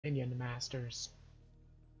Minion Masters.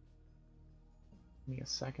 Give me a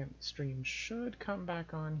second. Stream should come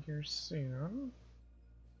back on here soon.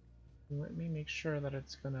 Let me make sure that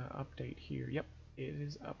it's gonna update here. Yep, it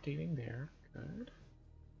is updating there. Good.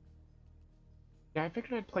 Yeah, I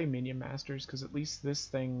figured I'd play Minion Masters because at least this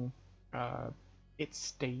thing, it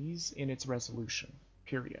stays in its resolution,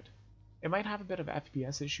 period. It might have a bit of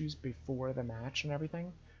FPS issues before the match and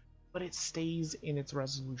everything, but it stays in its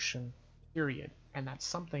resolution, period. And that's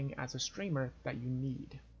something as a streamer that you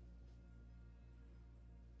need.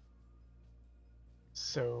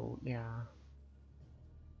 So, yeah.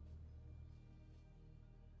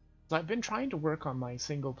 So I've been trying to work on my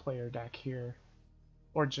single player deck here,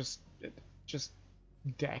 or just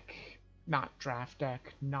deck, not draft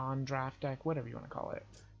deck, non-draft deck, whatever you want to call it.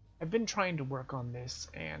 I've been trying to work on this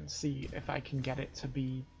and see if I can get it to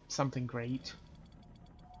be something great.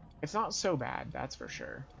 It's not so bad, that's for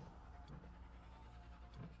sure.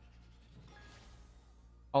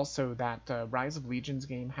 Also, that Rise of Legions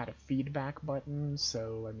game had a feedback button,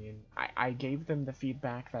 so, I mean, I gave them the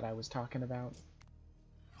feedback that I was talking about.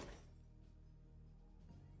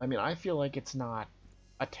 I mean, I feel like it's not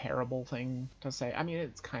a terrible thing to say. I mean,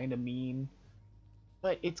 it's kind of mean,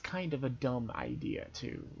 but it's kind of a dumb idea,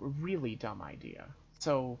 too. A really dumb idea.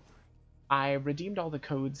 So, I redeemed all the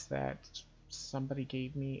codes that somebody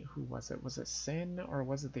gave me. Who was it? Was it Sin, or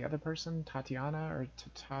was it the other person? Tatiana, or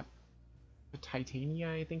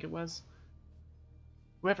Titania, I think it was.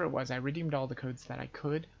 Whoever it was, I redeemed all the codes that I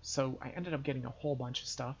could, so I ended up getting a whole bunch of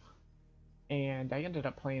stuff. And I ended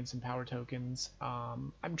up playing some power tokens.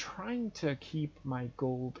 I'm trying to keep my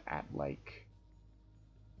gold at, like...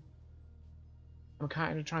 I'm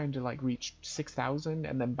kind of trying to, like, reach 6,000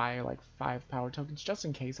 and then buy, like, 5 power tokens, just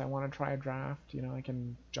in case I want to try a draft. You know, I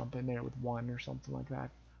can jump in there with 1 or something like that.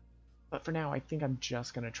 But for now, I think I'm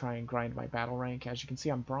just going to try and grind my battle rank. As you can see,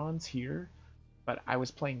 I'm bronze here, but I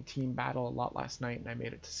was playing team battle a lot last night and I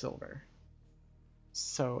made it to silver.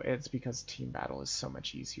 So it's because team battle is so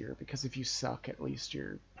much easier, because if you suck, at least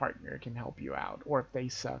your partner can help you out. Or if they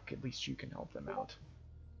suck, at least you can help them out.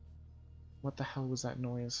 What the hell was that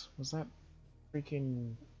noise? Was that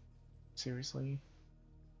freaking... seriously?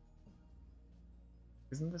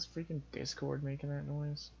 Isn't this freaking Discord making that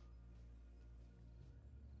noise?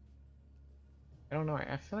 I don't know,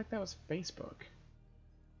 I feel like that was Facebook.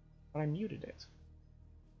 But I muted it.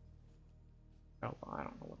 Oh, well, I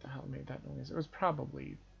don't know what the hell made that noise. It was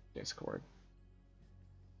probably Discord.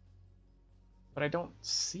 But I don't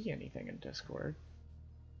see anything in Discord.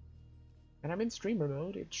 And I'm in streamer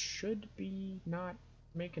mode. It should be not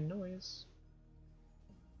making noise,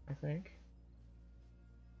 I think.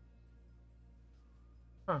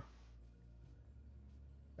 Huh.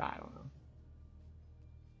 I don't know.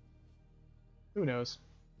 Who knows?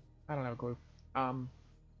 I don't have a clue.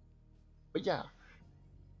 But yeah.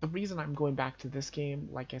 The reason I'm going back to this game,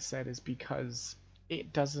 like I said, is because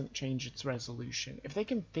it doesn't change its resolution. If they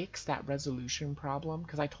can fix that resolution problem,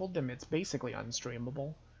 because I told them it's basically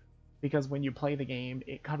unstreamable, because when you play the game,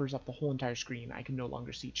 it covers up the whole entire screen. I can no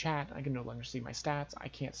longer see chat, I can no longer see my stats, I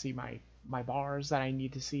can't see my bars that I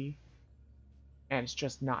need to see, and it's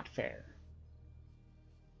just not fair.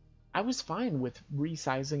 I was fine with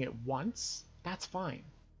resizing it once, that's fine.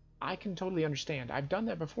 I can totally understand. I've done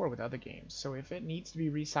that before with other games, so if it needs to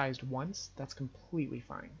be resized once, that's completely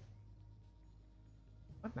fine.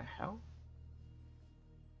 What the hell?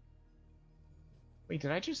 Wait,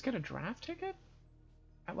 did I just get a draft ticket?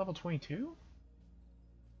 At level 22?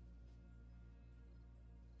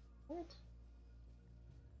 What?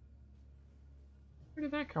 Where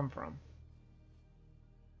did that come from?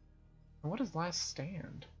 And what is last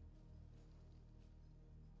stand?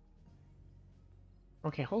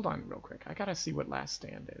 Okay, hold on real quick. I gotta see what last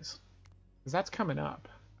stand is. Because that's coming up.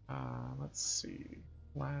 Let's see.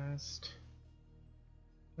 Last...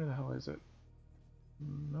 Where the hell is it?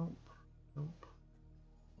 Nope. Nope.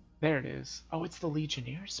 There it is. Oh, it's the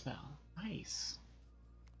Legionnaire spell. Nice.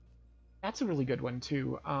 That's a really good one,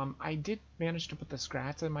 too. I did manage to put the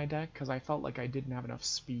Scrats in my deck because I felt like I didn't have enough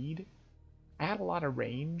speed. I had a lot of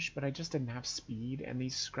range, but I just didn't have speed, and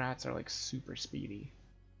these Scrats are, like, super speedy.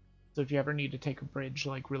 So if you ever need to take a bridge,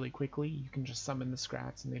 like, really quickly, you can just summon the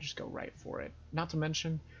Scrats and they just go right for it. Not to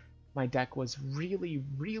mention, my deck was really,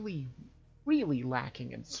 really, really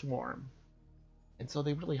lacking in Swarm. And so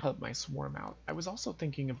they really helped my Swarm out. I was also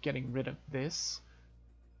thinking of getting rid of this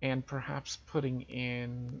and perhaps putting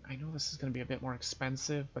in... I know this is going to be a bit more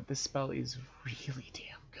expensive, but this spell is really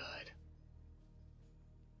damn good.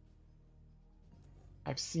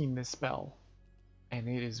 I've seen this spell, and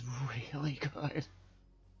it is really good.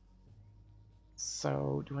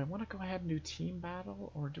 So, do I want to go ahead and do team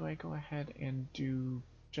battle, or do I go ahead and do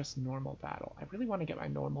just normal battle? I really want to get my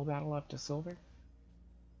normal battle up to silver.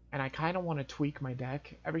 And I kind of want to tweak my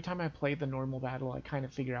deck. Every time I play the normal battle, I kind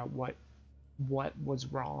of figure out what was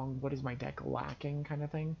wrong, what is my deck lacking, kind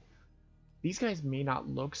of thing. These guys may not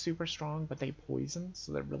look super strong, but they poison,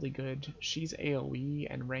 so they're really good. She's AoE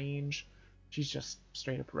and range. She's just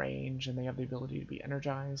straight up range, and they have the ability to be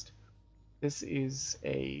energized. This is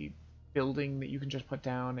a building that you can just put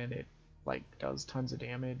down, and it like does tons of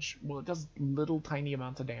damage. Well, it does little tiny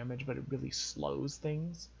amounts of damage, but it really slows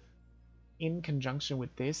things. In conjunction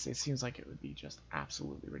with this, it seems like it would be just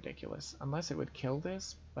absolutely ridiculous. Unless it would kill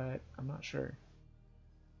this, but I'm not sure.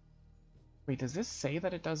 Wait, does this say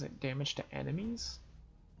that it does damage to enemies?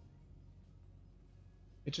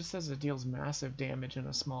 It just says it deals massive damage in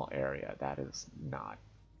a small area. That is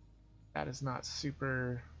not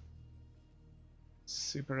super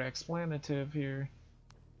explanative here.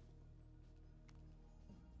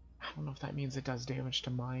 I don't know if that means it does damage to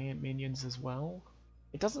my minions as well.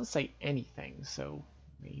 It doesn't say anything, so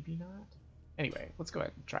maybe not. Anyway, let's go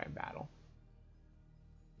ahead and try and battle.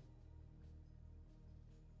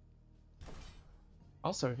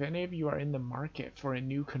 Also, if any of you are in the market for a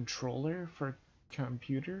new controller for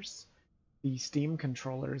computers, the Steam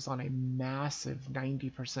controller is on a massive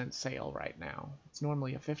 90% sale right now. It's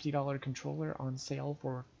normally a $50 controller on sale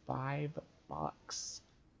for $5.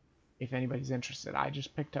 If anybody's interested, I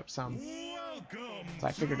just picked up some, so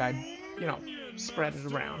I figured I'd, you know, spread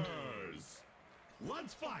it around.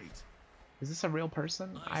 Let's fight. Is this a real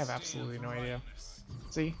person? I have absolutely no idea.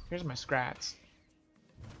 See, here's my scrats.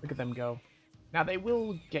 Look at them go. Now, they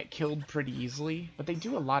will get killed pretty easily, but they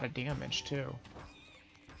do a lot of damage, too.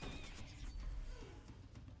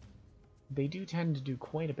 They do tend to do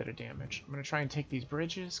quite a bit of damage. I'm going to try and take these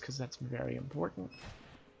bridges, because that's very important.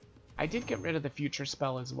 I did get rid of the future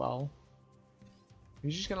spell as well. Are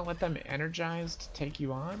you just going to let them energized take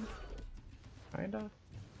you on? Kinda?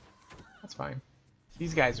 That's fine.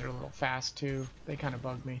 These guys are a little fast, too. They kind of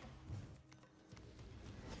bug me.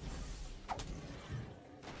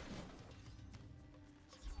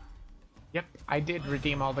 Yep, I did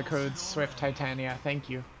redeem all the codes, Swift Titania, thank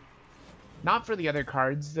you. Not for the other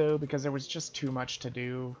cards, though, because there was just too much to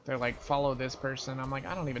do. They're like, follow this person. I'm like,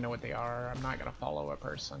 I don't even know what they are. I'm not going to follow a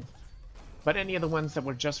person. But any of the ones that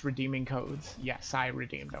were just redeeming codes, yes, I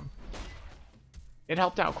redeemed them. It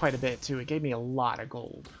helped out quite a bit, too. It gave me a lot of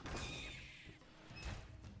gold.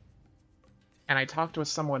 And I talked with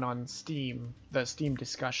someone on Steam, the Steam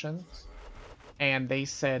discussions, and they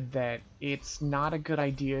said that it's not a good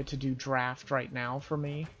idea to do draft right now for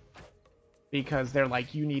me, because they're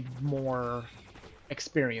like, you need more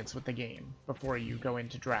experience with the game before you go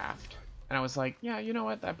into draft. And I was like, yeah, you know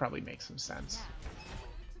what, that probably makes some sense.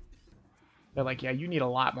 They're like, yeah, you need a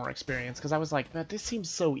lot more experience, because I was like, but this seems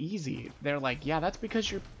so easy. They're like, yeah, that's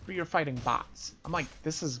because you're fighting bots. I'm like,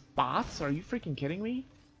 this is bots? Are you freaking kidding me?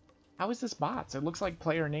 How is this bots? It looks like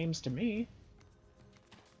player names to me.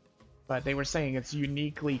 But they were saying it's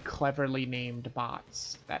uniquely, cleverly named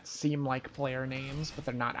bots that seem like player names, but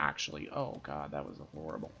they're not actually. Oh god, that was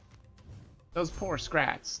horrible. Those poor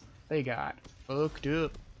scrats, they got fucked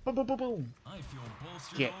up. Boom, boom, boom, boom. I feel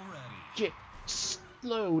bolstered already. Get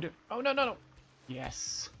slowed. Oh, no, no, no.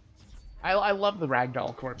 Yes. I love the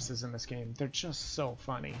ragdoll corpses in this game. They're just so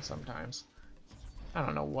funny sometimes. I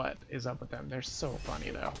don't know what is up with them. They're so funny,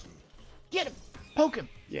 though. Get him! Poke him!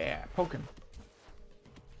 Yeah, poke him.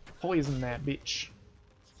 Poison that bitch.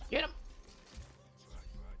 Get him!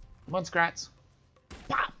 Come on, Scrats.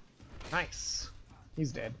 Pop! Nice.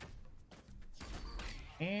 He's dead.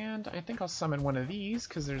 And I think I'll summon one of these,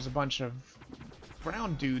 because there's a bunch of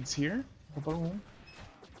brown dudes here. Boom.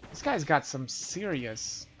 This guy's got some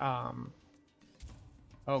serious,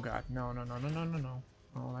 Oh god, no, no, no, no, no, no, no.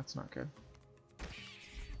 Oh, that's not good.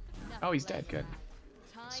 Oh, he's dead, good.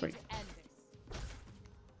 Sweet.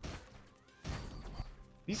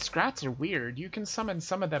 These scrats are weird. You can summon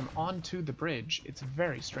some of them onto the bridge. It's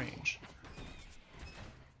very strange.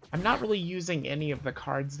 I'm not really using any of the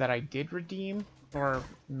cards that I did redeem, or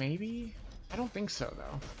maybe? I don't think so,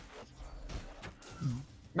 though.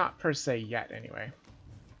 Not per se yet, anyway.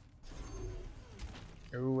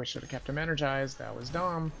 Ooh, I should have kept them energized. That was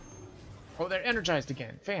dumb. Oh, they're energized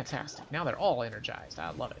again. Fantastic. Now they're all energized.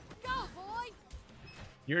 I love it. Go, boy.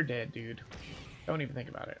 You're dead, dude. Don't even think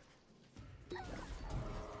about it.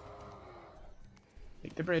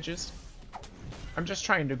 Take the bridges. I'm just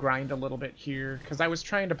trying to grind a little bit here, because I was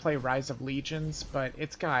trying to play Rise of Legions, but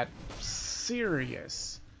it's got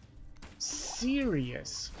serious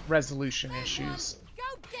resolution issues. Go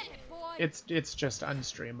get it, boy. It's just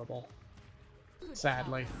unstreamable.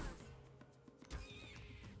 sadly.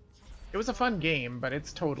 It was a fun game, but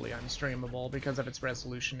it's totally unstreamable because of its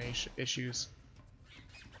resolution issues.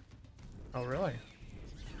 Oh, really?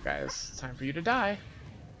 Guys, it's time for you to die.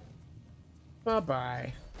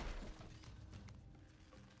 Bye-bye.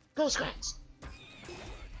 Go, Scraps!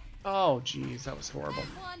 Oh, jeez, that was horrible.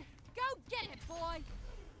 Go get it, boy.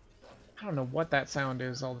 I don't know what that sound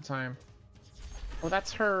is all the time. Oh,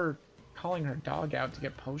 that's her calling her dog out to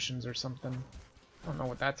get potions or something. I don't know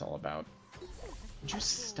what that's all about. Would you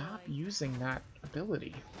stop using that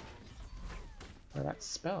ability? Or that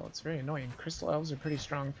spell? It's very annoying. Crystal Elves are pretty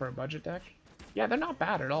strong for a budget deck. Yeah, they're not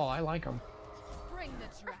bad at all. I like them. Bring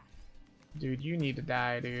the trap. Dude, you need to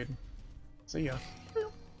die, dude. See ya.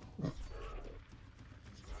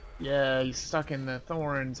 Yeah, he's stuck in the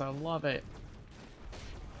thorns. I love it.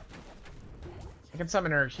 I can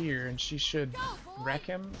summon her here, and she should wreck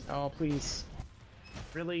him. Oh, please.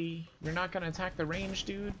 Really? You're not gonna attack the range,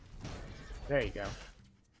 dude? There you go.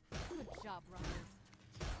 Good job, runners.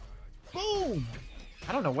 Boom!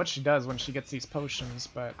 I don't know what she does when she gets these potions,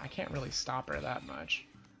 but I can't really stop her that much.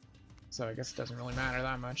 So I guess it doesn't really matter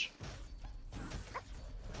that much.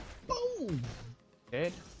 Boom!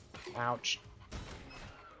 Dead. Ouch.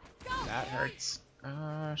 That hurts.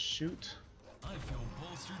 Shoot. I feel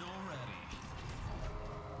bolstered already.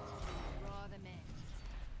 Draw them in.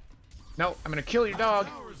 No, I'm gonna kill your dog.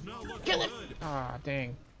 Tower's not looking Kill it! good. Ah,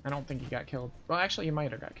 dang. I don't think he got killed. Well, actually, he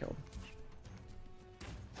might have got killed.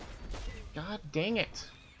 God dang it.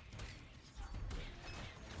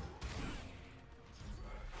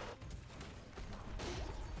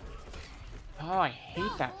 Oh, I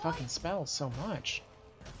hate that fucking spell so much.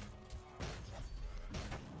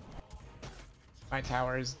 My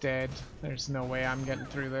tower is dead. There's no way I'm getting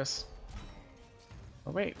through this.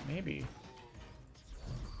 Oh wait, maybe.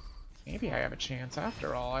 Maybe I have a chance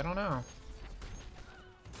after all, I don't know.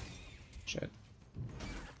 Shit.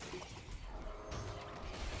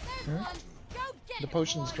 Go get The it,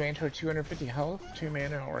 potions boy. grant her 250 health, 2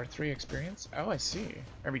 mana, or 3 experience. Oh, I see.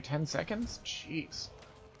 Every 10 seconds? Jeez.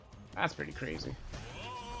 That's pretty crazy.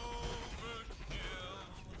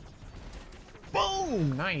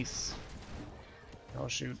 Boom! Nice! Oh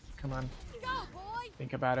shoot, come on. Go, boy.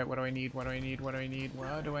 Think about it. What do I need? What do I need? What do I need?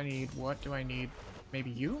 What do I need? What do I need?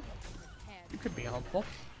 Maybe you? You could be helpful.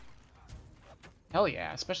 Hell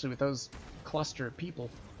yeah, especially with those cluster of people.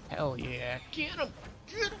 Hell yeah. Get him!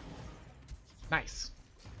 Get him! Nice.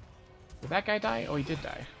 Did that guy die? Oh, he did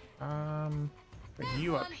die. Bring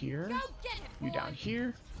you up here. Go get it, You boy. down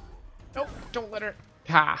here. Nope, don't let her.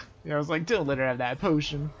 Ha! I was like, don't let her have that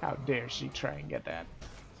potion. How dare she try and get that.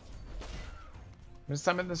 I'm gonna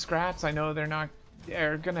summon the Scrats. I know they're not.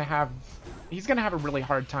 They're gonna have. He's gonna have a really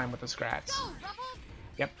hard time with the Scrats. Go, rebels.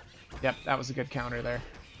 Yep. Yep, that was a good counter there.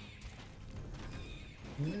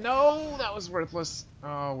 No, that was worthless.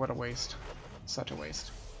 Oh, what a waste. Such a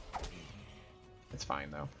waste. It's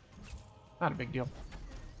fine, though. Not a big deal.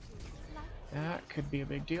 That could be a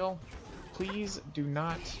big deal. Please do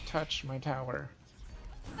not touch my tower.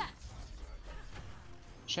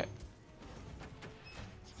 Shit.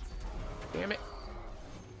 Damn it.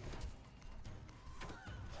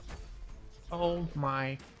 Oh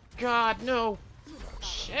my god, no!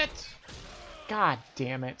 Shit! God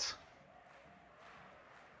damn it.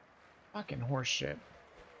 Fucking horseshit.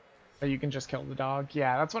 Oh, you can just kill the dog?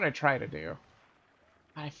 Yeah, that's what I try to do.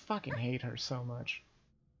 I fucking hate her so much.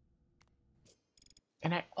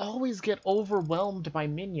 And I always get overwhelmed by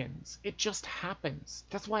minions. It just happens.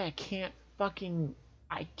 That's why I can't fucking...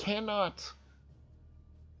 I cannot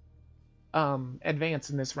advance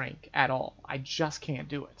in this rank at all. I just can't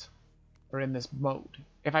do it. Or in this mode.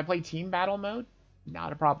 If I play team battle mode,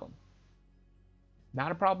 not a problem.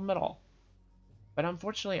 Not a problem at all. But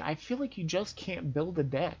unfortunately, I feel like you just can't build a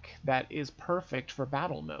deck that is perfect for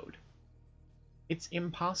battle mode. It's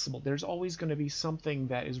impossible. There's always going to be something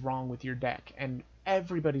that is wrong with your deck, and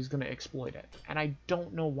everybody's going to exploit it. And I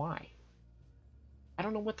don't know why. I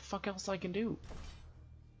don't know what the fuck else I can do.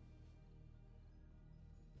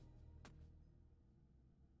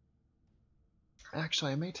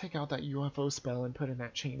 Actually, I may take out that UFO spell and put in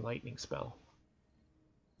that Chain Lightning spell.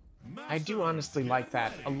 I do honestly like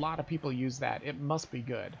that. A lot of people use that. It must be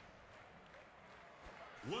good.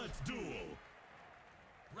 Let's duel.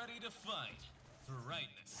 Ready to fight for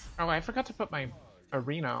rightness. Oh, I forgot to put my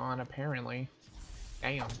arena on, apparently.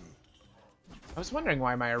 Damn. I was wondering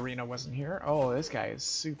why my arena wasn't here. Oh, this guy is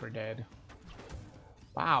super dead.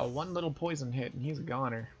 Wow, one little poison hit and he's a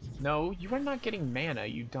goner. No, you are not getting mana,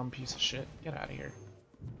 you dumb piece of shit. Get out of here.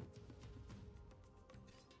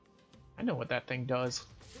 I know what that thing does.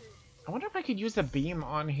 I wonder if I could use the beam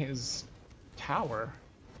on his tower.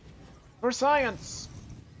 For science!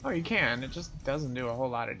 Oh, you can. It just doesn't do a whole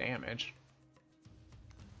lot of damage.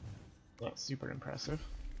 That's super impressive.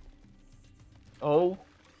 Oh.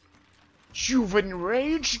 You've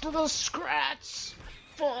enraged the Scrats!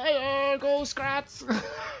 Fire! Go Scrats!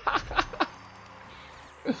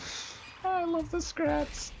 I love the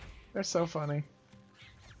Scrats. They're so funny.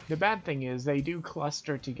 The bad thing is they do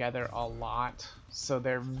cluster together a lot, so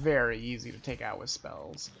they're very easy to take out with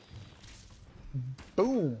spells.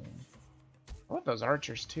 Boom! I love those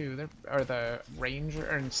archers too. Or the ranger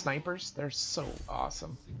and snipers. They're so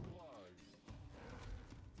awesome.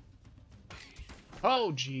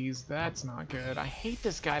 Oh jeez, that's not good. I hate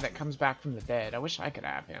this guy that comes back from the dead. I wish I could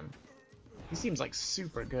have him. He seems like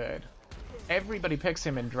super good. Everybody picks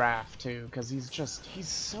him in draft too, because he's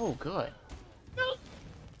so good.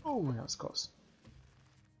 Oh, that was close.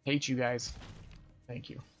 Hate you guys. Thank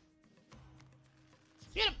you.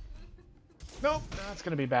 Get him! Nope, that's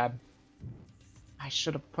gonna be bad. I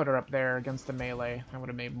should have put her up there against the melee. That would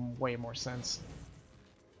have made way more sense.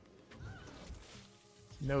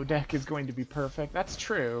 No deck is going to be perfect. That's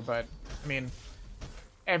true, but, I mean,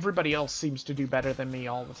 everybody else seems to do better than me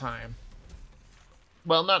all the time.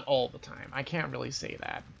 Well, not all the time. I can't really say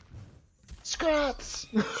that. Scraps!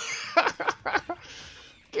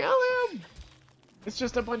 Kill him! It's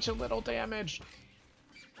just a bunch of little damage.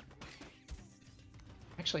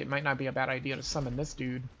 Actually, it might not be a bad idea to summon this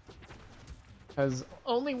dude. Because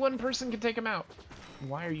only one person can take him out.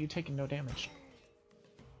 Why are you taking no damage?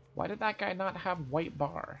 Why did that guy not have white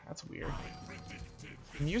bar? That's weird.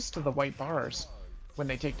 I'm used to the white bars when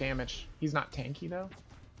they take damage. He's not tanky, though.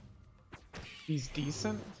 He's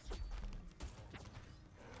decent.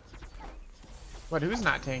 But who's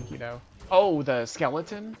not tanky, though? Oh, the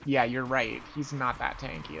skeleton? Yeah, you're right. He's not that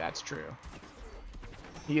tanky. That's true.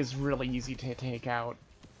 He is really easy to take out.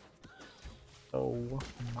 Oh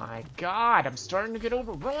my god, I'm starting to get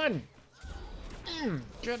overrun!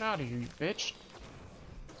 Get out of here, you bitch.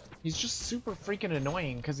 He's just super freaking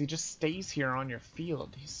annoying because he just stays here on your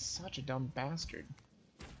field. He's such a dumb bastard.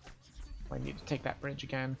 I need to take that bridge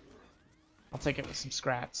again. I'll take it with some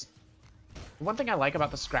Scrats. The one thing I like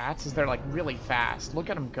about the Scrats is they're like really fast. Look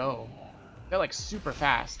at them go. They're like super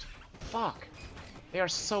fast. Fuck. They are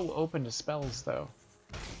so open to spells though.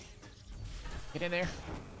 Get in there.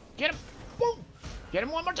 Get him! Woo! Get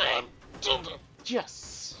him one more time!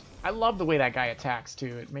 Yes! I love the way that guy attacks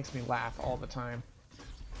too. It makes me laugh all the time.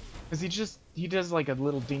 Because he does like a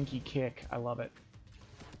little dinky kick. I love it.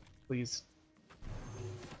 Please.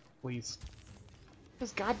 Please.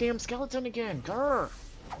 This goddamn skeleton again! Grr!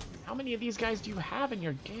 How many of these guys do you have in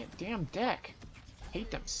your damn deck? I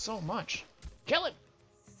hate them so much. Kill him!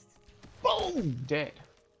 Boom! Dead.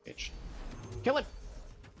 Bitch. Kill him!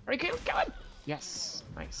 Hurry, kill him! Yes.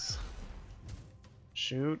 Nice.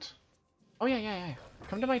 Shoot. Oh yeah.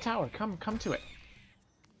 Come to my tower. Come to it.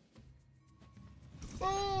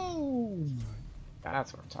 Boom!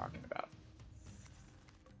 That's what I'm talking about.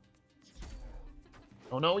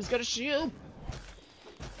 Oh no, he's got a shield!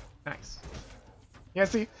 Nice. Yeah,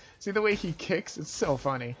 see the way he kicks? It's so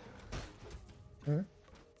funny.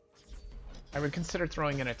 I would consider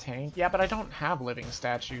throwing in a tank. Yeah, but I don't have living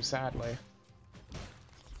statue, sadly.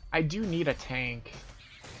 I do need a tank.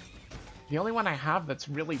 The only one I have that's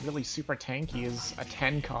really, really super tanky is a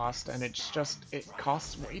 10 cost, and it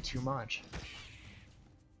costs way too much.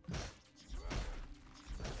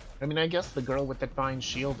 I mean, I guess the girl with the Divine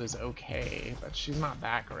Shield is okay, but she's not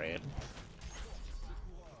that great.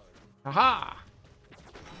 Aha!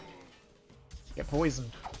 Get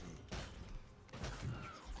poisoned.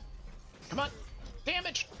 Come on!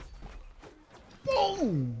 Damage!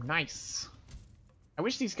 Boom! Nice. I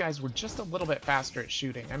wish these guys were just a little bit faster at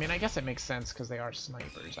shooting. I mean, I guess it makes sense because they are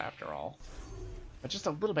snipers after all. But just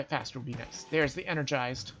a little bit faster would be nice. There's the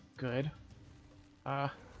energized. Good.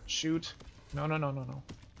 Shoot. No.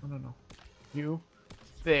 You.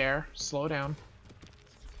 There. Slow down.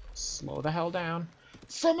 Slow the hell down.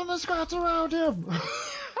 Summon the Scrats around him!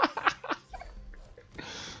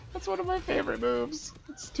 That's one of my favorite moves.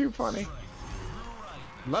 It's too funny.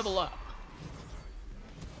 Level up.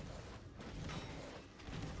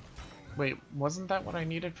 Wait, wasn't that what I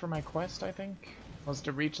needed for my quest, I think? Was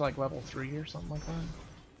to reach like level 3 or something like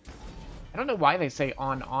that? I don't know why they say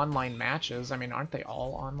on online matches. I mean, aren't they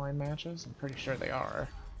all online matches? I'm pretty sure they are.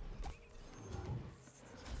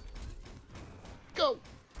 Go!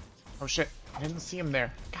 Oh shit, I didn't see him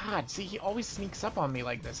there. God, see, he always sneaks up on me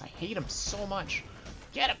like this. I hate him so much.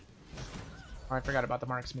 Get him! Oh, I forgot about the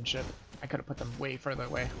marksmanship. I could have put them way further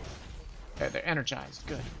away. They're energized.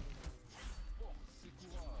 Good.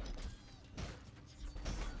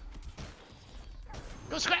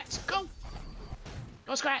 Go Scrats! Go!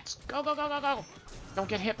 Go Scrats! Go, go, go, go, go! Don't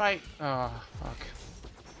get hit by... Oh, fuck.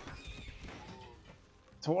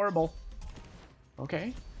 It's horrible.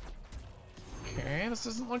 Okay. Okay, this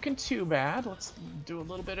isn't looking too bad. Let's do a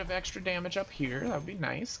little bit of extra damage up here. That would be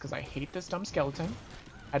nice, because I hate this dumb skeleton.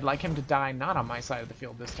 I'd like him to die not on my side of the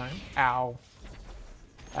field this time. Ow.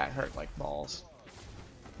 That hurt like balls.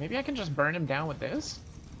 Maybe I can just burn him down with this?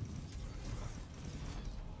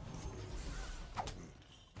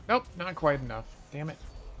 Nope, not quite enough. Damn it.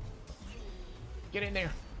 Get in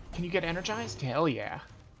there. Can you get energized? Hell yeah.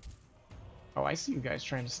 Oh, I see you guys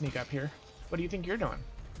trying to sneak up here. What do you think you're doing?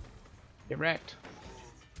 Get wrecked.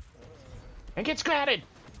 And get scratted!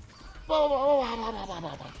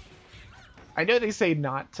 I know they say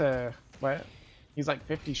not to... What? He's like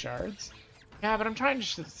 50 shards? Yeah, but I'm trying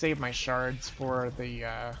to save my shards for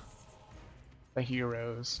the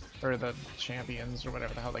heroes. Or the champions, or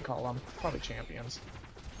whatever the hell they call them. Probably champions.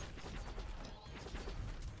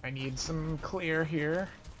 I need some clear here.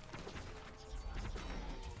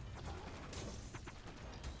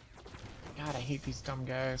 God, I hate these dumb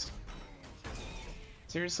guys.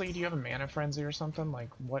 Seriously, do you have a mana frenzy or something? Like,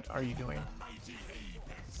 what are you doing?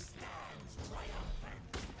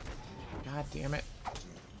 God damn it.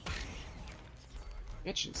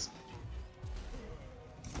 Bitches.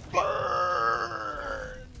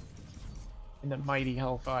 Burn! In the mighty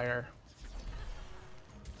hellfire.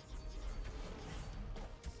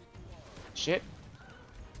 Shit.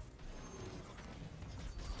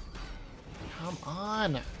 Come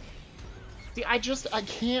on. See, I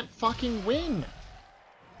can't fucking win.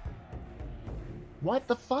 What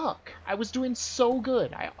the fuck? I was doing so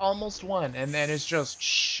good. I almost won, and then it's just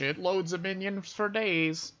shitloads of minions for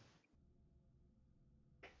days.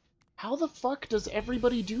 How the fuck does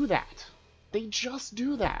everybody do that? They just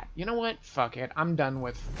do that. You know what? Fuck it. I'm done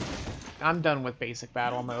with basic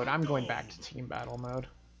battle mode. I'm going back to team battle mode.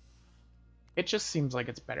 It just seems like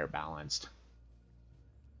it's better balanced.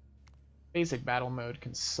 Basic battle mode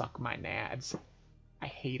can suck my nads. I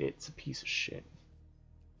hate it. It's a piece of shit.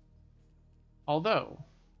 Although,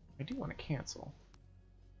 I do want to cancel.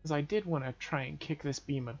 Because I did want to try and kick this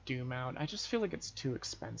Beam of Doom out. I just feel like it's too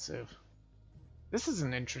expensive. This is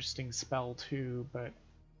an interesting spell too, but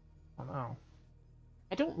I don't know.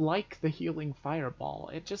 I don't like the healing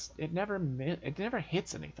fireball. It never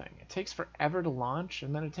hits anything. It takes forever to launch,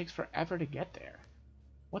 and then it takes forever to get there.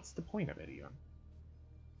 What's the point of it even?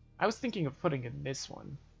 I was thinking of putting in this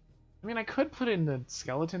one. I mean, I could put in the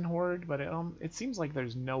skeleton horde, but it seems like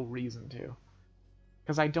there's no reason to.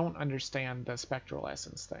 Because I don't understand the spectral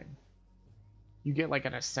essence thing. You get like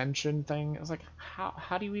an ascension thing. It's like,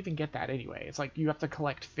 how do you even get that anyway? It's like you have to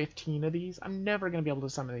collect 15 of these. I'm never going to be able to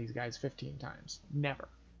summon these guys 15 times. Never.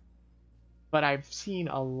 But I've seen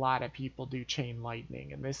a lot of people do chain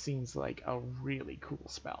lightning, and this seems like a really cool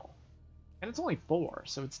spell. And it's only 4,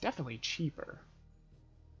 so it's definitely cheaper.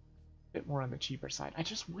 A bit more on the cheaper side. I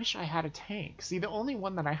just wish I had a tank. See, the only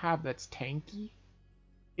one that I have that's tanky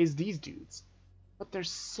is these dudes. But they're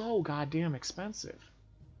so goddamn expensive.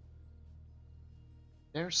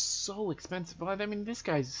 They're so expensive. Well, I mean, this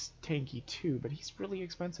guy's tanky too, but he's really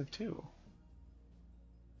expensive too.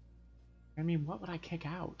 I mean, what would I kick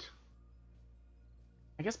out?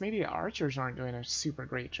 I guess maybe the archers aren't doing a super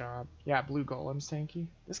great job. Yeah, blue golem's tanky.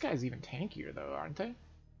 This guy's even tankier though, aren't they?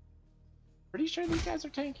 Pretty sure these guys are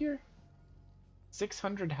tankier.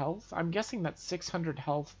 600 health? I'm guessing that's 600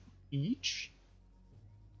 health each?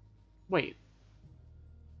 Wait.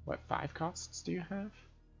 What, 5 costs do you have?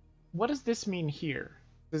 What does this mean here?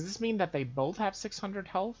 Does this mean that they both have 600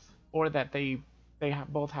 health? Or that they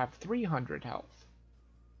both have 300 health?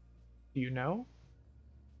 Do you know?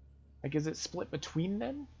 Like, is it split between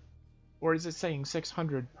them? Or is it saying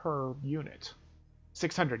 600 per unit?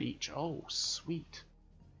 600 each. Oh, sweet.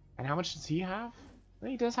 And how much does he have? Well,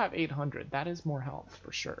 he does have 800. That is more health,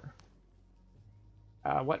 for sure.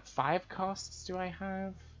 What 5 costs do I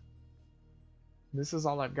have? This is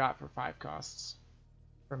all I've got for 5 costs.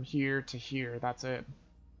 From here to here, that's it.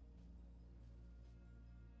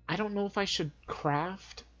 I don't know if I should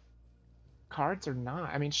craft cards or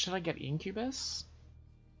not. I mean, should I get Incubus?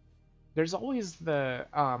 There's always the,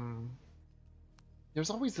 there's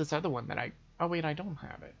always this other one that oh wait, I don't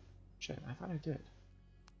have it. Shit, I thought I did.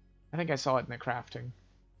 I think I saw it in the crafting.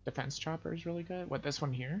 Defense Chopper is really good. What, this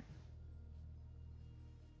one here?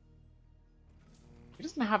 He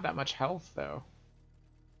doesn't have that much health, though.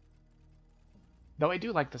 Though I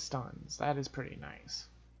do like the stuns. That is pretty nice.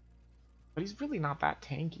 But he's really not that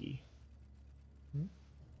tanky.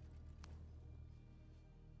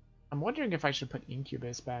 I'm wondering if I should put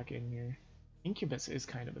Incubus back in here. Incubus is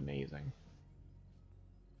kind of amazing.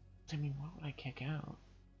 I mean, what would I kick out?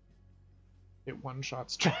 It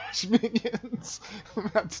one-shots trash minions.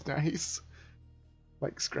 That's nice.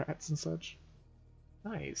 Like Scrats and such.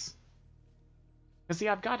 Nice. Because see,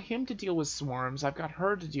 I've got him to deal with swarms, I've got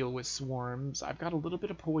her to deal with swarms, I've got a little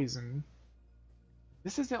bit of poison.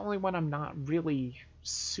 This is the only one I'm not really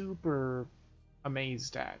super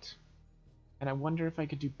amazed at. And I wonder if I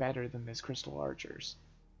could do better than this Crystal Archers.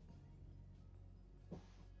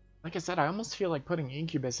 Like I said, I almost feel like putting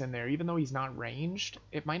Incubus in there, even though he's not ranged,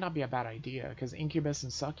 it might not be a bad idea, because Incubus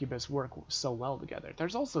and Succubus work so well together.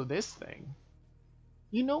 There's also this thing.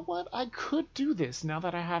 You know what? I could do this now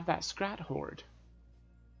that I have that Scrat Horde.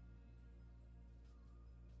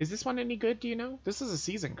 Is this one any good, do you know? This is a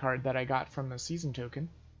season card that I got from the season token.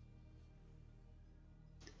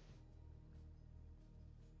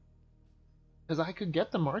 Because I could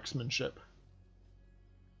get the marksmanship.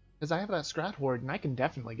 Because I have that Scrat Horde, and I can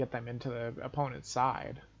definitely get them into the opponent's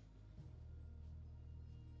side.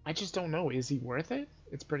 I just don't know, is he worth it?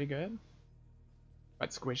 It's pretty good. But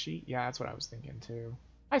squishy? Yeah, that's what I was thinking too.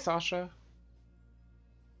 Hi, Sasha.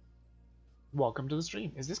 Welcome to the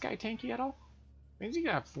stream. Is this guy tanky at all? Maybe he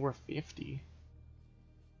got 450.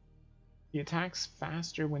 He attacks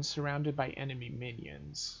faster when surrounded by enemy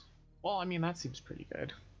minions. Well, I mean, that seems pretty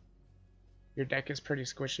good. Your deck is pretty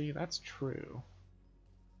squishy? That's true.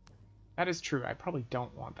 That is true. I probably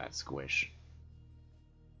don't want that squish.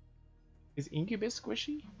 Is Incubus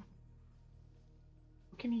squishy?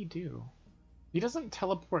 What can he do? He doesn't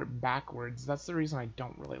teleport backwards. That's the reason I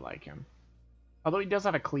don't really like him. Although he does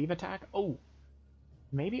have a cleave attack. Oh!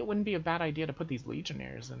 Maybe it wouldn't be a bad idea to put these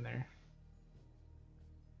Legionnaires in there.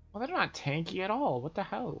 Well, they're not tanky at all. What the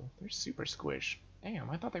hell? They're super squish. Damn,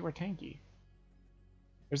 I thought they were tanky.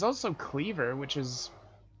 There's also Cleaver, which is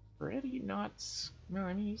pretty nuts. No,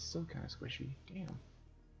 I mean, he's still kind of squishy. Damn.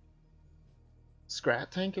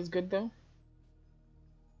 Scrat Tank is good, though?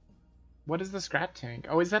 What is the Scrat Tank?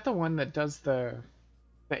 Oh, is that the one that does the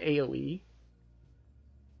AoE?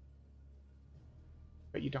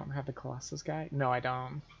 But you don't have the Colossus guy? No, I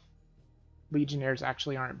don't. Legionnaires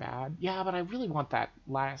actually aren't bad. Yeah, but I really want that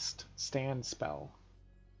last stand spell.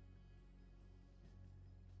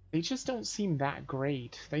 They just don't seem that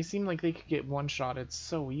great. They seem like they could get one-shotted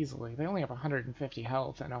so easily. They only have 150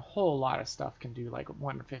 health, and a whole lot of stuff can do like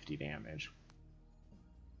 150 damage.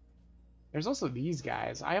 There's also these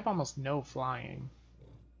guys. I have almost no flying.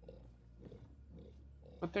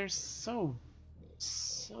 But they're so...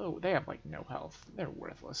 they have like no health. They're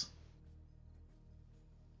worthless.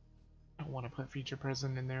 I don't want to put Future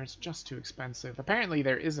Present in there. It's just too expensive. Apparently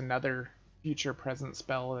there is another Future Present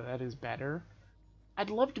spell that is better. I'd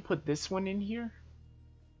love to put this one in here.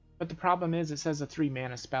 But the problem is it says a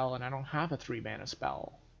 3-mana spell, and I don't have a 3-mana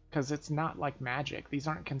spell. Because it's not like magic. These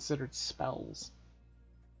aren't considered spells.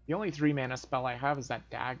 The only 3-mana spell I have is that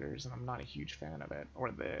Daggers, and I'm not a huge fan of it.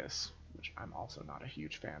 Or this, which I'm also not a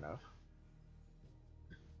huge fan of.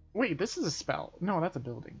 Wait, this is a spell. No, that's a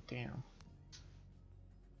building. Damn.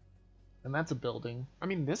 And that's a building. I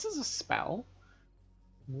mean, this is a spell,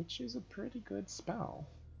 which is a pretty good spell.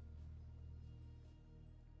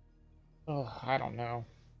 Oh, I don't know.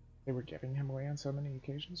 They were giving him away on so many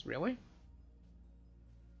occasions. Really?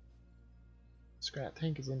 Scrat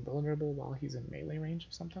Tank is invulnerable while he's in melee range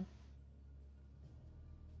or something?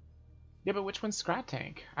 Yeah, but which one's Scrat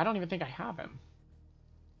Tank? I don't even think I have him.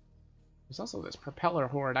 There's also this Propeller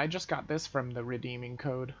Horde. I just got this from the redeeming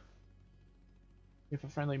code. If a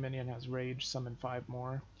friendly minion has rage, summon 5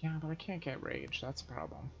 more. Yeah, but I can't get rage. That's a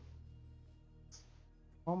problem.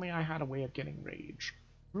 If only I had a way of getting rage.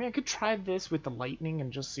 I mean, I could try this with the lightning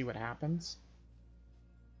and just see what happens.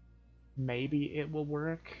 Maybe it will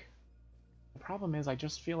work. The problem is I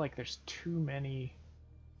just feel like there's too many...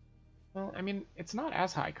 Well, I mean, it's not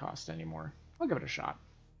as high cost anymore. I'll give it a shot.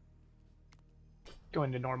 Go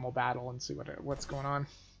into normal battle and see what's going on.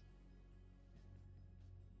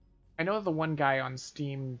 I know the one guy on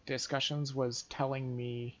Steam discussions was telling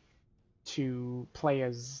me to play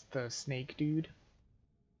as the snake dude.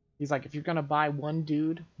 He's like, if you're gonna buy one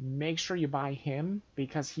dude, make sure you buy him,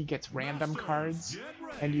 because he gets random cards,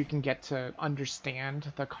 and you can get to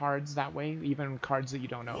understand the cards that way, even cards that you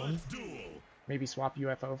don't own. Maybe swap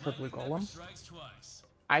UFO for Blue Golem.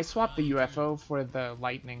 I swapped the UFO for the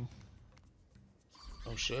lightning.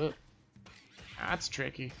 Oh shit. That's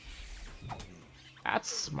tricky. That's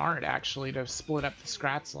smart, actually, to split up the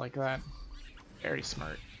scrats like that. Very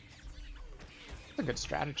smart. That's a good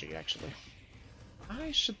strategy, actually.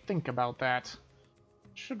 I should think about that.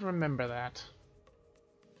 Should remember that.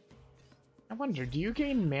 I wonder, do you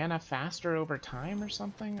gain mana faster over time or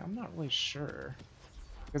something? I'm not really sure.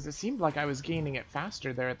 Because it seemed like I was gaining it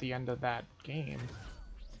faster there at the end of that game.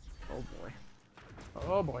 Oh boy.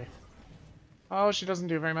 Oh boy. Oh, she doesn't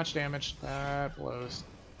do very much damage. That blows.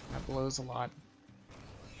 That blows a lot.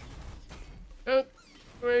 Oh,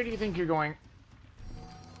 where do you think you're going?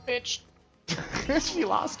 Bitch! She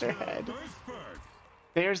lost her head.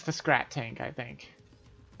 There's the Scrat tank, I think.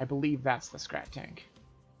 I believe that's the Scrat tank.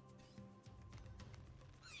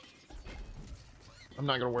 I'm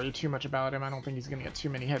not gonna worry too much about him. I don't think he's gonna get too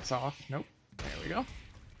many hits off. Nope. There we go.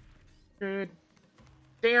 Good.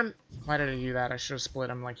 Damn! Why did I do that? I should have split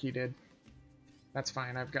him like he did. That's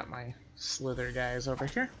fine. I've got my Slither guys over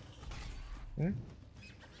here.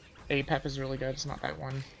 Apep is really good. It's not that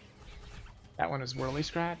one. That one is Whirly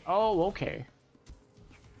Scrat. Oh, okay.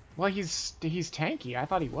 Well, he's tanky. I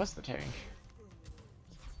thought he was the tank.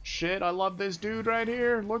 Shit, I love this dude right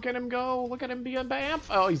here. Look at him go. Look at him be a bamf.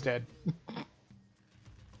 Oh, he's dead.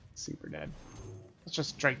 Super dead. Let's just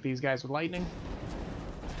strike these guys with lightning.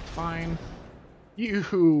 Fine.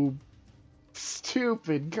 You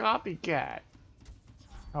stupid copycat.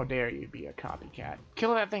 How dare you be a copycat.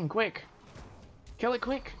 Kill that thing quick. Kill it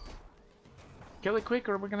quick. Kill it quick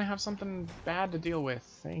or we're gonna have something bad to deal with.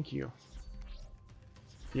 Thank you.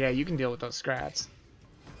 Yeah, you can deal with those Scrats.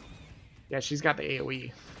 Yeah, she's got the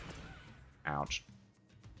AoE. Ouch.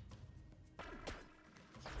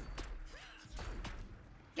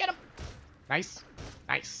 Get him! Nice.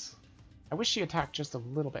 Nice. I wish she attacked just a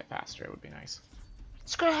little bit faster. It would be nice.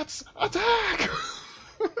 Scrats! Attack!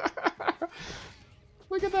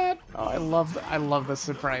 Look at that! Oh, I love the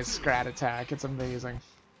surprise Scrat attack. It's amazing.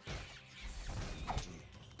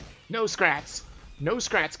 No Scrats! No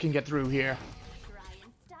Scrats can get through here. Try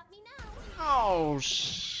and stop me now. Oh,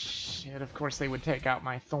 shit. Of course they would take out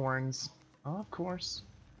my thorns. Oh, of course.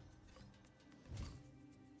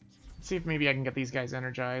 Let's see if maybe I can get these guys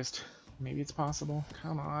energized. Maybe it's possible.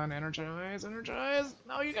 Come on, energize, energize.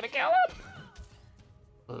 No, you're gonna kill him!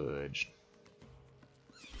 Fudge.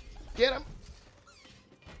 Get him!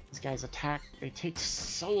 These guys attack. They take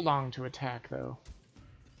so long to attack, though.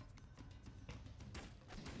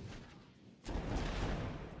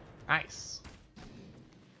 Nice.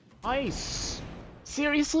 Nice!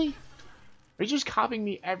 Seriously? Are you just copying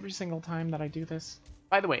me every single time that I do this?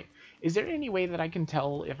 By the way, is there any way that I can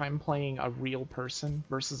tell if I'm playing a real person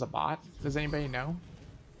versus a bot? Does anybody know?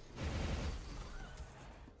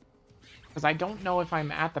 Because I don't know if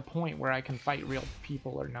I'm at the point where I can fight real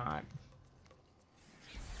people or not.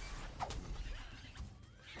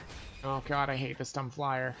 Oh god, I hate this dumb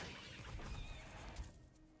flyer.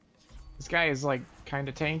 This guy is like kind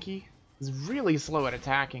of tanky. He's really slow at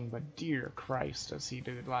attacking, but dear Christ, does he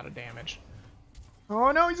do a lot of damage.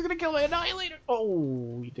 Oh no, he's gonna kill my Annihilator!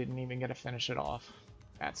 Oh, he didn't even get to finish it off.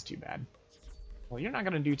 That's too bad. Well, you're not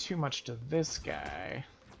gonna do too much to this guy.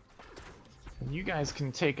 And you guys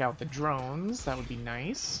can take out the drones. That would be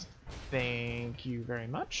nice. Thank you very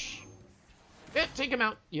much. Yeah, take him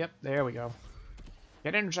out. Yep, there we go.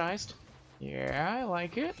 Get energized. Yeah, I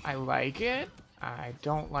like it. I like it. I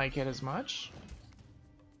don't like it as much.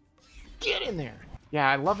 Get in there! Yeah,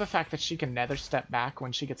 I love the fact that she can nether step back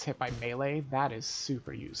when she gets hit by melee. That is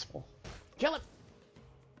super useful. Kill him!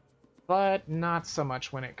 But not so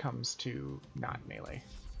much when it comes to not melee.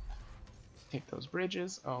 Take those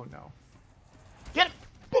bridges. Oh no. Get him!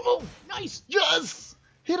 Boom, boom! Nice! Yes!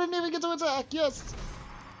 He didn't even get to attack! Yes!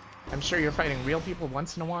 I'm sure you're fighting real people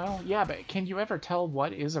once in a while. Yeah, but can you ever tell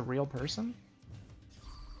what is a real person?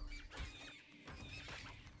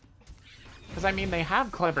 Because, I mean, they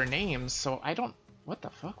have clever names, so I don't... What the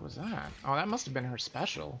fuck was that? Oh, that must have been her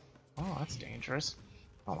special. Oh, that's dangerous.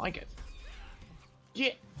 I don't like it.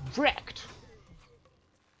 Get wrecked!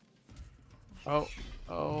 Oh.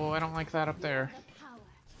 Oh, I don't like that up there.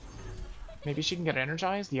 Maybe she can get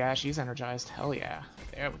energized? Yeah, she's energized. Hell yeah.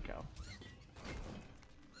 There we go.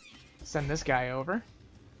 Send this guy over.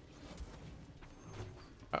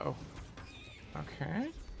 Uh-oh. Okay.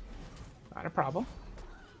 Not a problem.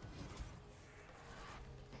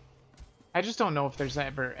 I just don't know if there's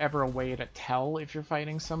ever a way to tell if you're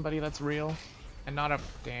fighting somebody that's real and not a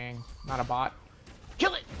not a bot.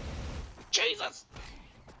 Kill it! Jesus!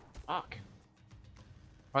 Fuck.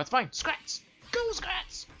 Oh, that's fine. Scrats! Go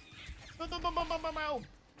Scrats!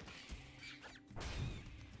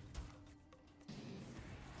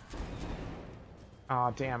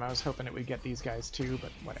 Aw, damn, I was hoping it would get these guys too,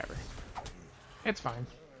 but whatever. It's fine.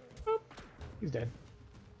 Boop. He's dead.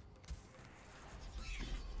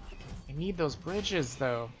 I need those bridges,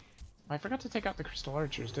 though. I forgot to take out the crystal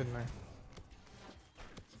archers, didn't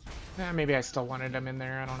I? Maybe I still wanted them in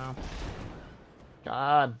there, I don't know.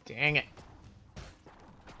 God dang it.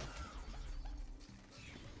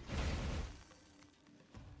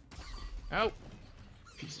 Oh!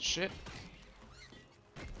 Piece of shit.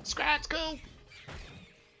 Scrats, go!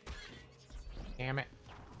 Damn it.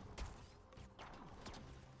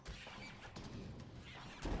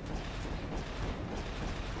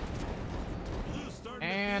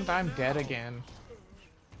 And I'm dead again.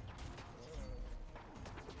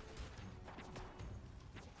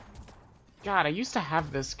 God, I used to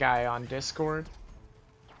have this guy on Discord.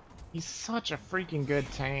 He's such a freaking good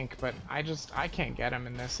tank, but I can't get him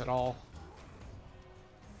in this at all.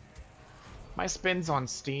 My spins on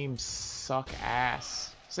Steam suck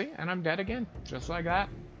ass. See, and I'm dead again, just like that.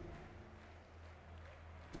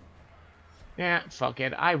 Yeah, fuck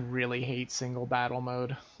it. I really hate single battle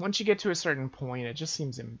mode. Once you get to a certain point, it just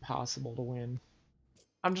seems impossible to win.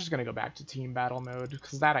 I'm just gonna go back to team battle mode,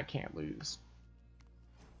 because that I can't lose.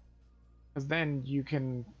 Because then you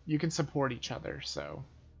can support each other, so...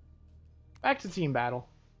 Back to team battle.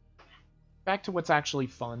 Back to what's actually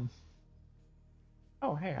fun.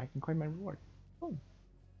 Oh, hey, I can claim my reward. Oh.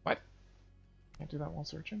 What? Can't do that while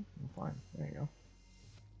searching? I'm fine. There you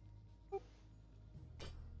go.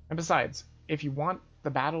 And besides, if you want the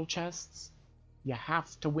battle chests, you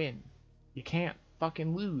have to win. You can't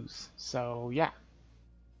fucking lose. So, yeah.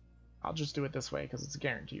 I'll just do it this way, because it's a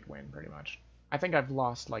guaranteed win, pretty much. I think I've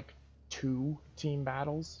lost, like, 2 team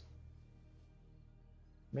battles.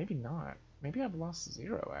 Maybe not. Maybe I've lost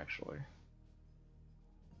 0, actually.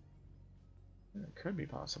 It could be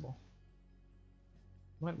possible.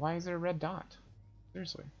 What? Why is there a red dot?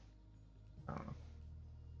 Seriously. I don't know.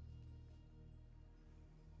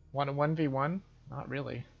 Want a 1v1? Not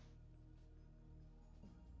really.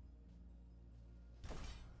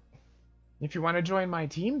 If you want to join my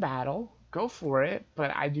team battle, go for it,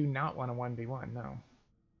 but I do not want a 1v1, no.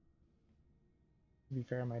 To be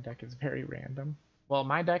fair, my deck is very random. Well,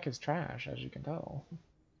 my deck is trash, as you can tell.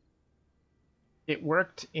 It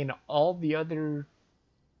worked in all the other,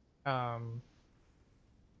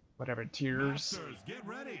 whatever, tiers,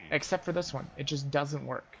 except for this one. It just doesn't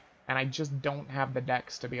work. And I just don't have the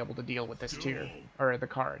decks to be able to deal with this tier, or the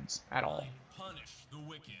cards, at all. Punish the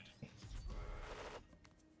wicked.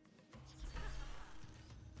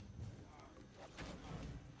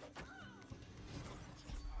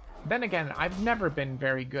 Then again, I've never been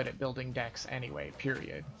very good at building decks anyway,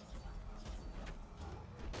 period.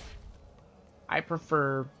 I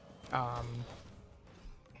prefer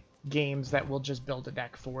games that will just build a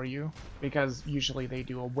deck for you, because usually they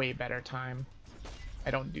do a way better time.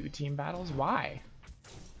 I don't do team battles. Why?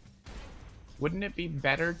 Wouldn't it be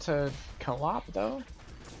better to co-op, though?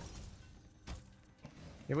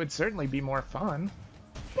 It would certainly be more fun.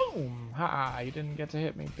 Boom! Ha! You didn't get to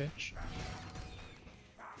hit me, bitch.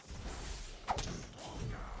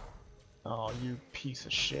 Oh, you piece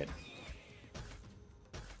of shit.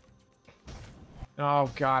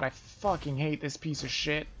 Oh god, I fucking hate this piece of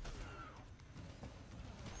shit.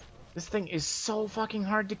 This thing is so fucking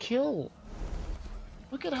hard to kill.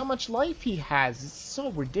 Look at how much life he has. It's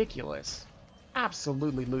so ridiculous.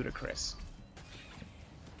 Absolutely ludicrous.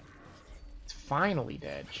 It's finally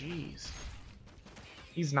dead. Jeez.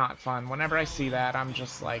 He's not fun. Whenever I see that, I'm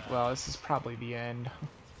just like, well, this is probably the end.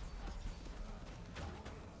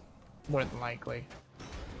 More than likely.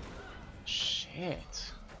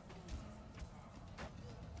 Shit.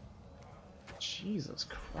 Jesus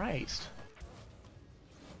Christ.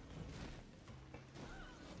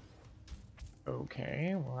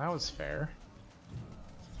 Okay, well that was fair.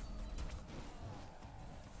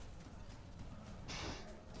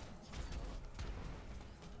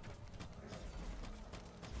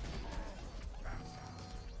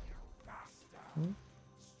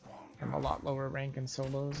 I'm a lot lower rank in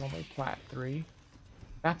solos, only plat 3.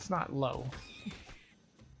 That's not low.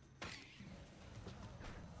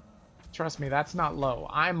 Trust me, that's not low.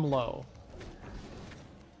 I'm low.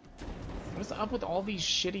 What is up with all these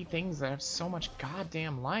shitty things that have so much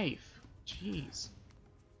goddamn life? Jeez.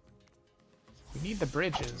 We need the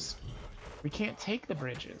bridges. We can't take the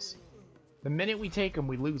bridges. The minute we take them,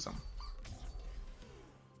 we lose them.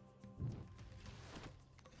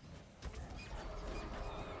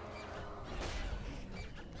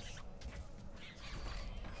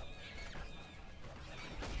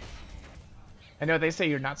 I know they say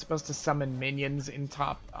you're not supposed to summon minions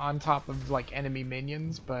on top of like enemy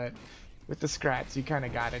minions, but with the Scrats you kinda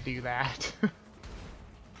gotta do that.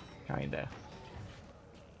 Kinda.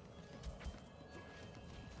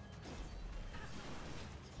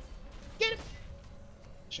 Get him!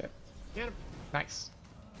 Shit. Get him! Nice.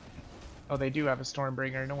 Oh, they do have a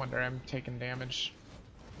Stormbringer, no wonder I'm taking damage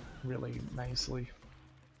really nicely.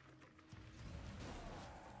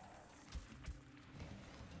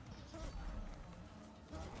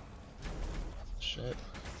 bullshit.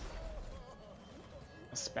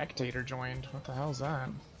 A spectator joined. What the hell's that?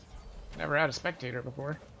 Never had a spectator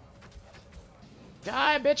before.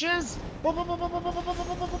 Die, bitches! Boom, boom, boom, boom, boom, boom, boom, boom,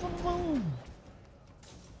 boom, boom, boom, boom.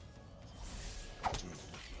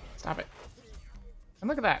 Stop it. And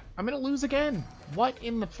look at that. I'm gonna lose again. What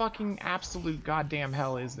in the fucking absolute goddamn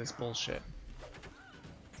hell is this bullshit?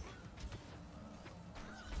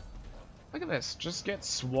 Look at this. Just get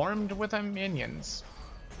swarmed with them minions.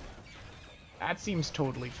 That seems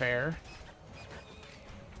totally fair.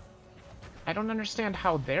 I don't understand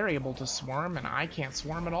how they're able to swarm and I can't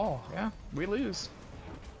swarm at all. Yeah, we lose.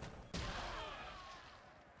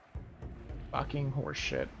 Fucking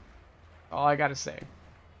horseshit. All I gotta say.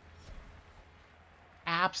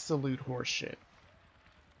 Absolute horseshit.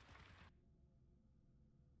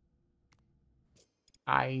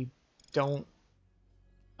 I don't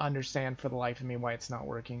understand for the life of me why it's not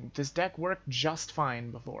working. This deck worked just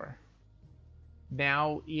fine before.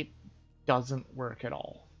 Now it doesn't work at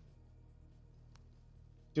all.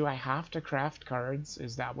 Do I have to craft cards?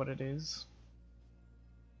 Is that what it is?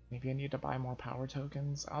 Maybe I need to buy more power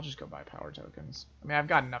tokens? I'll just go buy power tokens. I mean, I've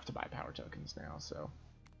got enough to buy power tokens now, so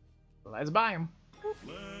let's buy them.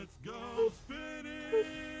 Let's go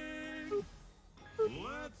spinning!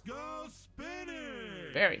 Let's go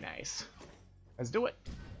spinning! Very nice. Let's do it.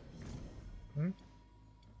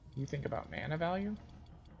 You think about mana value?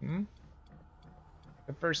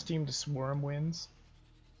 The first team to swarm wins?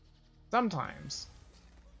 Sometimes.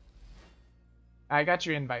 I got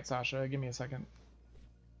your invite, Sasha. Give me a second.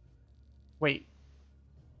 Wait.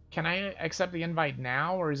 Can I accept the invite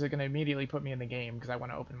now, or is it going to immediately put me in the game because I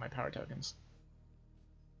want to open my power tokens?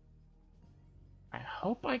 I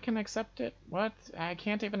hope I can accept it. What? I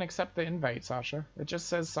can't even accept the invite, Sasha. It just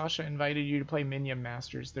says Sasha invited you to play Minion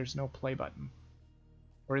Masters. There's no play button.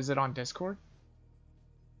 Or is it on Discord?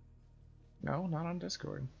 No, not on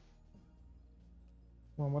Discord.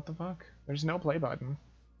 Well, what the fuck? There's no play button.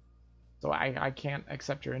 So I can't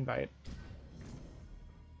accept your invite.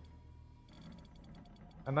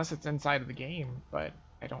 Unless it's inside of the game, but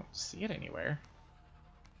I don't see it anywhere.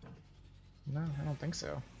 No, I don't think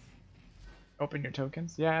so. Open your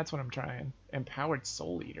tokens? Yeah, that's what I'm trying. Empowered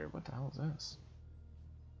Soul Eater. What the hell is this?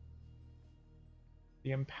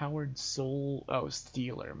 The Empowered Soul... Oh,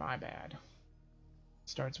 Stealer. My bad.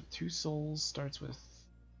 Starts with 2 souls. Starts with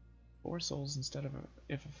 4 souls instead of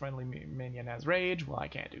if a friendly minion has Rage. Well, I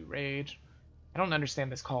can't do Rage. I don't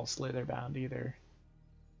understand this call Slitherbound either.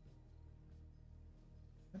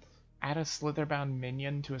 Add a Slitherbound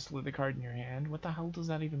minion to a Slither card in your hand? What the hell does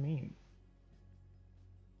that even mean?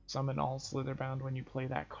 Summon all Slitherbound when you play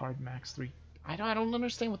that card max 3. I don't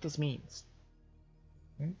understand what this means.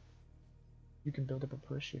 You can build up a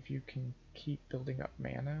push if you can keep building up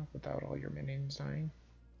mana without all your minions dying.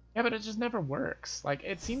 Yeah, but it just never works. Like,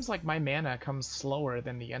 it seems like my mana comes slower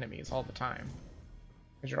than the enemies all the time.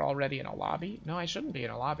 Because you're already in a lobby? No, I shouldn't be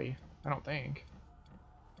in a lobby. I don't think.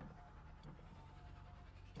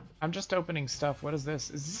 I'm just opening stuff. What is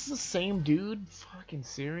this? Is this the same dude? Fucking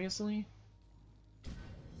seriously?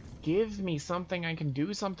 Give me something I can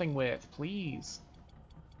do something with, please.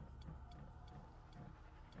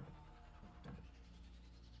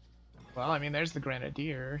 Well, I mean, there's the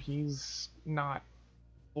Grenadier. He's not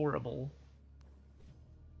horrible.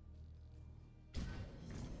 He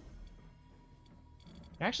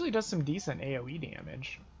actually does some decent AoE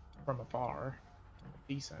damage from afar.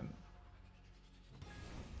 Decent.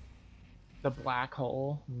 The Black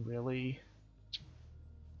Hole, really?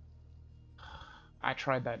 I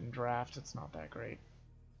tried that in draft, it's not that great.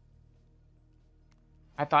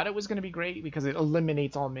 I thought it was going to be great because it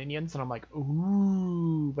eliminates all minions, and I'm like,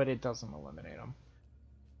 ooh, but it doesn't eliminate them.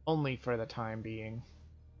 Only for the time being,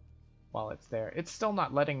 while it's there. It's still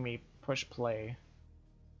not letting me push play.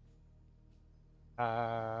 Do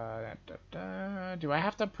I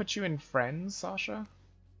have to put you in friends, Sasha?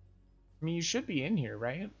 I mean, you should be in here,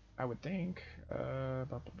 right? I would think.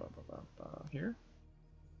 Here?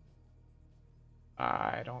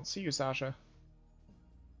 I don't see you, Sasha.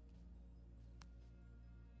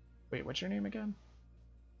 Wait, what's your name again?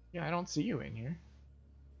 Yeah, I don't see you in here.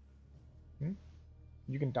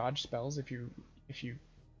 You can dodge spells if you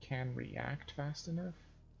can react fast enough.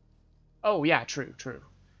 Oh yeah, true.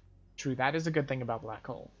 That is a good thing about Black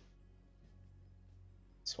Hole.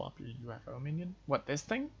 Swap your UFO minion. What, this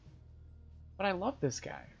thing? But I love this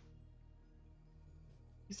guy.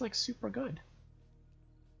 He's like super good.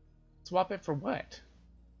 Swap it for what?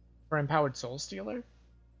 For Empowered Soul Stealer? You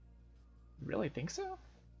really think so?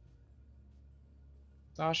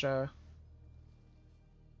 Sasha.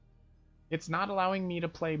 It's not allowing me to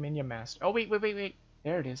play Minion Master. Oh, wait.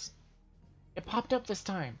 There it is. It popped up this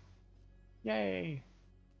time. Yay.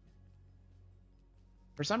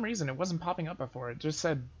 For some reason, it wasn't popping up before. It just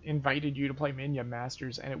said, invited you to play Minion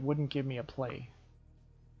Masters, and it wouldn't give me a play.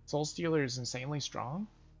 Soul Stealer is insanely strong?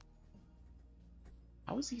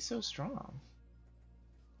 How is he so strong?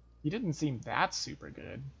 He didn't seem that super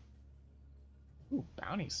good. Ooh,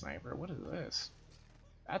 Bounty Sniper, what is this?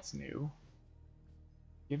 That's new.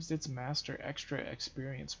 Gives its master extra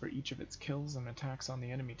experience for each of its kills and attacks on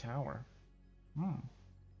the enemy tower.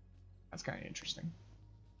 That's kind of interesting.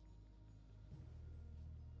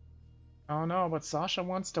 Oh no, but Sasha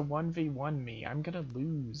wants to 1v1 me. I'm gonna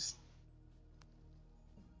lose.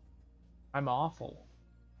 I'm awful.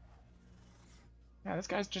 Yeah, this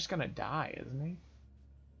guy's just gonna die, isn't he?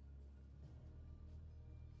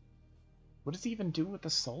 What does he even do with the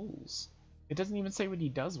souls? It doesn't even say what he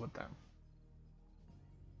does with them.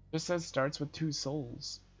 It just says starts with 2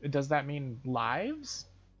 souls. Does that mean lives?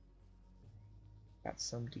 That's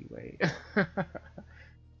some delay.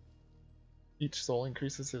 Each soul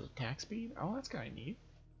increases his attack speed? Oh, that's kind of neat.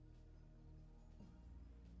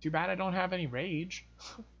 Too bad I don't have any rage.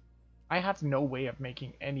 I have no way of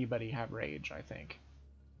making anybody have rage, I think.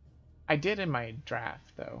 I did in my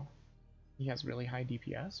draft, though. He has really high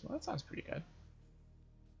DPS? Well, that sounds pretty good.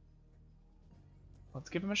 Let's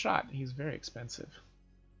give him a shot. He's very expensive.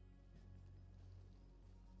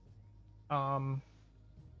 So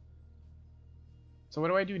what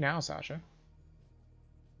do I do now, Sasha?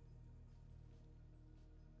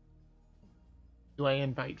 Do I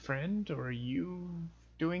invite friend, or are you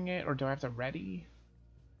doing it, or do I have to ready?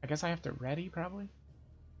 I guess I have to ready, probably?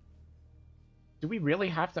 Do we really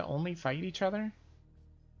have to only fight each other?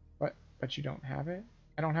 What? But you don't have it?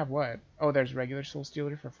 I don't have what? Oh, there's regular Soul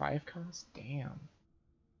Stealer for 5 cost? Damn.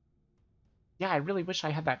 Yeah, I really wish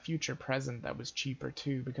I had that future present that was cheaper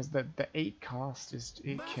too, because the 8 cost is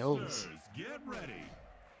it Masters, kills. Get ready.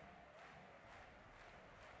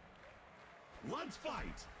 Let's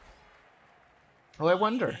fight. Well, I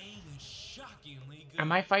wonder. Aim is shockingly good.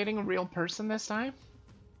 Am I fighting a real person this time?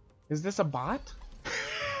 Is this a bot?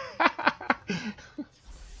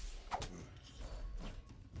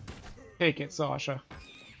 Take it, Sasha.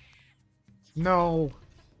 No.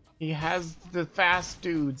 He has the fast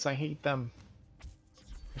dudes. I hate them.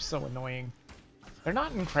 They're so annoying. They're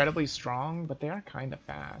not incredibly strong, but they are kind of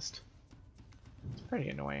fast. It's pretty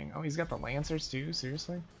annoying. Oh, he's got the Lancers too?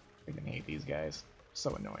 Seriously? I freaking hate these guys.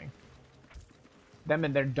 So annoying. Them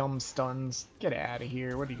and their dumb stuns. Get out of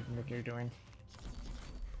here. What do you think you're doing?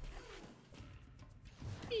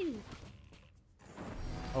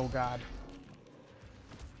 Oh god.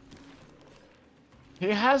 He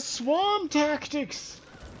has swarm tactics!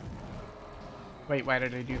 Wait, why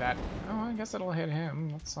did I do that? Oh, I guess it'll hit him.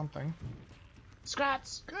 That's something.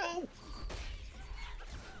 Scrats! Go!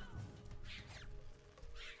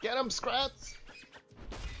 Get him, Scrats!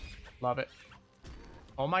 Love it.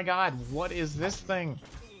 Oh my god, what is this thing?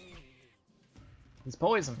 He's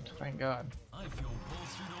poisoned, thank god. I feel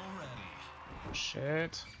bolstered already.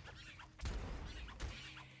 Shit.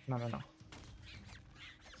 No.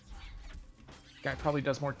 Guy probably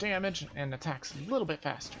does more damage and attacks a little bit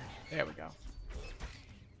faster. There we go.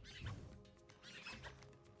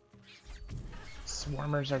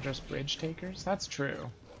 Swarmers are just bridge takers? That's true.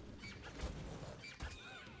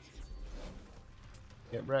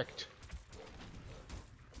 Get wrecked.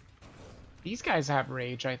 These guys have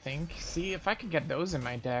rage, I think. See, if I could get those in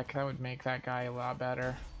my deck, that would make that guy a lot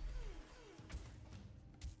better.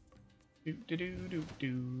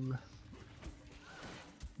 Do.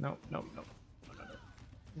 Nope.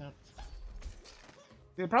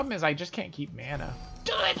 The problem is I just can't keep mana.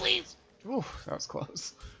 Die, please! Oof, that was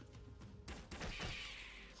close.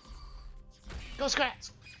 Go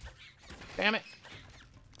Scrats! Damn it.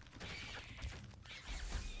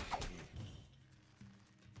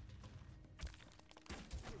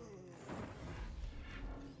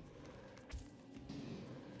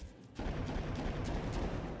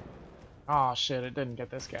 Aw, shit, it didn't get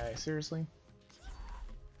this guy. Seriously?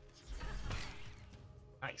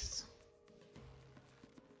 Nice.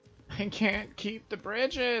 I can't keep the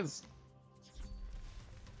bridges!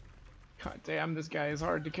 God damn, this guy is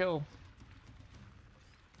hard to kill.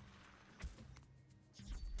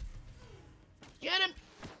 Get him!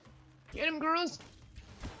 Get him, girls!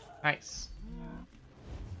 Nice.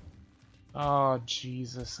 Oh,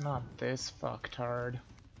 Jesus, not this fucktard.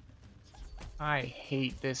 I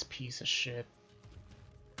hate this piece of shit.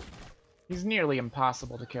 He's nearly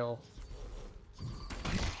impossible to kill.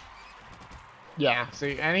 Yeah,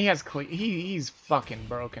 see, and he has he's fucking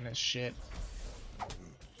broken as shit.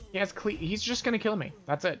 He has he's just gonna kill me.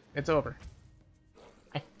 That's it. It's over.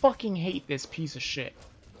 I fucking hate this piece of shit.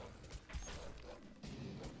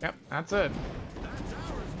 Yep, that's it. That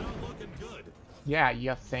tower's not looking good. Yeah,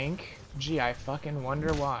 you think? Gee, I fucking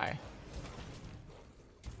wonder why.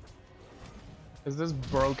 Is this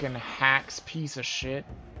broken hacks piece of shit?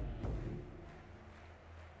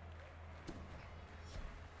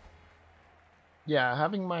 Yeah,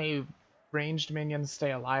 having my ranged minions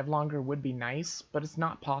stay alive longer would be nice, but it's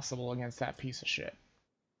not possible against that piece of shit.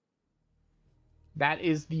 That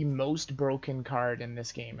is the most broken card in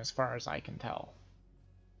this game as far as I can tell.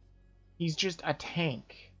 He's just a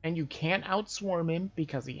tank, and you can't outswarm him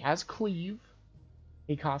because he has cleave.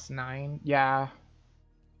 He costs 9. Yeah.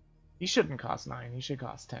 He shouldn't cost 9. He should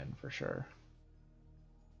cost 10 for sure.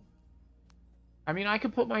 I mean, I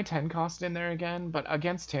could put my 10 cost in there again, but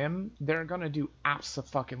against him, they're gonna do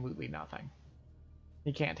abso-fucking-lutely nothing.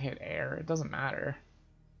 He can't hit air. It doesn't matter.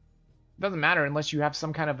 It doesn't matter unless you have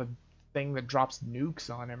some kind of a thing that drops nukes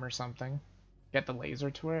on him or something. Get the laser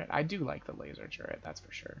turret. I do like the laser turret, that's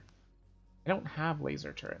for sure. I don't have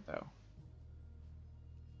laser turret, though.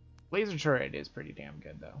 Laser turret is pretty damn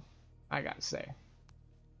good, though. I gotta say.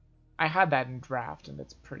 I had that in draft, and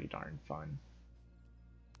it's pretty darn fun.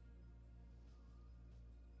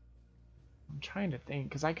 I'm trying to think,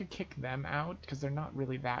 because I could kick them out, because they're not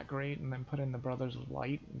really that great, and then put in the Brothers of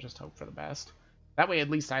Light and just hope for the best. That way, at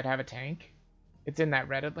least I'd have a tank. It's in that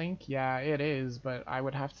Reddit link? Yeah, it is, but I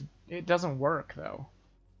would have to... It doesn't work, though.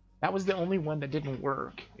 That was the only one that didn't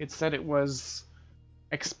work. It said it was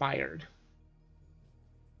expired.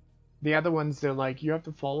 The other ones, they're like, you have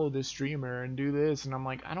to follow this streamer and do this, and I'm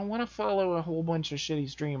like, I don't want to follow a whole bunch of shitty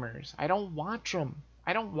streamers. I don't watch them.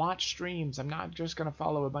 I don't watch streams. I'm not just going to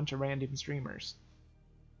follow a bunch of random streamers.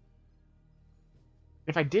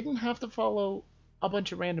 If I didn't have to follow a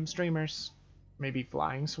bunch of random streamers, maybe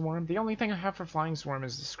Flying Swarm. The only thing I have for Flying Swarm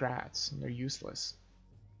is the Scrats, and they're useless.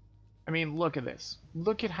 I mean, look at this.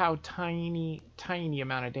 Look at how tiny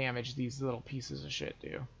amount of damage these little pieces of shit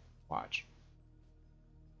do. Watch.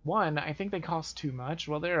 1, I think they cost too much.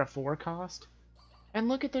 Well, they're a 4 cost. And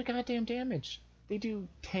look at their goddamn damage. They do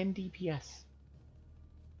 10 DPS.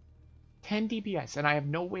 10 DPS, and I have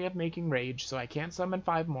no way of making rage, so I can't summon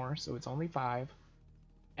 5 more, so it's only 5.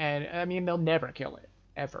 And, I mean, they'll never kill it.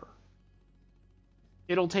 Ever.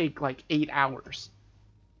 It'll take, like, 8 hours.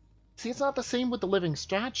 See, it's not the same with the living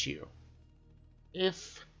statue.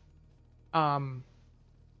 If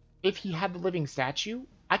he had the living statue,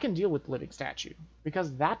 I can deal with the living statue,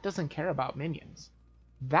 because that doesn't care about minions.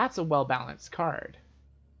 That's a well-balanced card.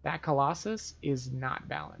 That Colossus is not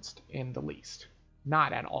balanced in the least.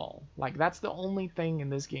 Not at all. Like, that's the only thing in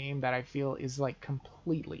this game that I feel is, like,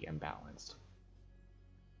 completely imbalanced.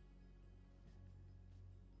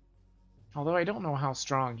 Although I don't know how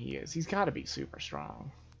strong he is. He's got to be super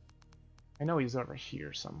strong. I know he's over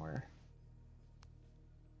here somewhere.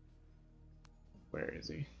 Where is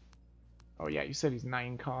he? Oh yeah, you said he's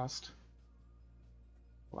 9 cost.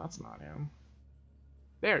 Well, that's not him.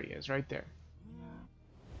 There he is, right there.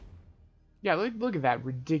 Yeah, look at that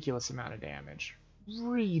ridiculous amount of damage.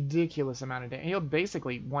 Ridiculous amount of damage. He'll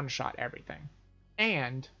basically one-shot everything.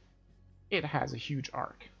 And it has a huge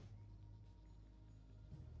arc.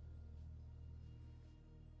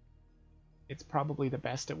 It's probably the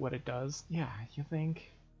best at what it does. Yeah, you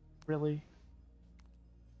think? Really?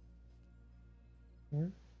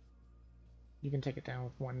 You can take it down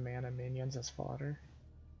with 1 mana minions as fodder.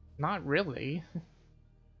 Not really.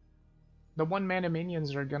 The 1 mana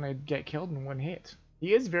minions are gonna get killed in 1 hit.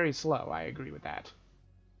 He is very slow, I agree with that.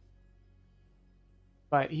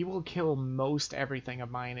 But he will kill most everything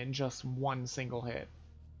of mine in just 1 single hit.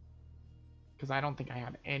 Because I don't think I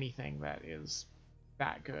have anything that is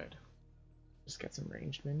that good. Just get some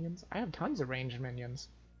ranged minions. I have tons of ranged minions.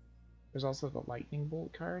 There's also the lightning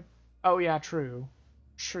bolt card. Oh yeah, true.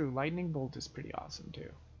 True, lightning bolt is pretty awesome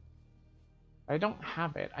too. I don't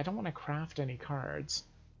have it. I don't want to craft any cards.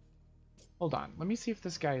 Hold on, let me see if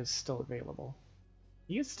this guy is still available.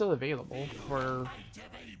 He is still available for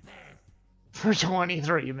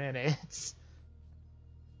 23 minutes.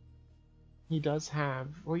 He does have...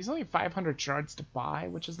 Well, he's only 500 shards to buy,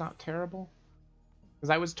 which is not terrible. Because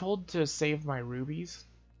I was told to save my rubies.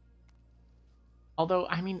 Although,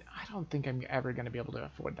 I mean, I don't think I'm ever going to be able to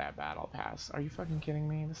afford that battle pass. Are you fucking kidding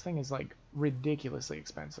me? This thing is, like, ridiculously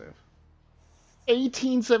expensive.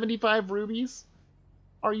 1875 rubies?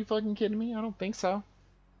 Are you fucking kidding me? I don't think so.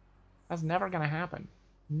 That's never going to happen.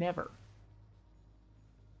 Never.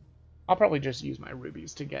 I'll probably just use my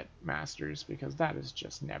rubies to get masters, because that is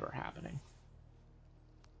just never happening.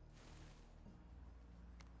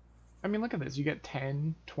 I mean, look at this. You get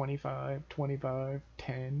 10, 25, 25,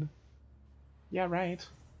 10. Yeah, right.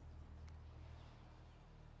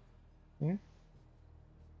 Hmm?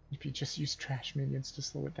 If you just use trash minions to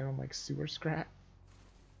slow it down like Sewer Scrat.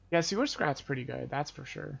 Yeah, Sewer Scrat's pretty good, that's for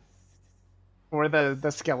sure. Or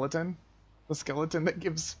the skeleton. The skeleton that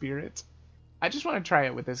gives spirit. I just want to try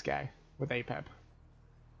it with this guy, with APEP.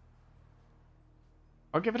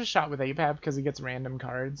 I'll give it a shot with APEP because he gets random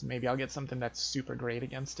cards. Maybe I'll get something that's super great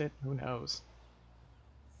against it. Who knows?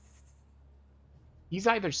 He's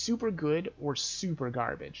either super good or super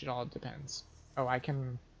garbage. It all depends. Oh, I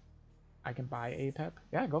can buy APEP?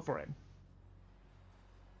 Yeah, go for it.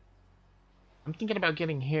 I'm thinking about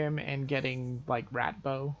getting him and getting, like,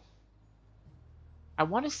 Ratbow. I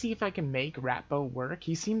want to see if I can make Ratbow work.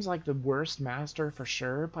 He seems like the worst master for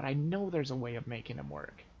sure, but I know there's a way of making him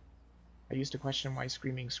work. I used to question why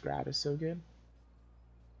Screaming Scrat is so good.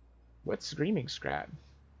 What's Screaming Scrat?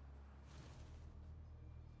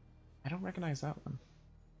 I don't recognize that one.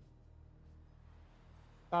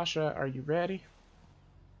 Sasha, are you ready?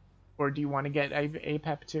 Or do you want to get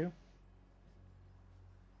APEP too?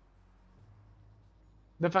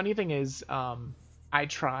 The funny thing is, I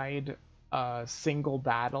tried a single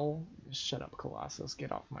battle. Shut up, Colossus.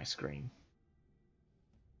 Get off my screen.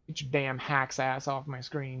 Get your damn hack's ass off my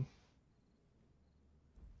screen.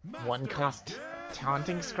 One cost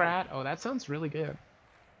taunting Scrat? Oh, that sounds really good.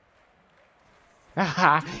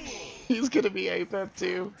 Haha, he's gonna be APEP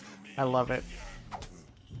too. I love it.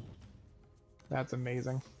 That's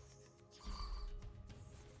amazing.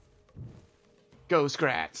 Go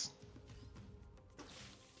Scrats.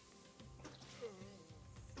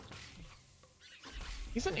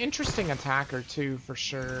 He's an interesting attacker too, for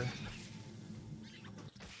sure.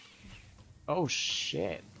 Oh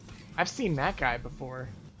shit. I've seen that guy before.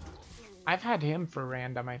 I've had him for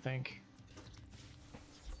random, I think.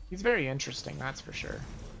 He's very interesting, that's for sure.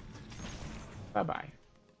 Bye-bye.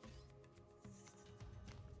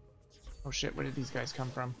 Oh shit, where did these guys come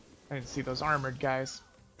from? I didn't see those armored guys.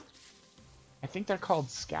 I think they're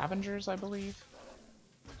called scavengers, I believe.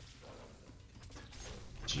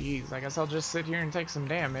 Jeez, I guess I'll just sit here and take some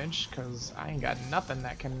damage, because I ain't got nothing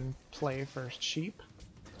that can play for cheap.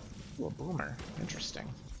 Ooh, a boomer. Interesting.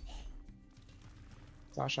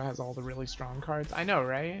 Sasha has all the really strong cards. I know,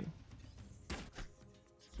 right?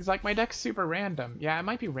 He's like, my deck's super random. Yeah, it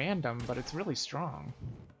might be random, but it's really strong.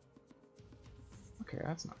 Okay,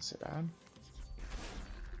 that's not so bad.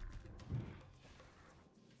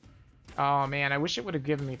 Oh man, I wish it would have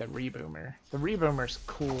given me the Reboomer. The Reboomer's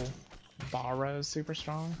cool. Bara is super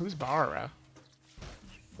strong. Who's Bara?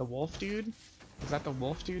 The wolf dude? Is that the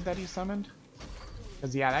wolf dude that he summoned?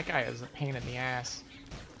 Because yeah, that guy is a pain in the ass.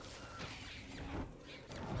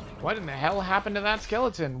 What in the hell happened to that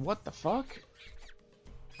skeleton? What the fuck?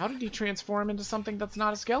 How did he transform into something that's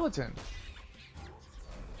not a skeleton?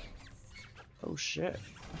 Oh shit,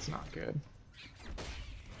 that's not good.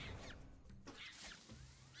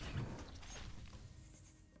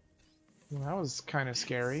 Well, that was kind of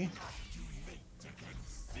scary.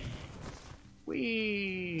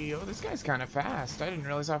 Whee! Oh, this guy's kind of fast. I didn't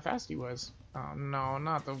realize how fast he was. Oh no,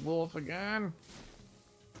 not the wolf again.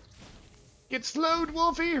 Get slowed,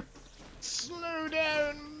 Wolfie! Slow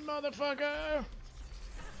down, motherfucker!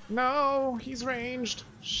 No, he's ranged.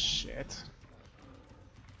 Shit.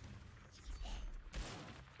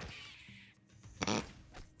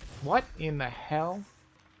 What in the hell?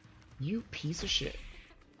 You piece of shit.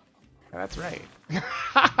 That's right.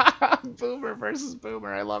 Boomer versus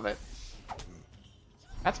Boomer, I love it.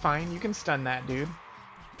 That's fine, you can stun that dude.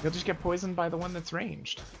 You'll just get poisoned by the one that's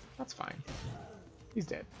ranged. That's fine. He's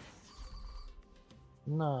dead.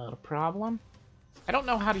 Not a problem. I don't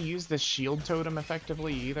know how to use this shield totem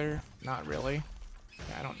effectively either. Not really.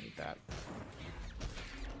 Yeah, I don't need that.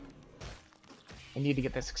 I need to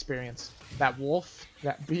get this experience. That wolf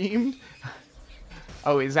that beamed.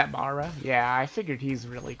 Oh, is that Bara? Yeah, I figured he's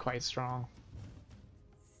really quite strong.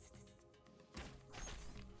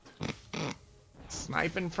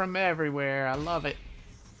 Sniping from everywhere. I love it.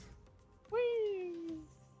 Whee!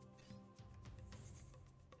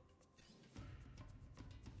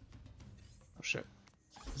 Oh shit.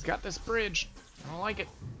 He's got this bridge. I don't like it.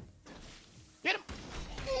 Get him!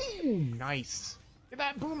 Ooh, nice. Get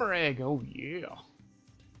that boomer egg. Oh yeah.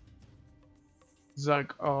 It's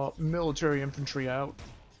like military infantry out.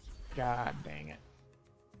 God dang it.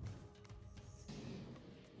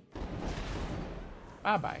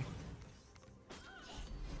 Bye-bye.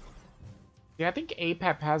 Yeah, I think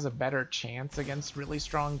APEP has a better chance against really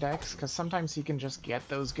strong decks, because sometimes he can just get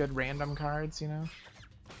those good random cards, you know?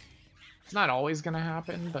 It's not always gonna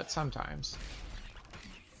happen, but sometimes.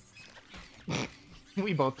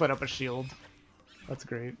 We both put up a shield. That's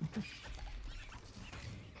great.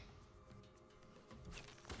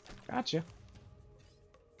 Gotcha.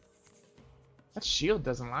 That shield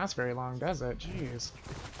doesn't last very long, does it? Jeez.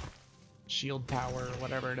 Shield tower, or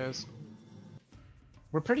whatever it is.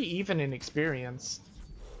 We're pretty even in experience.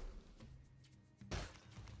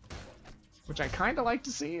 Which I kind of like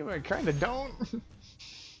to see, but I kind of don't.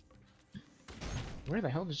 Where the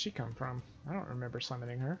hell did she come from? I don't remember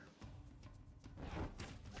summoning her.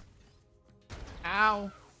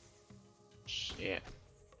 Ow! Shit.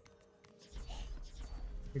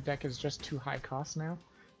 Your deck is just too high cost now?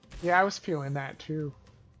 Yeah, I was feeling that too.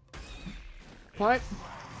 What?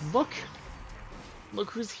 Look!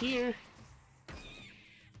 Look who's here!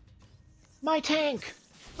 My tank!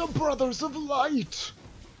 The Brothers of Light!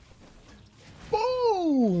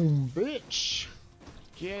 Boom! Bitch!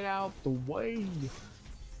 Get out the way!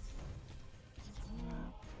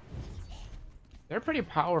 They're pretty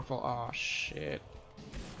powerful. Oh, shit.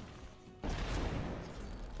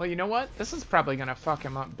 Well, you know what? This is probably gonna fuck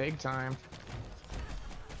him up big time.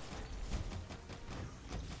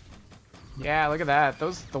 Yeah, look at that.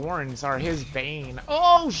 Those thorns are his bane.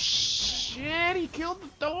 Oh, shit! He killed the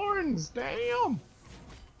thorns! Damn!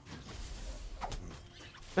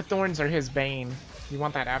 The thorns are his bane. You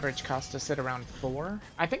want that average cost to sit around 4?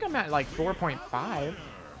 I think I'm at like 4.5.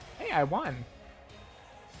 Hey, I won.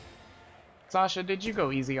 Sasha, did you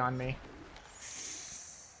go easy on me?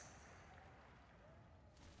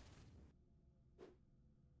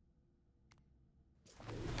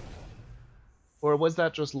 Or was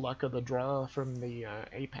that just luck of the draw from the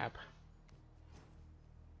APAP?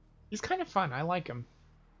 He's kind of fun. I like him.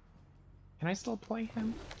 Can I still play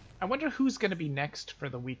him? I wonder who's going to be next for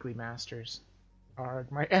the weekly Masters.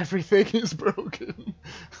 Arg, my everything is broken.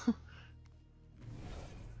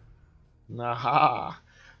 Aha!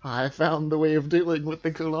 I found the way of dealing with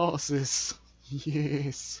the Colossus.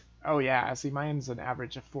 Yes. Oh yeah, see mine's an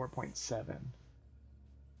average of 4.7.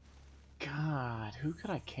 God, who could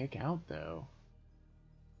I kick out though?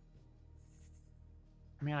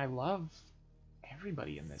 I mean, I love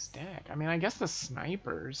everybody in this deck. I mean, I guess the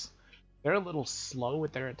snipers, they're a little slow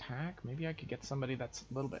with their attack. Maybe I could get somebody that's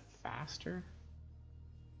a little bit faster.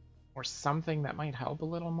 Or something that might help a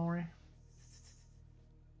little more.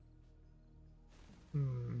 I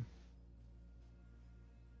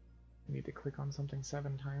need to click on something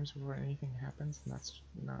 7 times before anything happens, and that's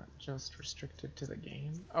not just restricted to the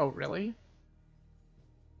game. Oh, really?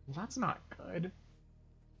 Well, that's not good.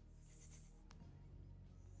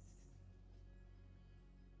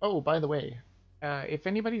 Oh, by the way, if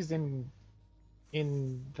anybody's in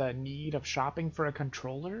the need of shopping for a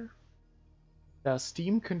controller, the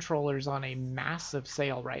Steam controller's on a massive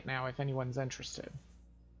sale right now if anyone's interested.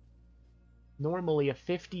 Normally a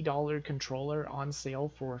 $50 controller on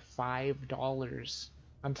sale for $5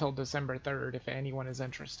 until December 3rd if anyone is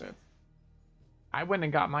interested. I went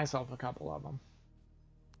and got myself a couple of them.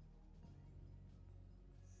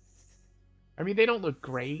 I mean, they don't look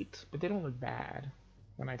great, but they don't look bad.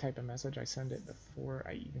 When I type a message, I send it before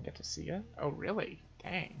I even get to see it. Oh, really?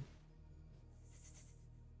 Dang.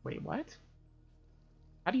 Wait, what?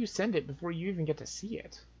 How do you send it before you even get to see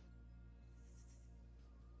it?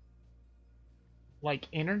 Like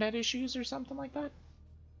internet issues or something like that?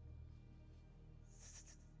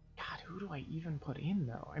 God, who do I even put in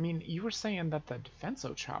though? I mean, you were saying that the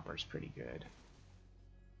Defenso Chopper's pretty good.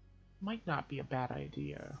 Might not be a bad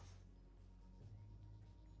idea.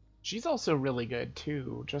 She's also really good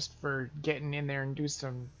too, just for getting in there and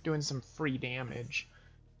doing some free damage.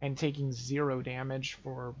 And taking 0 damage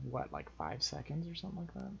for, what, like 5 seconds or something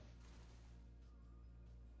like that?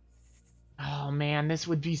 Oh man, this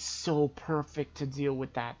would be so perfect to deal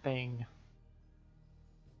with that thing.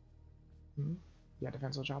 Yeah,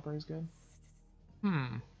 Defensive Chopper is good. Yeah,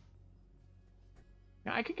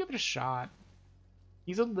 I could give it a shot.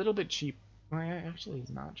 He's a little bit cheap. Well, actually, he's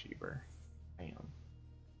not cheaper. Damn.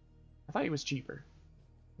 I thought he was cheaper.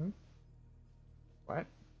 What?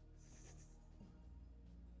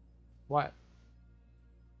 What?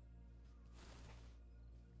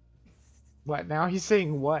 What? Now he's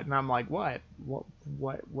saying what, and I'm like, what?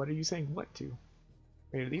 What are you saying what to?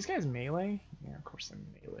 Wait, are these guys melee? Yeah, of course they're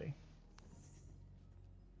melee.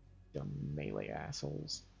 Dumb melee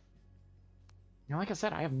assholes. You know, like I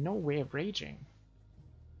said, I have no way of raging.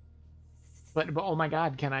 But oh my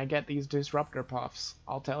god, can I get these disruptor puffs?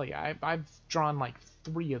 I'll tell you, I've drawn like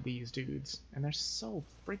 3 of these dudes, and they're so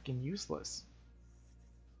freaking useless.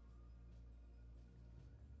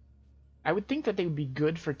 I would think that they would be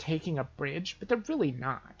good for taking a bridge, but they're really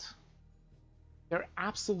not. They're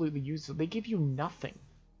absolutely useless. They give you nothing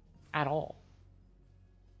at all.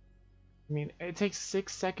 I mean, it takes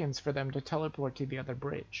 6 seconds for them to teleport to the other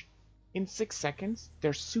bridge. In 6 seconds,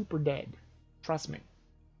 they're super dead. Trust me.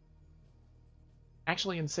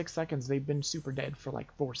 Actually, in 6 seconds, they've been super dead for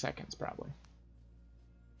like 4 seconds, probably.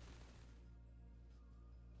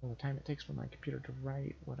 Well, the time it takes for my computer to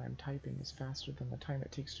write what I'm typing is faster than the time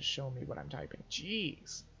it takes to show me what I'm typing.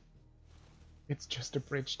 Jeez. It's just a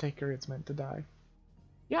bridge taker. It's meant to die.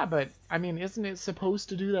 Yeah, but, I mean, isn't it supposed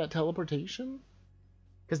to do that teleportation?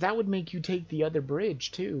 Because that would make you take the other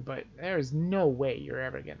bridge, too, but there's no way you're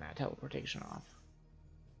ever getting that teleportation off.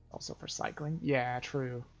 Also for cycling? Yeah,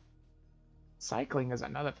 true. Cycling is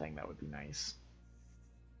another thing that would be nice.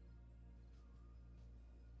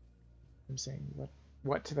 I'm saying,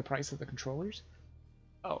 what to the price of the controllers?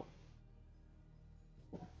 Oh.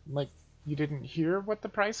 Like, you didn't hear what the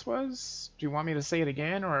price was? Do you want me to say it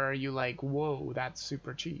again, or are you like, whoa, that's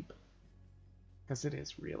super cheap? Because it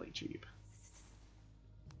is really cheap.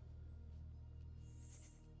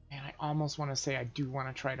 And I almost want to say I do want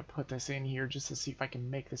to try to put this in here just to see if I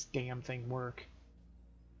can make this damn thing work.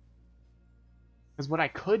 Because what I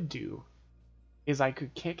could do is I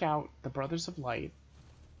could kick out the Brothers of Light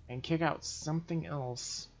and kick out something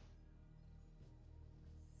else.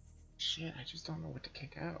 Shit, I just don't know what to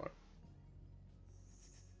kick out.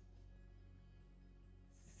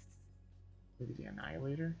 Maybe the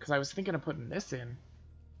Annihilator? Because I was thinking of putting this in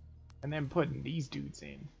and then putting these dudes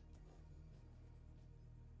in.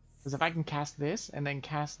 Because if I can cast this and then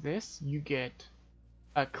cast this, you get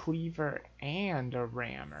a Cleaver and a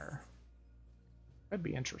Rammer. That'd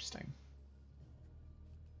be interesting.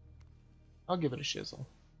 I'll give it a shizzle.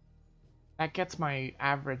 That gets my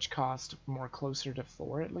average cost more closer to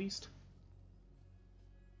 4 at least.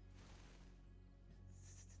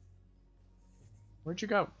 Where'd you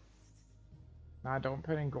go? Nah, don't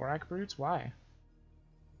put in Gorak Brutes? Why?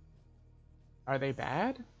 Are they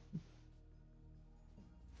bad?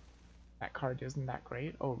 That card isn't that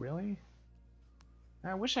great? Oh, really?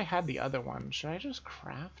 I wish I had the other one. Should I just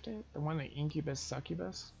craft it? The one, the Incubus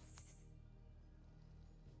Succubus?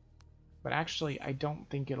 But actually, I don't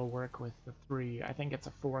think it'll work with the 3. I think it's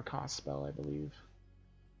a 4 cost spell, I believe.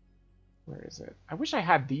 Where is it? I wish I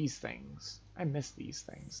had these things. I miss these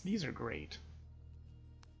things. These are great.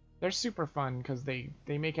 They're super fun because they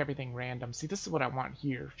make everything random. See, this is what I want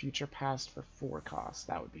here. Future Past for 4 cost.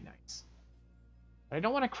 That would be nice. But I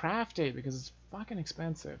don't want to craft it because it's fucking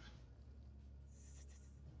expensive.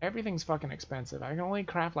 Everything's fucking expensive. I can only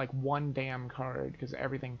craft like 1 damn card because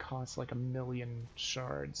everything costs like 1,000,000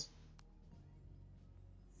 shards.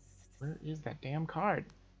 Where is that damn card?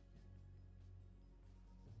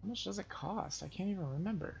 How much does it cost? I can't even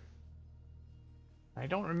remember. I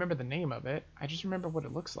don't remember the name of it. I just remember what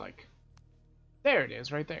it looks like. There it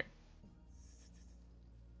is, right there.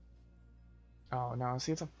 Oh no,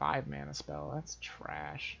 see, it's a 5 mana spell. That's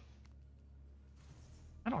trash.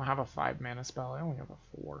 I don't have a 5 mana spell. I only have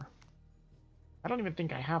a 4. I don't even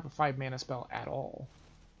think I have a 5 mana spell at all.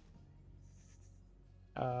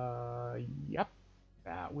 Yep.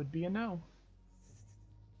 That would be a no.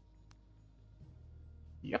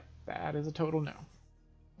 Yep, that is a total no.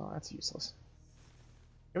 Well, that's useless.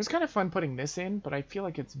 It was kind of fun putting this in, but I feel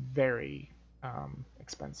like it's very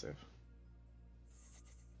expensive.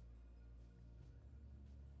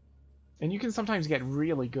 And you can sometimes get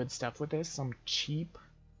really good stuff with this, some cheap,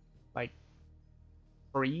 like,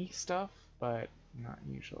 free stuff, but not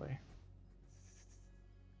usually.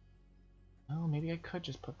 Oh, maybe I could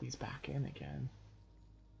just put these back in again.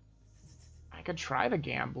 I could try the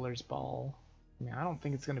Gambler's Ball. I mean, I don't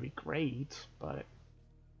think it's going to be great, but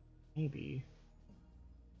maybe.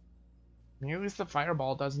 I mean, at least the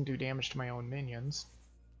Fireball doesn't do damage to my own minions.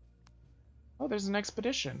 Oh, there's an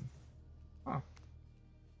expedition. Huh.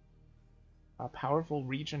 A powerful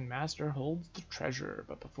region master holds the treasure,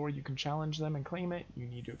 but before you can challenge them and claim it, you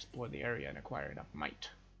need to explore the area and acquire enough might.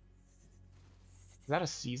 Is that a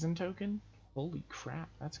season token? Holy crap,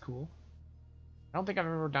 that's cool. I don't think I've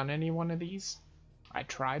ever done any one of these. I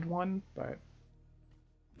tried one, but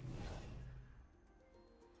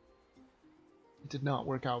it did not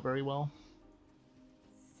work out very well.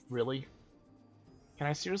 Really? Can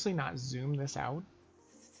I seriously not zoom this out?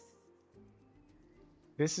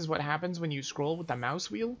 This is what happens when you scroll with the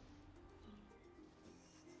mouse wheel?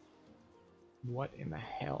 What in the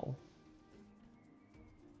hell?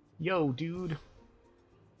 Yo, dude.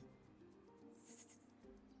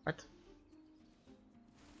 What?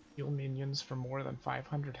 Heal minions for more than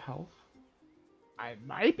 500 health? I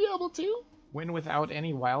might be able to. Win without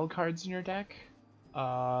any wild cards in your deck? Do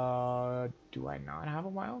I not have a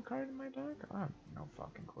wild card in my deck? I have no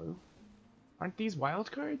fucking clue. Aren't these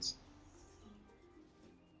wild cards?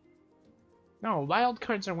 No, wild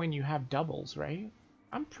cards are when you have doubles, right?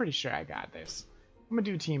 I'm pretty sure I got this. I'm gonna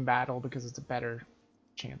do team battle because it's a better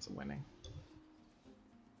chance of winning.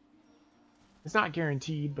 It's not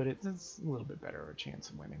guaranteed, but it's a little bit better of a chance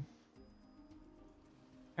of winning.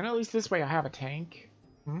 And at least this way I have a tank.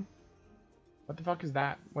 Hmm? What the fuck is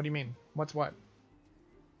that? What do you mean? What's what?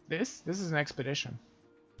 This? This is an expedition.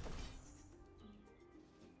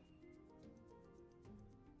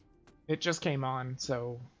 It just came on,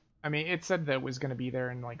 so... I mean, it said that it was going to be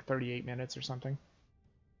there in like 38 minutes or something.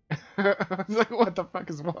 I was like, what the fuck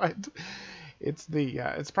is what? It's the,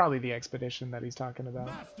 it's probably the expedition that he's talking about.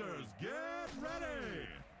 Masters, get ready!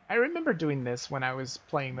 I remember doing this when I was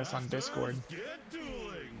playing this on Discord. Masters, get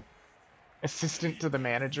dueling! Assistant to the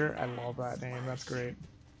manager. I love that name. That's great.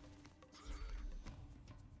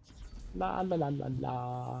 La la la la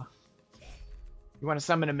la. You want to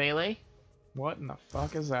summon a melee? What in the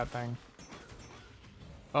fuck is that thing?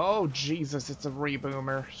 Oh, Jesus, it's a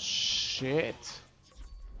reboomer. Shit.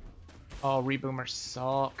 Oh, reboomers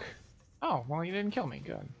suck. Oh, well, he didn't kill me.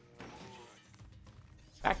 Good.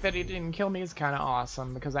 The fact that he didn't kill me is kind of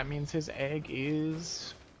awesome, because that means his egg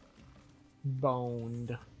is...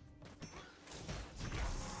 boned.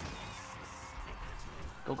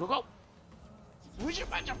 Go, go, go!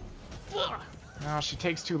 Oh, she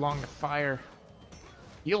takes too long to fire.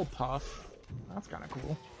 Heal puff. That's kind of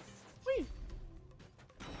cool. Whee!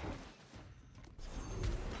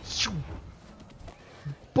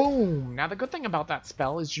 Boom! Now the good thing about that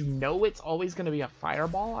spell is you know it's always going to be a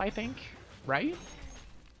fireball, I think. Right?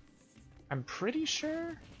 I'm pretty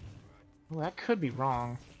sure. Well, that could be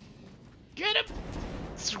wrong. Get him!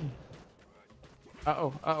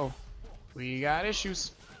 Uh-oh, uh-oh. We got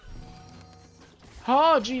issues.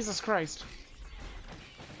 Oh, Jesus Christ.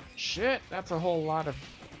 Shit, that's a whole lot of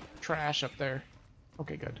trash up there.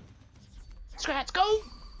 Okay, good. Scrats, go!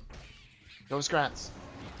 Go, Scrats.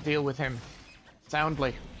 Deal with him.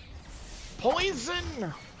 Soundly.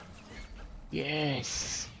 Poison!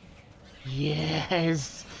 Yes.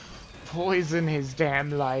 Yes. Poison his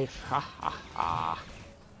damn life. Ha ha ha.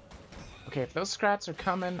 Okay, if those Scrats are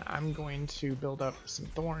coming, I'm going to build up some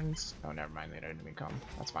thorns. Oh, never mind, they didn't even come.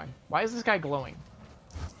 That's fine. Why is this guy glowing?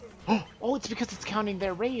 Oh, it's because it's counting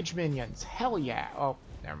their rage minions. Hell yeah. Oh,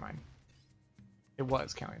 never mind. It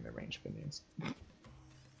was counting their range minions.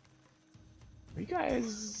 Are you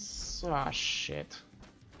guys... Ah, oh, shit.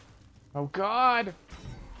 Oh, God.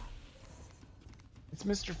 It's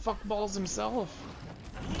Mr. Fuckballs himself.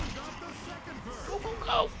 Go, go,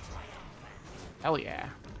 go. Hell yeah.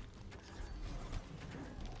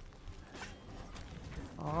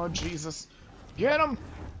 Oh, Jesus. Get him!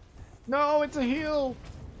 No, it's a heal!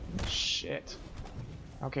 Shit.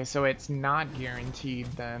 Okay, so it's not guaranteed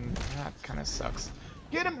then. That kind of sucks.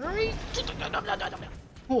 Get him! Hurry!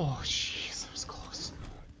 Oh, jeez, that was close.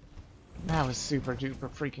 That was super duper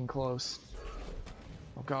freaking close.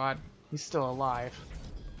 Oh god, he's still alive.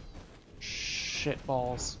 Shit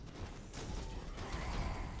balls.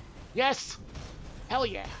 Yes! Hell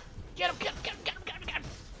yeah! Get him! Get him! Get him! Get him! Get him! Get him!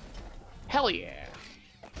 Hell yeah!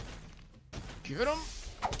 Get him!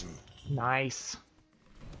 Nice.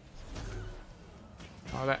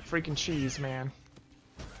 Oh, that freaking cheese, man.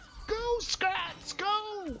 Go, Scrats!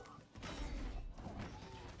 Go!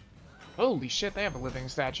 Holy shit, they have a living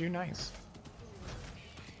statue. Nice.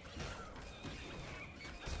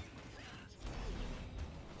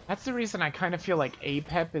 That's the reason I kind of feel like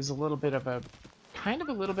Apep is a little bit of a... kind of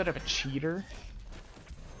a little bit of a cheater.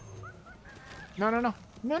 No, no, no.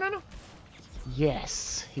 No, no, no.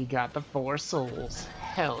 Yes, he got the 4 souls.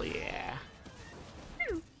 Hell yeah.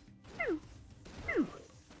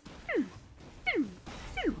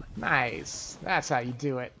 Nice. That's how you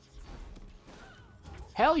do it.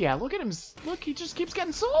 Hell yeah, look at him. Look, he just keeps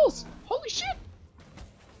getting souls. Holy shit.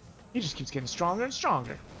 He just keeps getting stronger and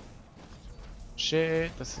stronger.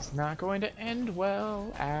 Shit, this is not going to end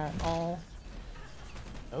well at all.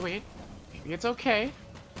 Oh wait, maybe it's okay.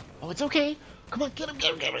 Oh, it's okay. Come on, get him,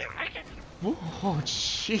 get him, get him. Oh,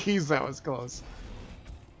 jeez, that was close.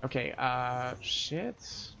 Okay, shit.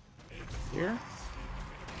 Here?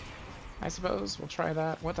 I suppose we'll try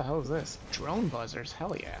that. What the hell is this? Drone buzzers,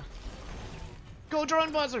 hell yeah. Go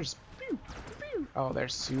drone buzzers! Pew, pew. Oh, they're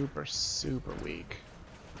super, super weak.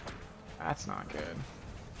 That's not good.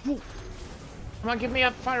 Woo. Come on, give me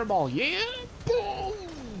a fireball. Yeah! Boom!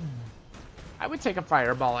 I would take a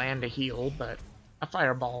fireball and a heal, but a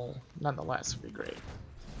fireball nonetheless would be great.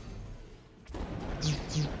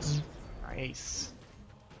 Nice.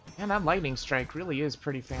 Man, that lightning strike really is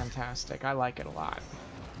pretty fantastic. I like it a lot.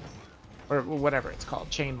 Or whatever it's called.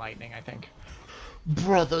 Chain lightning, I think.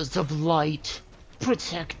 Brothers of Light,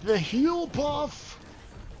 protect the heal buff!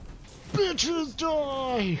 Bitches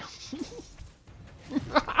die!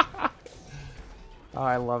 Oh,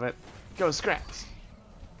 I love it. Go, Scraps!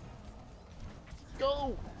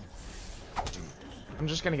 Go! I'm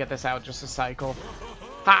just gonna get this out just to cycle.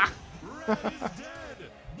 Ha! Red is dead.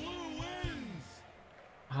 Blue wins.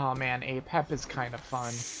 Oh man, Apep is kind of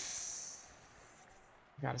fun.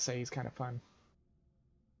 I gotta say, he's kind of fun.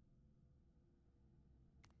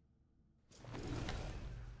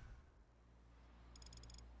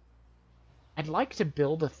 I'd like to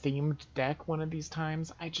build a themed deck one of these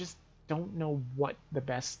times. I just don't know what the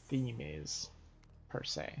best theme is, per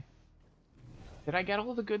se. Did I get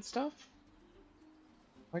all the good stuff?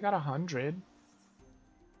 I got 100.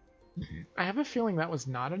 I have a feeling that was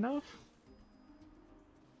not enough.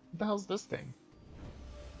 What the hell's this thing?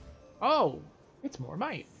 Oh, it's more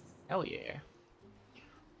might. Hell yeah.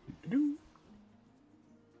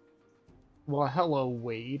 Well, hello,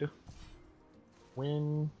 Wade.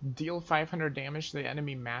 Deal 500 damage to the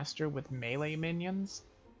enemy master with melee minions.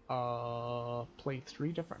 Play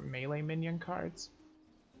 3 different melee minion cards.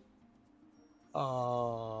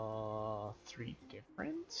 3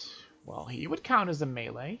 different? Well, he would count as a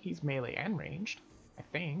melee. He's melee and ranged, I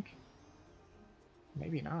think.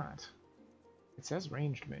 Maybe not. It says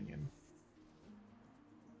ranged minion.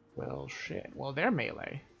 Well, shit. Well, they're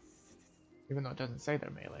melee. Even though it doesn't say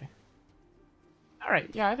they're melee.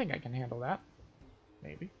 Alright, yeah, I think I can handle that.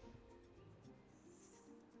 Maybe.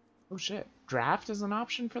 Oh shit. Draft is an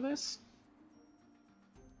option for this?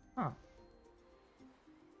 Huh.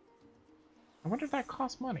 I wonder if that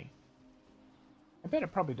costs money. I bet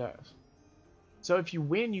it probably does. So if you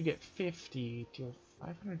win, you get 50. Deal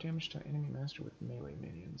 500 damage to enemy master with melee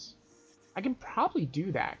minions. I can probably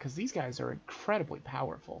do that, because these guys are incredibly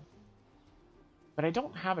powerful. But I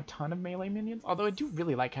don't have a ton of melee minions, although I do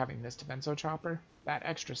really like having this Defenso Chopper. That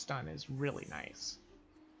extra stun is really nice.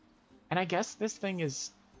 And I guess this thing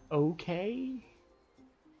is okay.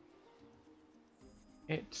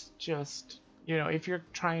 It's just, you know, if you're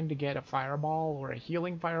trying to get a fireball or a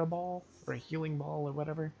healing fireball or a healing ball or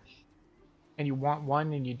whatever, and you want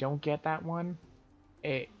one and you don't get that one,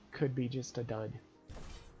 it could be just a dud.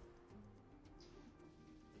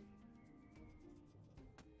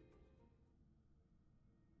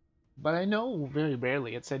 But I know very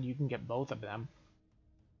rarely it said you can get both of them.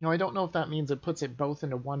 Now, I don't know if that means it puts it both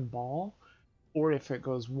into one ball, or if it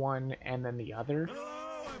goes one and then the other.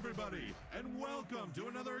 Hello, everybody, and welcome to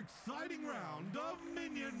another exciting round of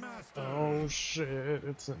Minion Masters. Oh shit,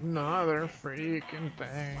 it's another freaking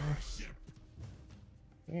thing.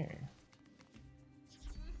 Yeah.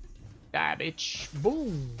 Die, bitch.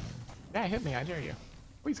 Boom. Yeah, hit me, I dare you.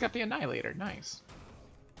 Oh, he's got the Annihilator. Nice.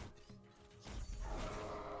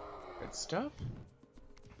 Good stuff.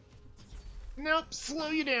 Nope, slow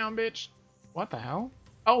you down, bitch. What the hell?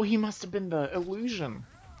 Oh, he must have been the illusion.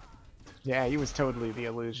 Yeah, he was totally the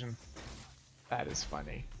illusion. That is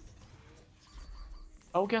funny.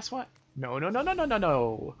 Oh, guess what? No, no, no, no, no, no,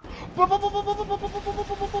 no. Oh,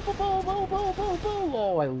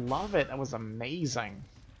 I love it. That was amazing.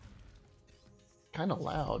 Kind of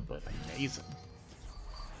loud, but amazing.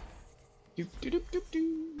 Doop, doop, doop, doop,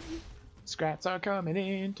 doop. Scrats are coming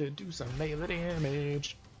in to do some melee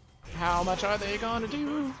damage. How much are they gonna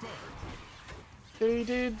do? They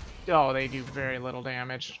did... Oh, they do very little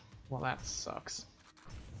damage. Well, that sucks.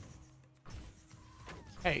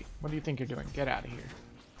 Hey, what do you think you're doing? Get out of here.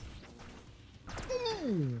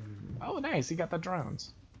 Oh, nice. He got the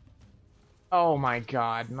drones. Oh my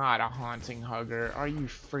god, not a haunting hugger. Are you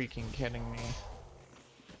freaking kidding me?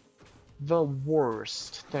 The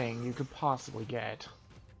worst thing you could possibly get.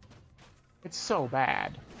 It's so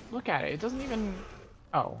bad. Look at it. It doesn't even...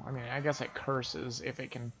 Oh, I mean, I guess it curses if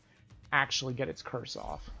it can actually get its curse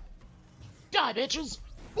off. Die, bitches!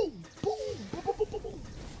 Boom, boom, boom, boom, boom, boom,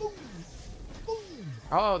 boom, boom.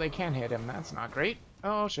 Oh, they can't hit him. That's not great.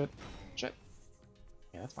 Oh, shit. Shit.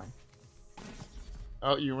 Yeah, that's fine.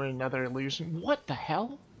 Oh, you were another illusion. What the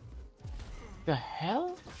hell? The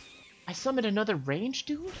hell? I summoned another range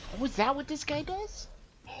dude? Oh, is that what this guy does?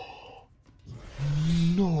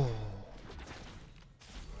 No.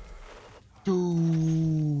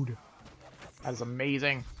 Dude. That is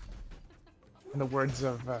amazing. In the words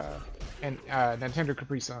of Nintendo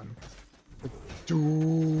Capri Sun.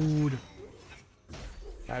 Dude.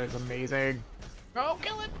 That is amazing. Oh,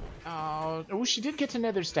 kill it! Oh, she did get to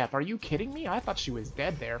Nether Step. Are you kidding me? I thought she was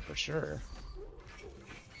dead there for sure.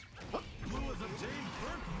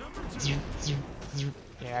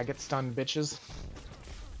 Yeah, get stunned, bitches.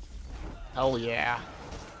 Hell yeah.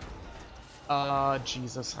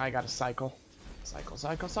 Jesus, I gotta cycle. Cycle,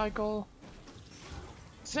 cycle, cycle.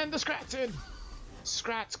 Send the scrats in!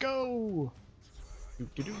 Scrats, go!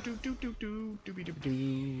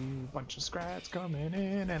 Bunch of scrats coming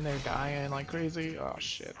in and they're dying like crazy. Oh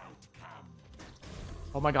shit.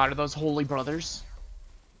 Oh my god, are those holy brothers?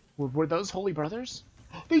 Were those holy brothers?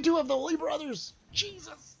 They do have the holy brothers!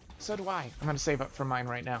 Jesus! So do I. I'm gonna save up for mine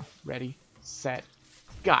right now. Ready, set,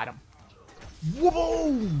 got him.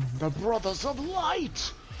 Boom! The brothers of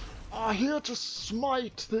light are here to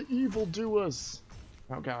smite the evildoers.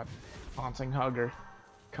 Oh god. Haunting hugger.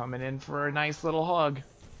 Coming in for a nice little hug.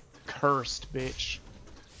 Cursed, bitch.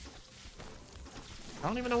 I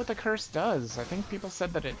don't even know what the curse does. I think people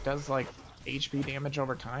said that it does, like, HP damage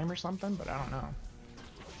over time or something, but I don't know.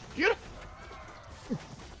 Yeah.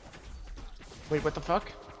 Wait, what the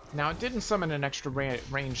fuck? Now, it didn't summon an extra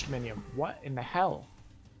ranged minion. What in the hell?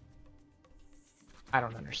 I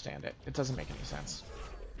don't understand it. It doesn't make any sense.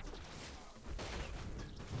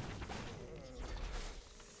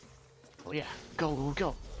 Oh yeah,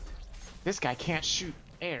 go. This guy can't shoot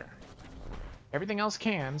air. Everything else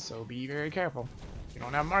can, so be very careful. You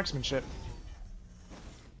don't have marksmanship.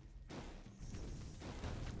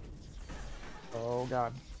 Oh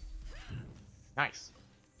god. Nice.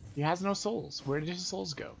 He has no souls. Where did his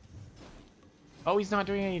souls go? Oh, he's not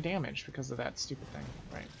doing any damage because of that stupid thing,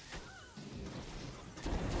 right?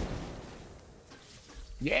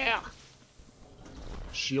 Yeah!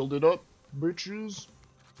 Shielded up, bitches.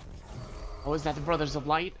 Oh, is that the Brothers of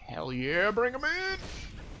Light? Hell yeah, bring them in!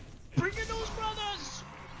 Bring in those brothers!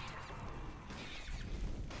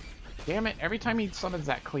 Damn it, every time he summons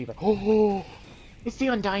that cleaver. Oh, it's the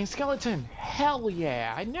Undying Skeleton! Hell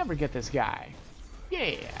yeah, I never get this guy.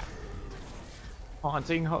 Yeah!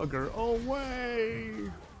 Haunting Hugger, away!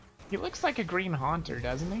 He looks like a green haunter,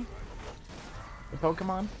 doesn't he? The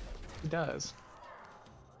Pokemon? He does.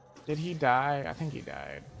 Did he die? I think he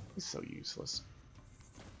died. He's so useless.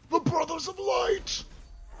 The Brothers of Light!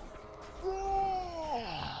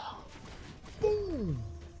 Oh, boom!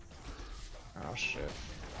 Oh shit.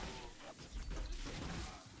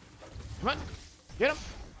 Come on! Get him!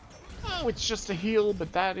 Oh, it's just a heal,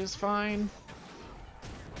 but that is fine.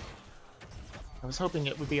 I was hoping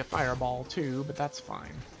it would be a fireball too, but that's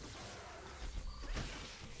fine.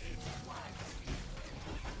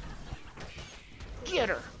 Get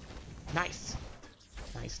her! Nice.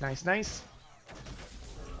 Nice.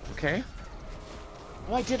 Okay.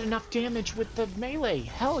 Oh, I did enough damage with the melee.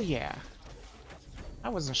 Hell yeah. I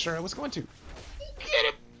wasn't sure I was going to. Get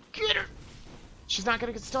him! Get her! She's not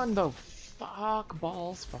gonna get stunned though. Fuck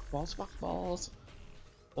balls. Balls.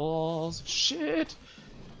 Shit!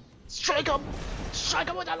 Strike him! Strike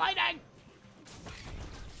him with the lightning!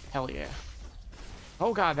 Hell yeah.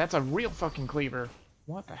 Oh god, that's a real fucking cleaver.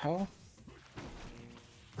 What the hell?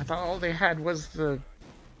 I thought all they had was the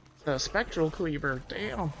spectral cleaver.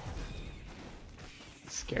 Damn.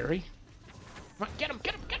 Scary. Come on, get him!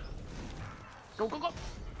 Go!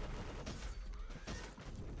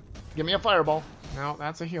 Give me a fireball. No,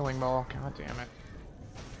 that's a healing ball. God damn it.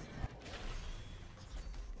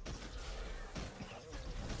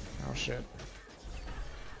 Oh shit.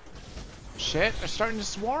 Shit, they're starting to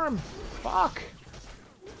swarm. Fuck.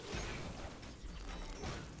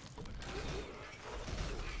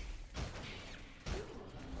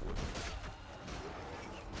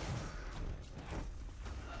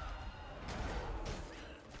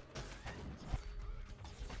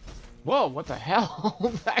 Whoa, what the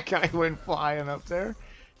hell? That guy went flying up there.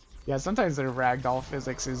 Yeah, sometimes their ragdoll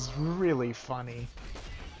physics is really funny.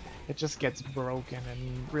 It just gets broken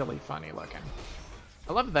and really funny looking.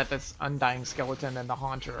 I love that this Undying Skeleton and the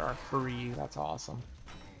Haunter are free. That's awesome.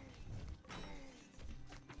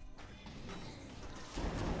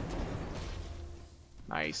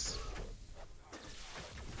 Nice.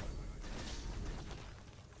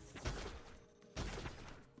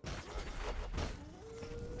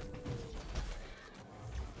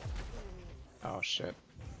 Oh shit.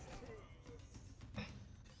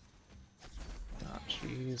 Oh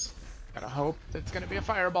jeez. Gotta hope it's gonna be a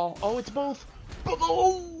fireball. Oh, it's both!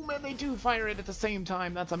 Boom! And they do fire it at the same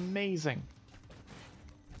time. That's amazing.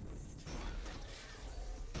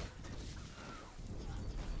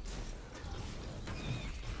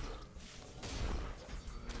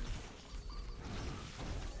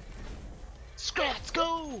 Scrats,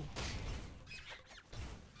 go!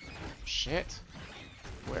 Shit.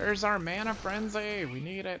 Where's our Mana Frenzy? We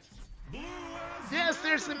need it. Yes,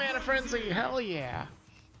 there's the Mana Frenzy! Hell yeah!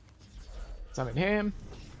 Summon him.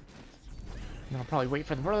 And I'll probably wait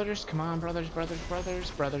for the brothers. Come on, brothers.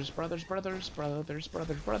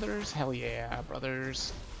 Hell yeah,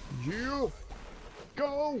 brothers. You!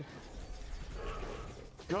 Go!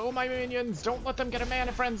 Go, my minions! Don't let them get a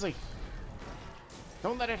Mana Frenzy!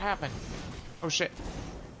 Don't let it happen. Oh shit.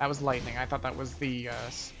 That was lightning. I thought that was the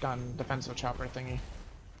stun defensive chopper thingy.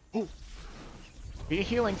 Ooh. Be a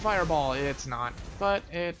healing fireball. It's not, but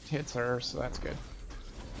it hits her, so that's good.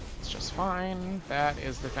 It's just fine. That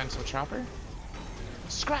is defensive chopper.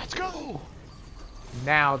 Scratch, go!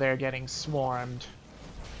 Now they're getting swarmed.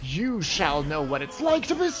 You shall know what it's like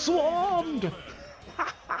to be swarmed!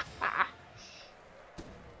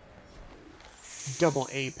 Double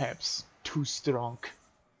Apeps. Too strong.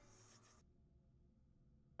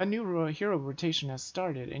 A new hero rotation has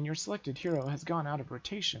started, and your selected hero has gone out of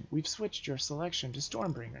rotation. We've switched your selection to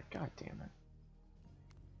Stormbringer. God damn it.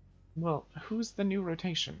 Well, who's the new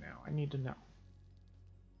rotation now? I need to know.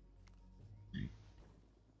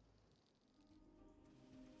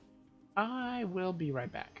 I will be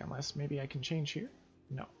right back, unless maybe I can change here?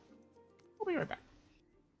 No. I'll be right back.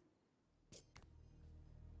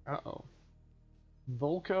 Uh-oh.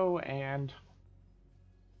 Volko and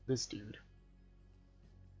this dude.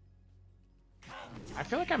 I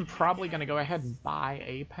feel like I'm probably going to go ahead and buy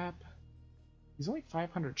Apep. He's only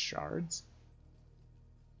 500 shards.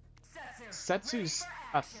 Setsu's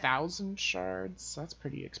 1,000 shards. That's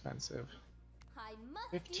pretty expensive.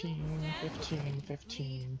 15, 15,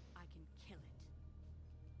 15.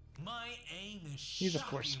 My aim is He's of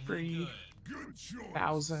course free. Good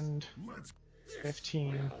 1,000,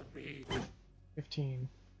 15, 15.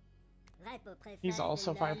 He's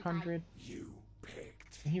also 500.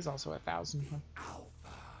 He's also 1,000.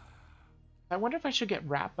 I wonder if I should get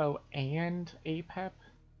Rappo and Apep.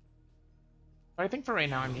 But I think for right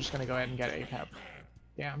now I'm just gonna go ahead and get Apep.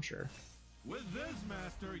 Yeah, I'm sure. With this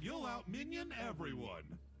master, you'll out-minion everyone.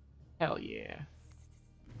 Hell yeah.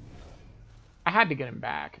 I had to get him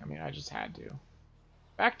back. I mean, I just had to.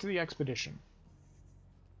 Back to the expedition.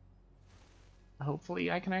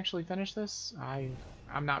 Hopefully I can actually finish this.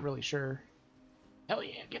 I'm not really sure. Hell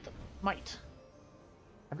yeah, get the might.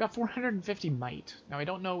 I've got 450 might. Now I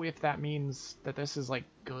don't know if that means that this is like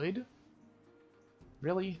good.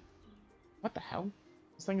 Really? What the hell?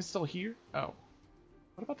 This thing is still here? Oh.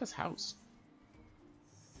 What about this house?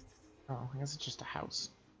 Oh, I guess it's just a house.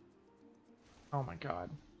 Oh my god.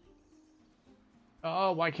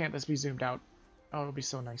 Oh, why can't this be zoomed out? Oh, it would be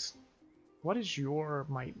so nice. What is your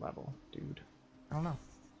might level, dude? I don't know.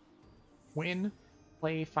 Win.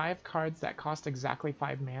 Play 5 cards that cost exactly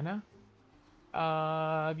 5 mana. Yeah,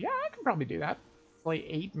 I can probably do that. Play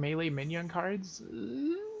 8 melee minion cards.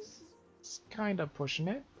 It's kind of pushing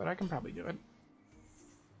it, but I can probably do it.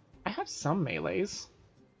 I have some melees.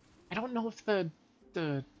 I don't know if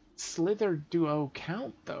the Slither duo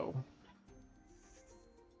count, though.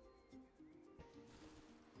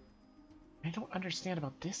 I don't understand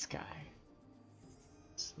about this guy.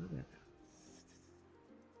 Slither.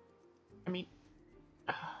 I mean,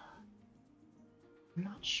 I'm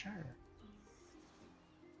not sure.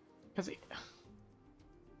 Because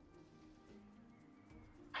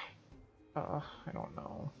I don't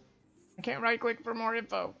know. I can't right click for more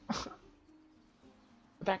info.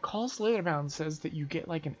 But that call Slitherbound says that you get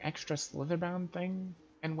like an extra Slitherbound thing,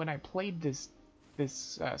 and when I played this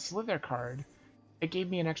Slither card, it gave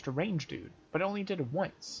me an extra range dude, but it only did it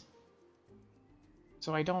once.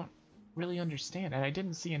 So I don't really understand, and I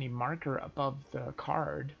didn't see any marker above the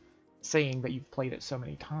card saying that you've played it so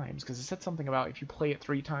many times, because it said something about if you play it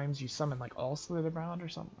 3 times, you summon like all Slitherbound or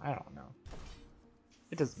something. I don't know.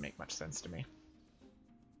 It doesn't make much sense to me.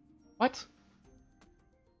 What?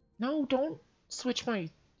 No, don't switch my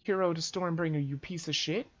hero to Stormbringer, you piece of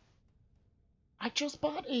shit. I just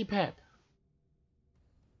bought Apep.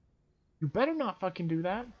 You better not fucking do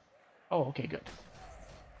that. Oh, okay, good.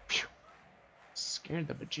 Phew. Scared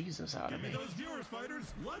the bejesus out of me. Those viewers, fighters,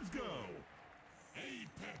 let's go.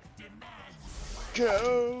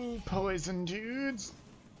 Go, poison dudes.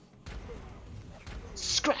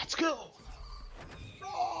 Scratch, go.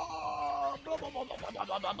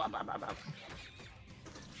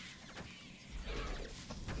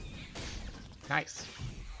 Nice.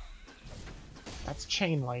 That's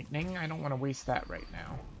chain lightning. I don't want to waste that right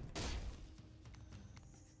now.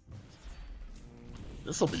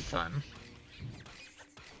 This'll be fun.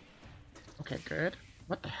 Okay, good.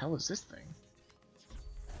 What the hell is this thing?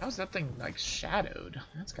 How's that thing, like, shadowed?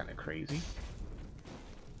 That's kind of crazy.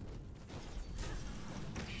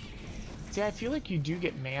 See, I feel like you do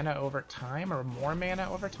get mana over time, or more mana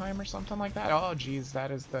over time, or something like that. Oh, geez, that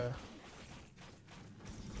is the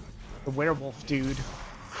werewolf dude.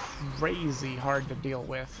 Crazy hard to deal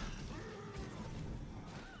with.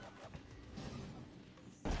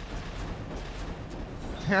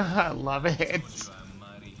 I love it.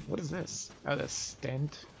 What is this? Oh, the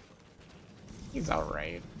stint. He's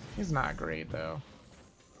alright. He's not great, though.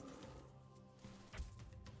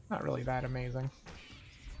 Not really that amazing.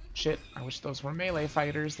 Shit, I wish those were melee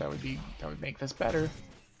fighters. That would make this better.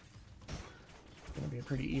 It's gonna be a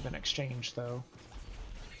pretty even exchange though.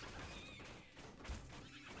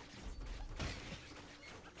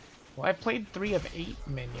 Well, I've played 3 of 8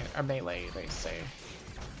 melee, they say.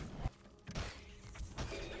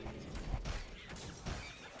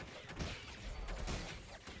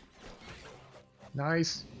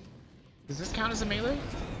 Nice. Does this count as a melee?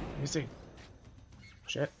 Let me see.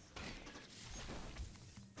 Shit.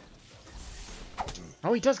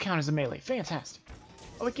 Oh, he does count as a melee. Fantastic.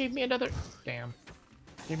 Oh, it gave me another... Damn.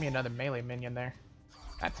 Gave me another melee minion there.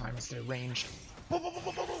 That time instead of ranged. Kill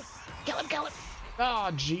him, kill him! Oh,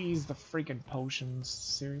 jeez, the freaking potions.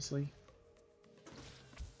 Seriously?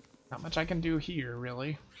 Not much I can do here,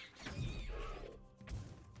 really.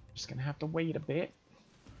 Just gonna have to wait a bit.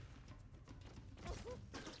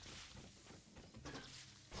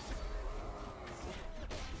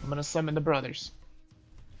 I'm gonna summon the brothers.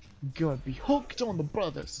 I'm gonna be hooked on the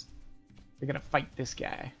brothers. They're gonna fight this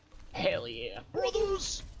guy. Hell yeah.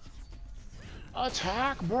 Brothers!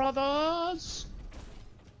 Attack, brothers!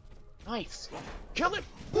 Nice. Kill him!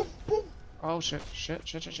 Boom, boom! Oh shit, shit,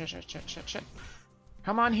 shit, shit, shit, shit, shit, shit, shit.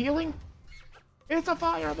 Come on, healing! It's a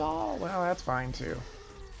fireball! Well, that's fine too.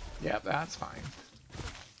 Yep, that's fine.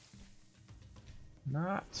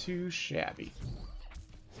 Not too shabby.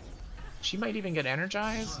 She might even get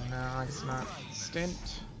energized? No, I guess not.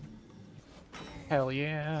 Stint. Hell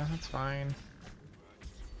yeah, that's fine.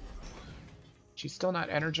 She's still not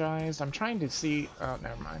energized. I'm trying to see... Oh,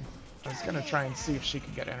 never mind. I was gonna try and see if she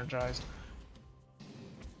could get energized.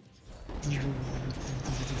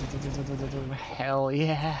 Hell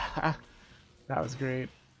yeah! That was great.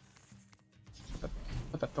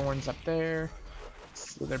 Put the thorns up there.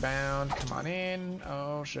 Slither bound. Come on in.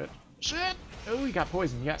 Oh, shit. Shit! Oh, he got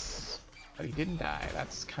poisoned. Yes. But he didn't die.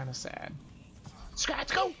 That's kind of sad.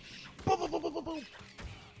 Scratch, go! Boom, boom, boom, boom, boom, boom.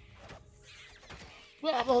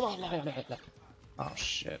 Oh,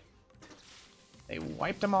 shit. They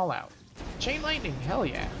wiped them all out. Chain lightning, hell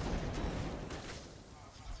yeah.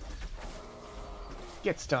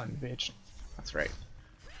 Get stunned, bitch. That's right.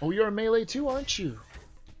 Oh, you're a melee too, aren't you?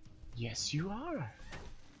 Yes, you are.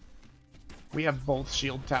 We have both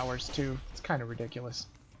shield towers too. It's kind of ridiculous.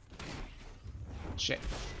 Shit.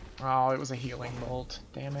 Oh, it was a healing bolt.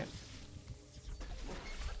 Damn it.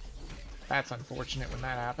 That's unfortunate when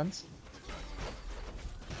that happens.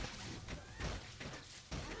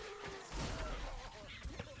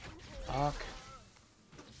 Fuck.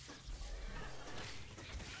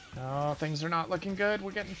 Oh, things are not looking good.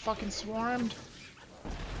 We're getting fucking swarmed.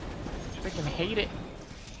 Freaking hate it.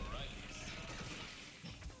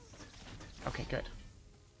 Okay, good.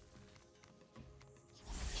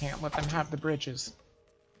 Can't let them have the bridges.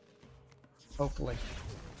 Hopefully.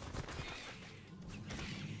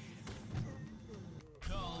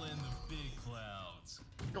 Call in the big clouds.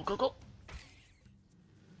 Go, go, go!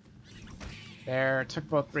 There, took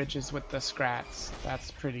both bridges with the scrats.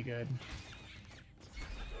 That's pretty good.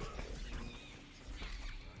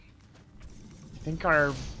 I think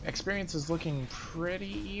our experience is looking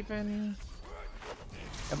pretty even.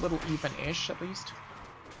 A little even-ish, at least.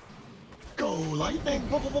 Go, lightning!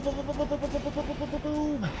 Boom, boom, boom, boom, boom, boom, boom, boom, boom, boom,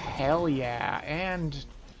 boom. Hell yeah. And,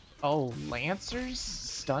 oh, Lancers?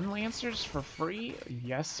 Stun Lancers for free?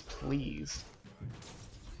 Yes, please.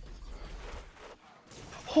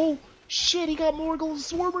 Oh, shit, he got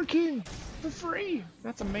Morgul's Swarmer King for free.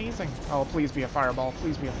 That's amazing. Oh, please be a fireball.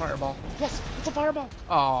 Please be a fireball. Yes, it's a fireball.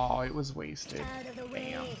 Oh, it was wasted.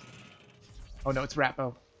 Bam. Oh, no, it's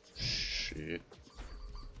Rappo. Shit.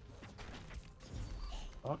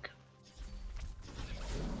 Fuck.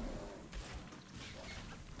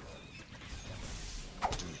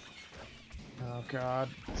 Oh god,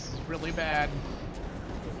 this is really bad.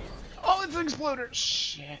 Oh, it's an exploder!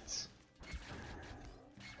 Shit.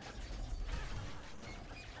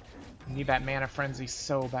 I need that mana frenzy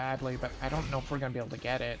so badly, but I don't know if we're gonna be able to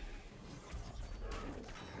get it.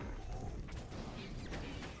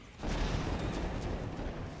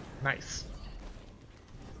 Nice.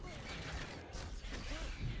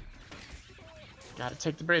 Gotta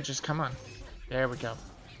take the bridges, come on. There we go.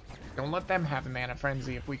 Don't let them have a mana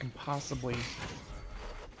frenzy if we can possibly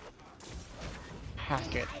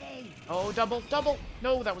hack it. Oh, double, double!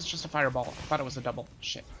 No, that was just a fireball. I thought it was a double.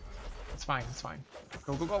 Shit. It's fine, it's fine.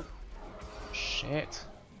 Go, go, go. Shit.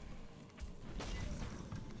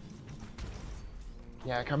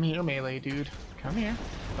 Yeah, come here, melee dude. Come here.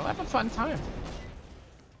 We'll have a fun time.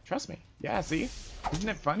 Trust me. Yeah, see? Isn't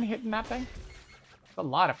it fun hitting that thing? It's a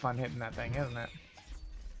lot of fun hitting that thing, isn't it?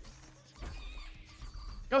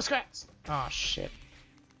 Go Scrats! Oh shit.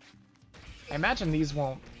 I imagine these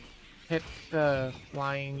won't hit the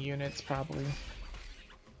flying units, probably.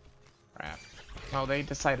 Crap. Oh, they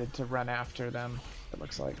decided to run after them, it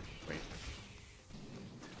looks like. Wait.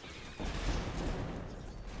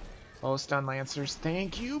 Oh, stun lancers.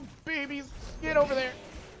 Thank you, babies! Get over there!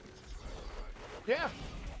 Yeah!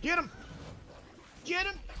 Get him! Get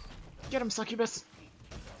him! Get him, succubus!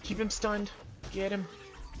 Keep him stunned. Get him.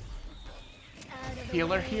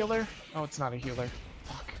 Healer, healer? Oh, it's not a healer.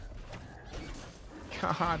 Fuck.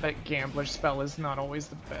 God, that gambler spell is not always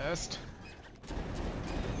the best.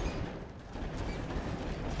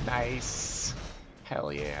 Nice.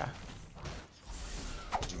 Hell yeah.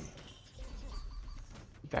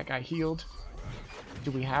 Get that guy healed.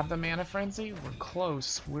 Do we have the mana frenzy? We're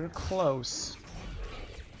close. We're close.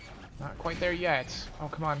 Not quite there yet. Oh,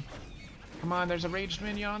 come on. Come on, there's a raged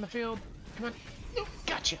minion on the field. Come on. Oh,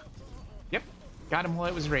 gotcha. Yep. Got him while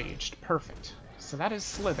it was raged. Perfect. So that is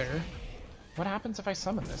Slither. What happens if I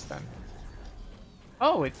summon this then?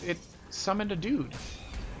 Oh, it summoned a dude.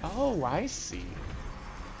 Oh, I see.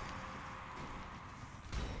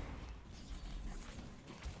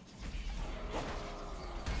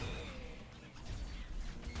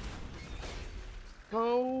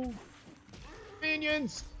 Go!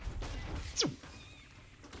 Minions!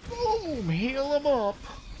 Boom! Heal him up!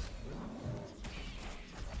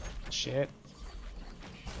 Shit.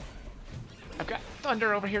 I've got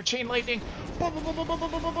thunder over here, chain lightning! Boom, boom, boom, boom, boom,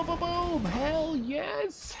 boom, boom, boom, boom, boom! Hell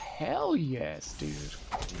yes! Hell yes, dude.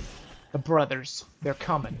 The brothers, they're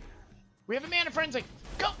coming. We have a mana frenzy!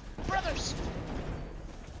 Go, brothers!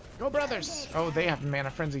 Go, brothers! Oh, they have a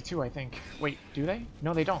mana frenzy too, I think. Wait, do they?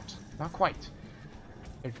 No, they don't. Not quite.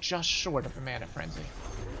 They're just short of a mana frenzy.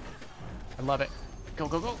 I love it. Go,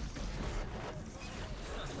 go, go!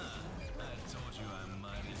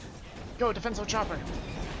 Go, defensive chopper!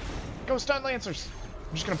 Go, stun lancers!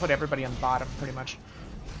 I'm just gonna put everybody on the bottom, pretty much.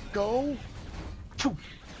 Go! Poof.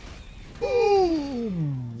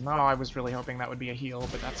 Boom! Oh, I was really hoping that would be a heal,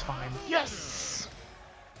 but that's fine. Yes!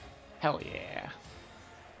 Hell yeah.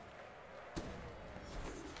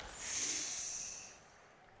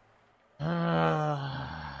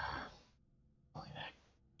 Only that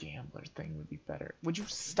gambler thing would be better. Would you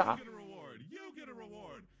stop? You get a reward. You get a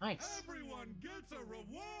reward. Nice. Everyone gets a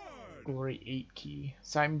reward. Glory 8 key.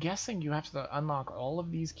 So I'm guessing you have to unlock all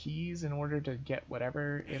of these keys in order to get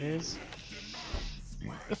whatever it is.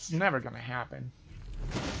 It's never gonna happen.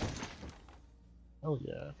 Oh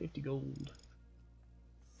yeah, 50 gold.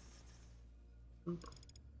 Oop.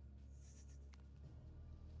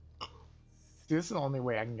 See, this is the only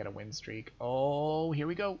way I can get a win streak. Oh, here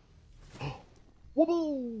we go.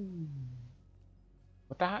 Whoa!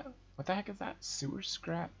 What the heck is that? Sewer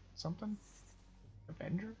scrap something?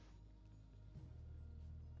 Avenger?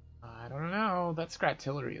 I don't know. That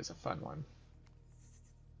Scratillery is a fun one.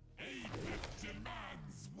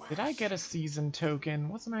 Did I get a season token?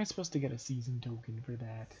 Wasn't I supposed to get a season token for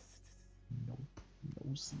that? Nope.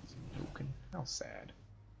 No season token. How sad.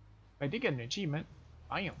 I did get an achievement.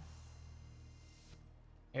 Bam.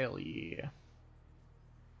 Hell yeah.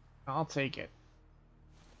 I'll take it.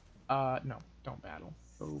 No. Don't battle.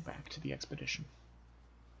 Go back to the expedition.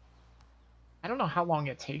 I don't know how long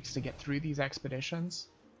it takes to get through these expeditions.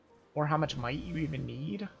 Or how much might you even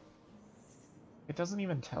need. It doesn't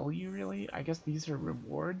even tell you, really. I guess these are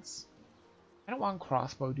rewards. I don't want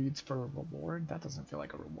crossbow dudes for a reward. That doesn't feel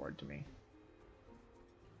like a reward to me.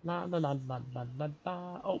 La la la la la la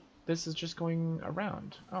la. Oh, this is just going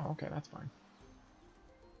around. Oh, okay, that's fine.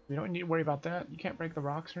 We don't need to worry about that. You can't break the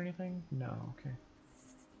rocks or anything? No, okay.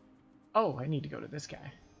 Oh, I need to go to this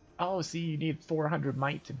guy. Oh, see, you need 400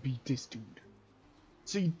 might to beat this dude.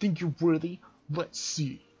 So you think you're worthy? Let's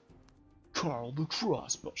see. Carl the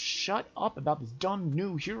Crossbow. Shut up about this dumb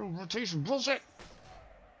new hero rotation bullshit.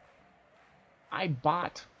 I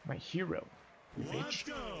bought my hero. Let's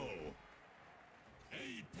go.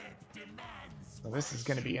 Well, this is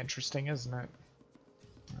going to be interesting, isn't it?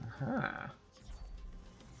 Uh-huh.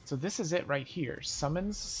 So this is it right here.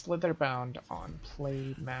 Summons Slitherbound on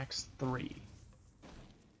play max 3.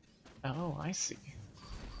 Oh, I see.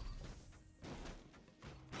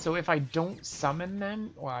 So if I don't summon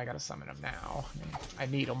them, well, I gotta summon them now. I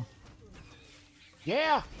need them.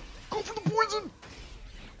 Yeah! Go for the poison!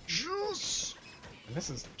 Juice! And this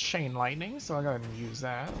is chain lightning, so I gotta use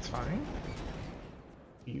that. That's fine.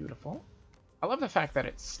 Beautiful. I love the fact that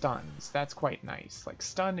it stuns. That's quite nice. Like,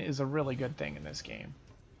 stun is a really good thing in this game.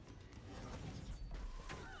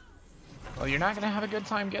 Well, you're not gonna have a good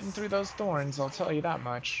time getting through those thorns, I'll tell you that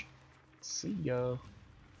much. See ya.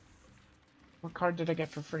 What card did I get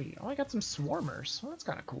for free? Oh, I got some Swarmers. Well, that's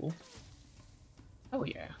kind of cool. Hell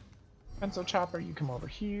yeah. Pencil Chopper, you come over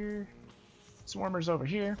here. Swarmers over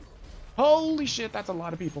here. Holy shit, that's a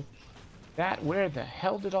lot of people. Where the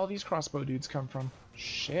hell did all these crossbow dudes come from?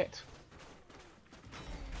 Shit.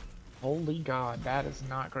 Holy god, that is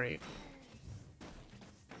not great.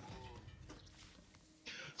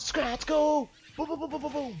 Scrats, go! Boom, boom, boom, boom,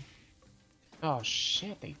 boom, boom. Oh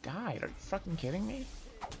shit, they died. Are you fucking kidding me?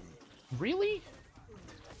 Really?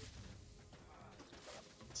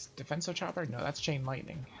 It's Defenso Chopper? No, that's Chain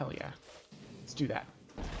Lightning. Hell yeah. Let's do that.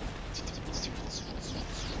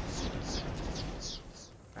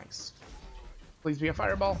 Nice. Please be a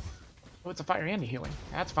fireball. Oh, it's a fire and a healing.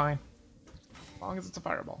 That's fine. As long as it's a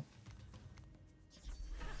fireball.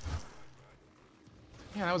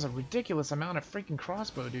 Yeah, that was a ridiculous amount of freaking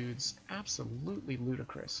crossbow dudes. Absolutely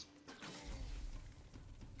ludicrous.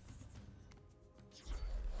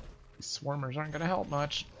 These swarmers aren't gonna help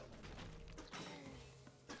much.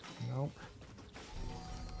 Nope.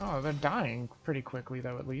 Oh, they're dying pretty quickly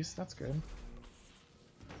though, at least. That's good.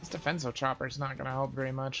 This Defenso Chopper's not gonna help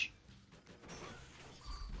very much.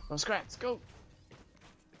 Go Scrats, go!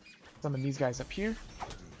 Summon these guys up here.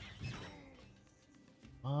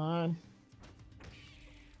 Come on.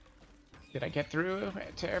 Did I get through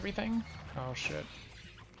to everything? Oh shit.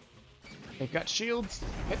 They've got shields!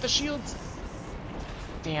 Hit the shields!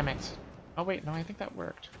 Damn it. Oh wait, no, I think that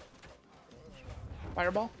worked.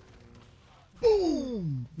 Fireball?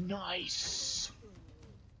 Boom! Nice!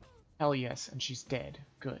 Hell yes, and she's dead.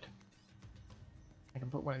 Good. I can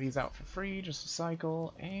put one of these out for free, just a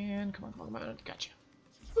cycle, and come on, come on, come on, gotcha.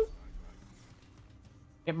 Boop.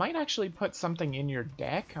 It might actually put something in your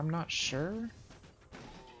deck, I'm not sure.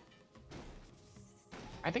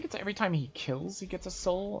 I think it's every time he kills, he gets a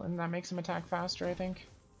soul, and that makes him attack faster, I think.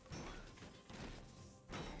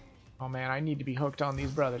 Oh man, I need to be hooked on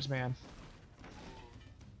these brothers, man.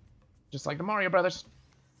 Just like the Mario Brothers.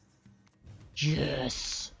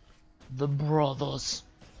 Yes! The brothers.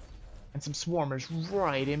 And some swarmers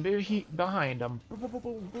right in behind them. Boom, boom, boom,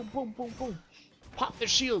 boom, boom, boom, boom, boom. Pop their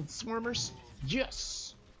shields, swarmers.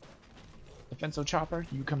 Yes! Defenso Chopper,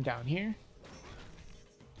 you come down here.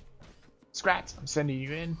 Scrats, I'm sending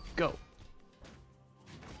you in. Go.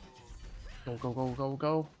 Go, go, go, go,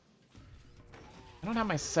 go. I don't have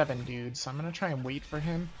my 7 dudes, so I'm gonna try and wait for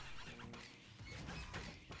him.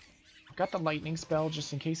 I've got the lightning spell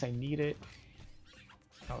just in case I need it.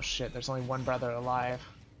 Oh shit, there's only one brother alive.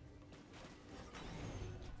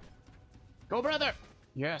 Go, brother!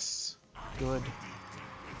 Yes. Good.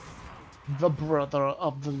 The brother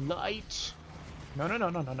of the light. No, no, no,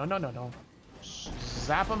 no, no, no, no, no, no.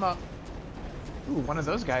 Zap him up. Ooh, one of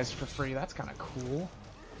those guys for free. That's kind of cool.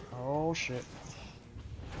 Oh, shit.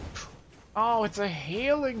 Oh, it's a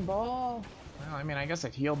healing ball. Well, I mean, I guess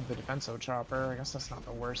it healed the Defenso Chopper. I guess that's not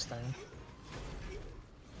the worst thing.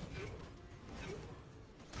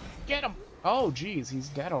 Get him! Oh, geez, he's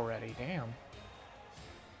dead already. Damn.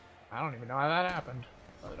 I don't even know how that happened.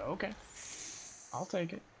 But okay. I'll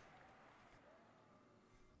take it.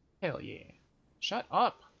 Hell yeah. Shut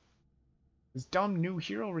up! This dumb new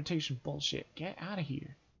hero rotation bullshit. Get out of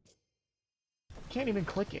here. Can't even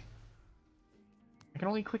click it. I can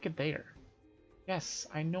only click it there. Yes,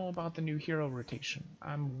 I know about the new hero rotation.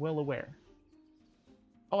 I'm well aware.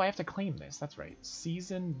 Oh, I have to claim this. That's right.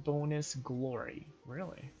 Season bonus glory.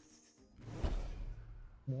 Really?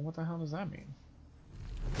 Well, what the hell does that mean?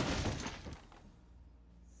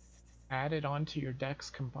 Added onto your deck's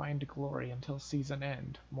combined glory until season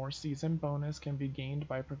end. More season bonus can be gained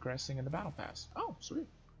by progressing in the battle pass. Oh, sweet.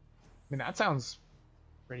 I mean, that sounds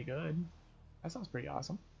pretty good. That sounds pretty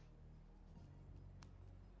awesome.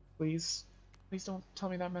 Please, please don't tell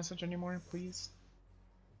me that message anymore, please.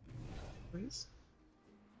 Please?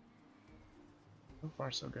 So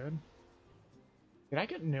far, so good. Did I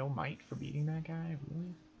get no might for beating that guy?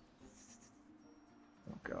 Really?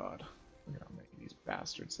 Oh god. Look at how many of these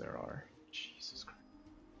bastards there are. Jesus Christ.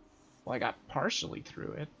 Well, I got partially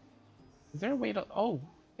through it. Is there a way to... Oh,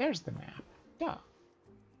 there's the map. Duh.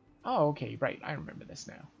 Oh, okay, right. I remember this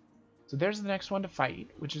now. So there's the next one to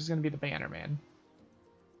fight, which is going to be the Bannerman.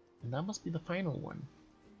 And that must be the final one,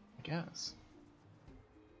 I guess.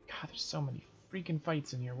 God, there's so many freaking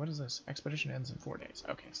fights in here. What is this? Expedition ends in 4 days.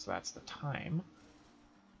 Okay, so that's the time.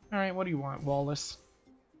 Alright, what do you want, Wallace?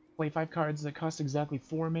 Play 5 cards that cost exactly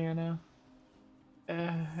 4 mana?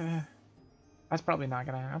 That's probably not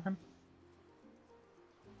gonna happen.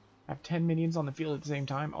 Have 10 minions on the field at the same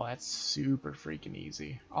time? Oh, that's super freaking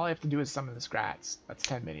easy. All I have to do is summon the Scrats. That's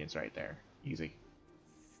 10 minions right there. Easy.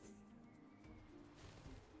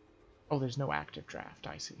 Oh, there's no active draft,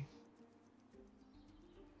 I see.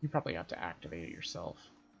 You probably have to activate it yourself.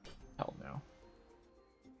 Hell no.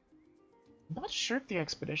 I'm not sure if the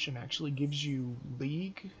expedition actually gives you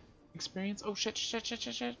league experience. Oh shit, shit, shit,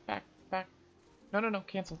 shit, shit. Back, back. No, no, no,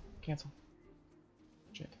 cancel, cancel.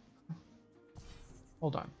 Shit.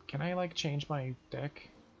 Hold on. Can I, like, change my deck?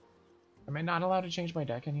 Am I not allowed to change my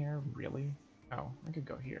deck in here? Really? Oh, I could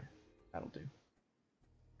go here. That'll do.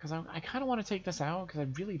 Because I kind of want to take this out, because I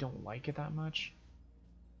really don't like it that much.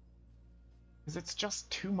 Because it's just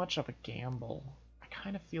too much of a gamble. I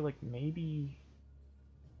kind of feel like maybe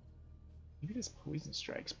this Poison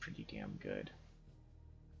Strike's pretty damn good.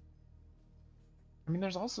 I mean,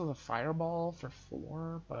 there's also the Fireball for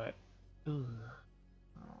 4, but... Ugh.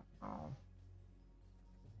 Oh, oh.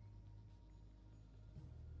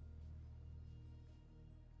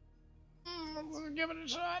 Let's give it a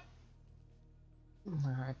shot.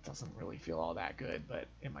 It doesn't really feel all that good, but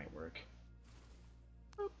it might work.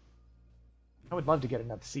 I would love to get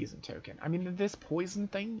another season token. I mean, this poison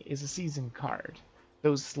thing is a season card.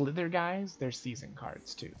 Those Slither guys, they're season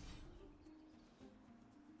cards too.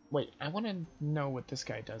 Wait, I want to know what this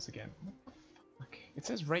guy does again. What the fuck? It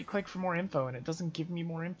says right click for more info and it doesn't give me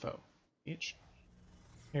more info. Bitch.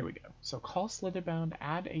 Here we go. So call Slitherbound,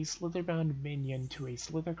 add a Slitherbound minion to a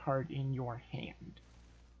Slither card in your hand.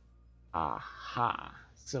 Aha.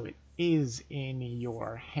 So it is in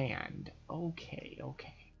your hand. Okay,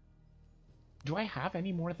 okay. Do I have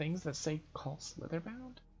any more things that say call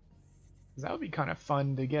Slitherbound? Because that would be kind of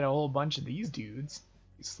fun to get a whole bunch of these dudes.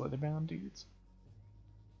 These Slitherbound dudes.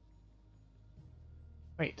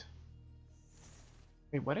 Wait.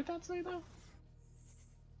 Wait, what did that say though?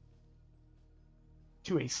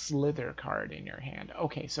 To a Slither card in your hand.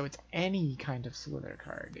 Okay, so it's any kind of Slither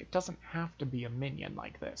card. It doesn't have to be a minion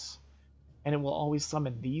like this. And it will always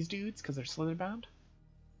summon these dudes because they're Slitherbound?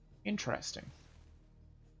 Interesting.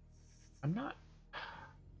 I'm not...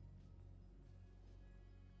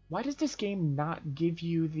 Why does this game not give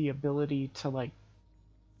you the ability to, like,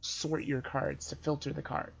 sort your cards, to filter the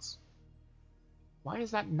cards? Why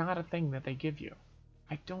is that not a thing that they give you?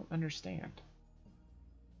 I don't understand.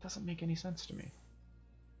 It doesn't make any sense to me.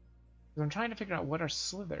 Because I'm trying to figure out what are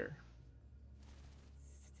Slither.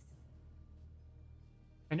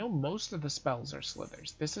 I know most of the spells are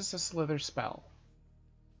Slithers. This is a Slither spell.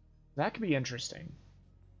 That could be interesting.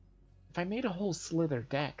 If I made a whole Slither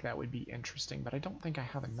deck, that would be interesting, but I don't think I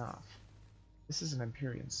have enough. This is an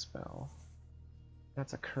Empyrean spell.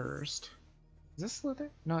 That's a cursed. Is this Slither?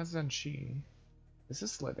 No, it's Zenshi. This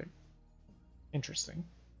is Slither. Interesting.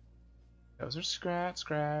 Those are Scrat,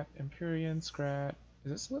 Scrat, Empyrean, Scrat.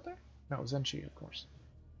 Is it Slither? No, Zenshi, of course.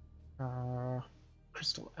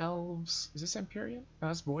 Crystal Elves. Is this Empyrean? No,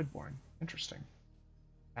 that's Voidborn. Interesting.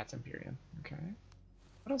 That's Empyrean. Okay.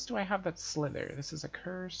 What else do I have that's Slither? This is a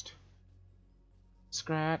cursed.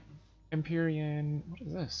 Scrat, Empyrean. What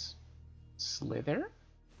is this? Slither?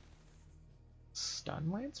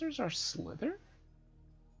 Stun Lancers are Slither?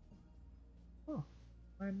 Oh,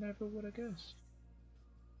 I never would have guessed.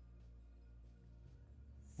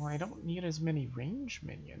 Well, I don't need as many range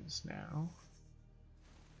minions now.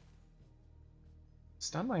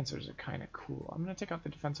 Stun Lancers are kind of cool. I'm going to take out the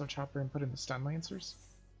Defensive Chopper and put in the Stun Lancers.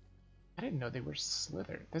 I didn't know they were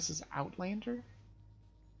Slither. This is Outlander?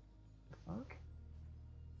 The fuck?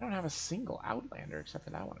 I don't have a single Outlander except for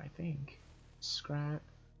that one, I think. Scrat,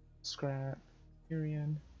 Scrat,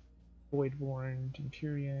 Empyrean, Voidborn,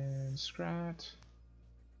 Empyrean, Scrat.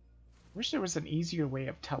 Wish there was an easier way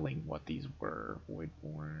of telling what these were.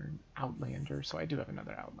 Voidborn, Outlander, so I do have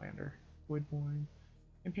another Outlander. Voidborn,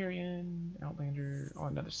 Empyrean, Outlander, oh,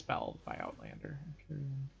 another spell by Outlander.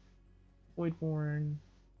 Empyrean, Voidborn.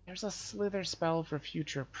 There's a Slither spell for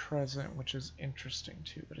future present, which is interesting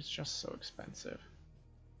too, but it's just so expensive.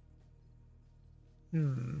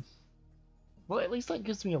 Well, at least that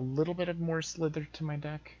gives me a little bit of more Slither to my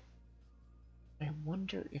deck. I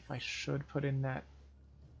wonder if I should put in that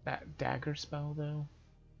dagger spell, though.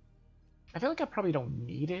 I feel like I probably don't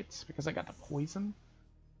need it, because I got the poison.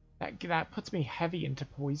 That puts me heavy into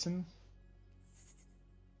poison.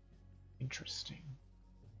 Interesting.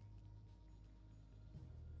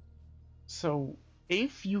 So,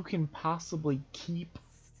 if you can possibly keep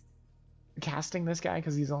casting this guy,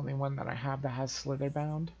 because he's the only one that I have that has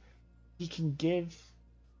Slitherbound, he can give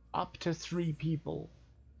up to 3 people.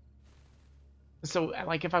 So,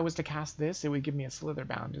 like, if I was to cast this, it would give me a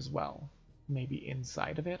Slitherbound as well. Maybe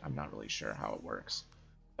inside of it. I'm not really sure how it works.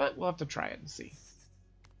 But we'll have to try it and see.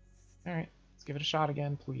 Alright, let's give it a shot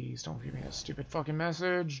again. Please don't give me a stupid fucking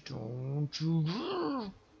message. Don't you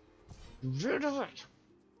get rid of it.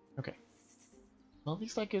 Okay. Well, at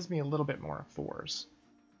least that gives me a little bit more 4s.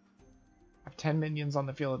 I have 10 minions on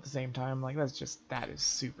the field at the same time. Like, that is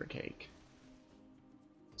super cake.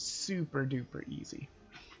 Super duper easy.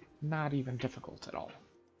 Not even difficult at all.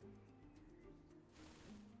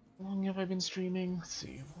 How long have I been streaming? Let's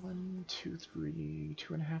see, 1, 2, 3,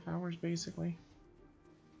 2.5 hours basically.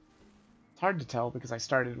 It's hard to tell because I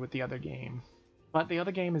started with the other game. But the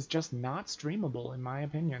other game is just not streamable in my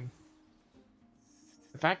opinion.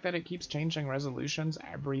 The fact that it keeps changing resolutions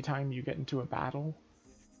every time you get into a battle,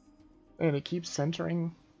 and it keeps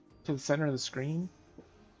centering to the center of the screen,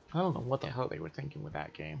 I don't know what the hell they were thinking with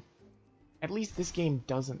that game. At least this game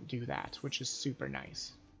doesn't do that, which is super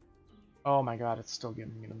nice. Oh my god, it's still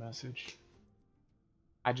giving me the message.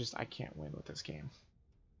 I can't win with this game.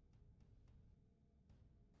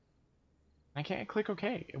 I can't click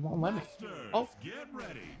OK. It won't let me. Oh, get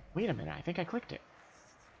ready. Wait a minute. I think I clicked it.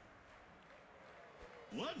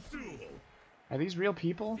 Let's duel. Are these real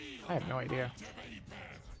people? I have no idea.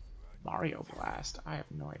 Mario Blast. I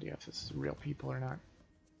have no idea if this is real people or not.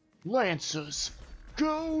 Lancers!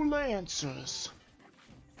 Go Lancers!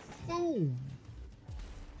 Boom!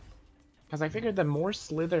 Because I figured the more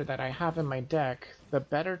Slither that I have in my deck, the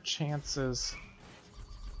better chances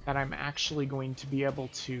that I'm actually going to be able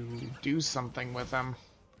to do something with them.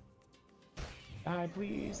 Die,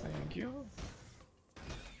 please. Thank you.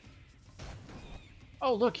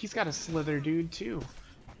 Oh, look, he's got a Slither dude, too.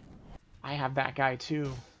 I have that guy,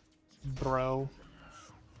 too. Bro.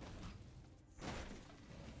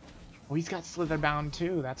 Oh, he's got Slither bound,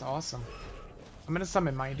 too. That's awesome. I'm gonna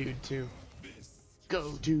summon my dude, too.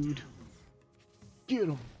 Go, dude. Get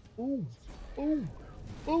him. Boom. Boom.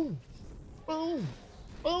 Boom. Boom.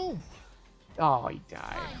 Boom. Oh, he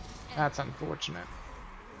died. That's unfortunate.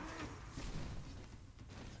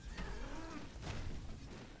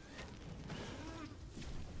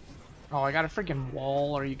 Oh, I got a freaking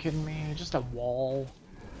wall. Are you kidding me? Just a wall.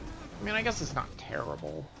 I mean, I guess it's not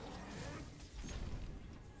terrible.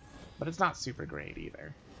 But it's not super great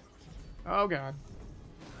either. Oh god.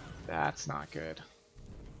 That's not good.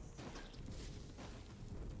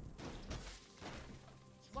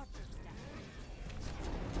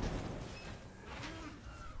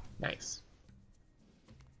 Nice.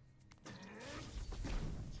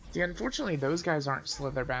 See, unfortunately, those guys aren't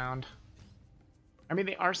Slither bound. I mean,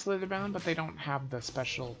 they are Slither bound, but they don't have the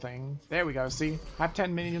special thing. There we go, see? Have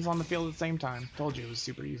 10 minions on the field at the same time. Told you it was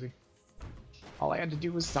super easy. All I had to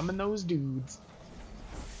do was summon those dudes.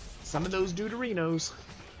 Summon those duderinos.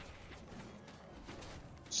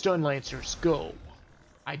 Stun Lancers, go!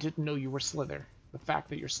 I didn't know you were Slither. The fact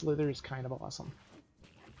that you're Slither is kind of awesome.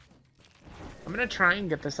 I'm gonna try and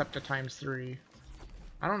get this up to ×3.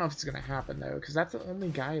 I don't know if it's gonna happen though, because that's the only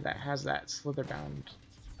guy that has that Slitherbound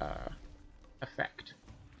effect.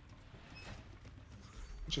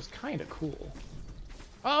 Which is kind of cool.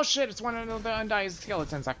 Oh shit, it's one of the Undying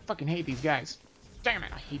Skeletons. I fucking hate these guys. Damn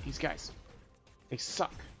it, I hate these guys. They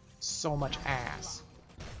suck so much ass.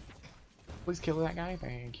 Please kill that guy,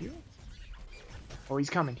 thank you. Oh,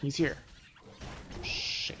 he's coming, he's here.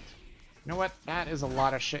 Shit. You know what? That is a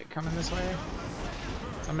lot of shit coming this way.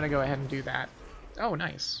 So I'm gonna go ahead and do that. Oh,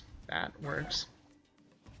 nice. That works.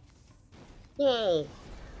 Whoa!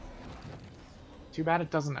 Too bad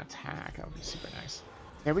it doesn't attack. That would be super nice.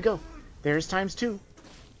 There we go. There's ×2.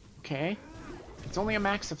 Okay. It's only a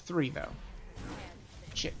max of 3, though.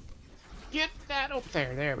 Shit. Get that up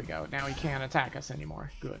there. There we go. Now he can't attack us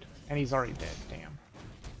anymore. Good. And he's already dead. Damn.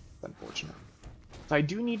 That's unfortunate. So I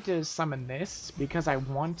do need to summon this because I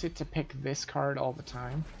want it to pick this card all the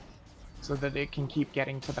time so that it can keep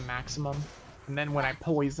getting to the maximum. And then when I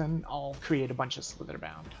poison, I'll create a bunch of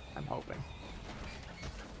Slitherbound. I'm hoping.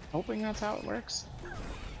 Hoping that's how it works.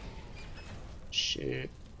 Shit.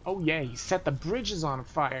 Oh yeah, he set the bridges on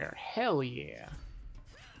fire. Hell yeah.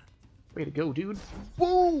 Way to go, dude.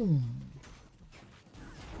 Boom!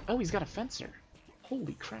 Oh, he's got a fencer.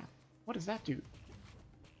 Holy crap. What does that do?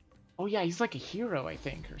 Oh yeah, he's like a hero, I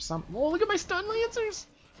think, or something. Oh, look at my stun lancers!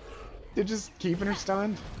 They're just keeping her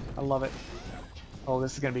stunned. I love it. Oh,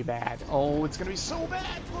 this is gonna be bad. Oh, it's gonna be so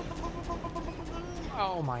bad!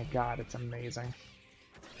 Oh my god, it's amazing.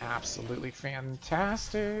 Absolutely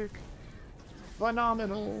fantastic.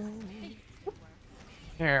 Phenomenal.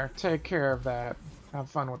 Here, take care of that. Have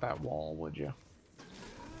fun with that wall, would you?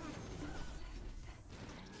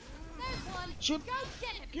 Shoot.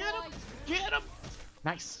 Get him! Get him!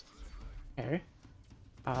 Nice. Okay.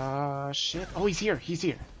 Shit. Oh, he's here. He's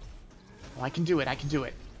here. Oh, I can do it. I can do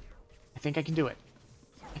it. I think I can do it.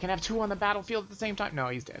 I can have 2 on the battlefield at the same time. No,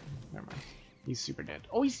 he's dead. Never mind. He's super dead.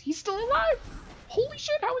 Oh, he's still alive! Holy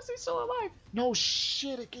shit, how is he still alive? No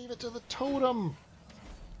shit, it gave it to the totem.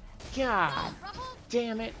 God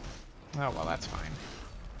damn it. Oh, well, that's fine.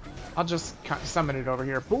 I'll just summon it over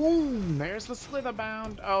here. Boom! There's the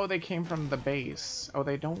Slitherbound. Oh, they came from the base. Oh,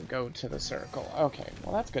 they don't go to the circle. Okay,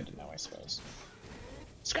 well that's good to know, I suppose.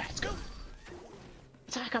 Scratch, go!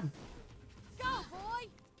 Attack him! Go, boy!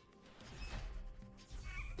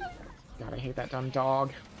 God, I hate that dumb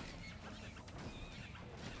dog.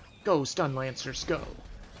 Go, Stun Lancers, go!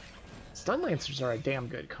 Stun Lancers are a damn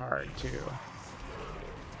good card, too.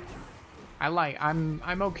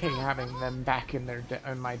 I'm okay having them back in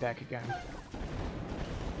in my deck again.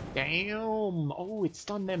 Damn! Oh, it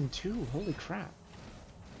stunned them too. Holy crap!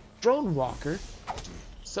 Drone Walker,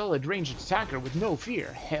 solid ranged attacker with no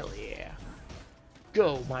fear. Hell yeah!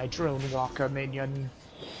 Go, my Drone Walker minion.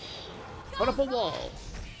 Put up a wall.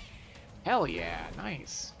 Hell yeah!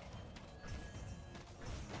 Nice.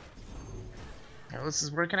 Now this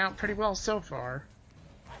is working out pretty well so far.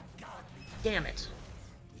 Damn it!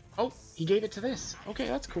 Oh, he gave it to this. Okay,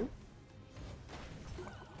 that's cool.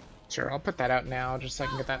 Sure, I'll put that out now just so I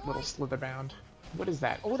can get that little Slitherbound. What is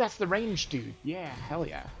that? Oh, that's the range dude. Yeah, hell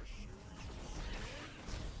yeah.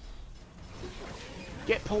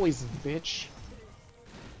 Get poisoned, bitch.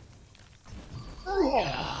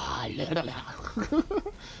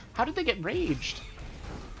 How did they get raged?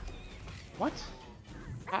 What?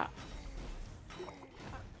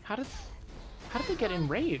 How did they get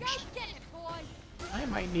enraged? I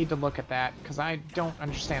might need to look at that, because I don't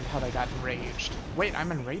understand how they got enraged. Wait, I'm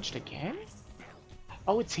enraged again?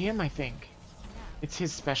 Oh, it's him, I think. It's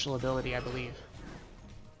his special ability, I believe.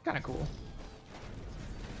 Kinda cool.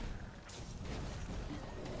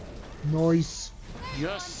 Nice.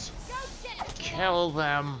 Yes. Kill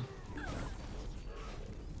them.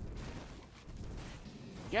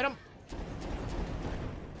 Get him.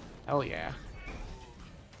 Hell yeah.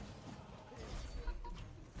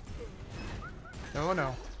 Oh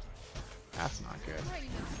no. That's not good.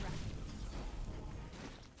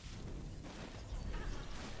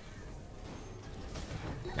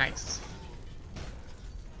 Nice.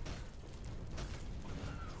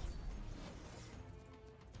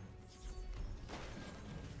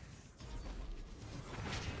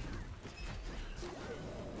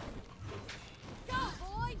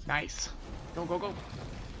 Nice. Go, go, go.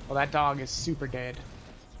 Well, that dog is super dead.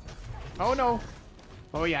 Oh no.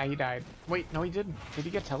 Oh yeah, he died. Wait, no he didn't. Did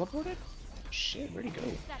he get teleported? Shit, where'd he go?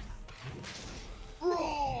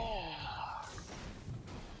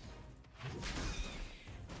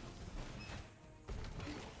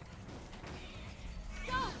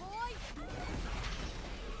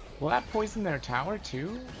 Will that poison their tower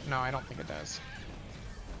too? No, I don't think it does.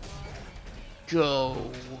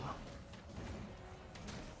 Go.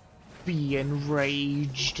 Be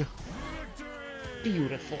enraged.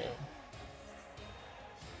 Beautiful.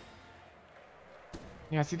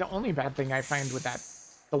 Yeah, see, the only bad thing I find with that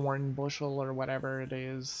thorn bushel or whatever it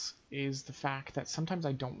is the fact that sometimes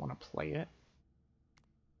I don't want to play it.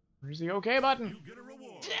 Where's the OK button? You get a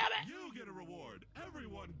reward. Damn it! You get a reward.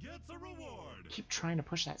 Everyone gets a reward. Keep trying to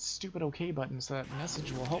push that stupid OK button so that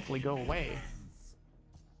message will hopefully go away.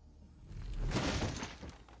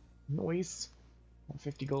 Noise.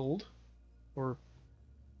 150 gold. For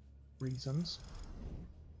reasons.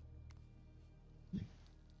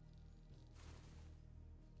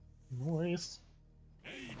 Noise.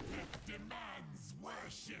 Apex demands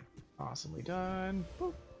worship. Awesomely done.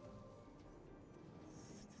 Boop.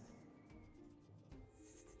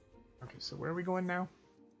 Okay, so where are we going now?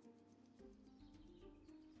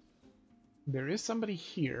 There is somebody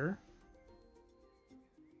here.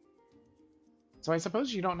 So I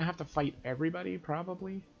suppose you don't have to fight everybody,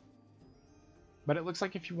 probably. But it looks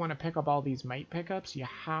like if you want to pick up all these might pickups, you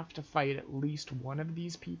have to fight at least one of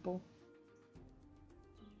these people.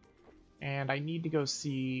 And I need to go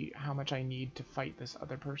see how much I need to fight this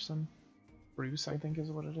other person. Bruce, I think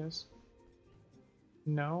is what it is.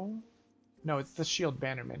 No? No, it's the Shield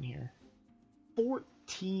Bannerman here.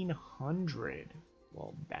 1,400.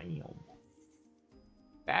 Well, damn.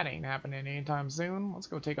 That ain't happening anytime soon. Let's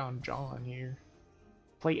go take on John here.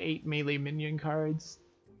 Play 8 melee minion cards.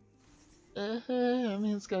 I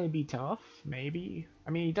mean, it's gonna be tough. Maybe.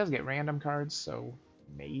 I mean, he does get random cards, so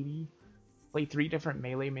maybe. Play 3 different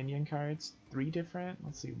melee minion cards. 3 different?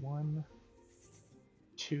 Let's see. 1,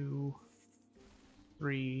 2,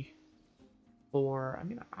 3, 4. I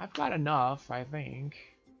mean, I've got enough, I think.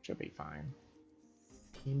 Should be fine.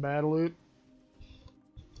 Team battle it.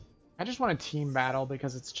 I just want a team battle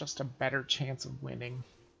because it's just a better chance of winning.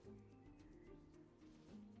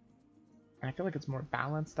 And I feel like it's more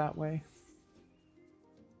balanced that way.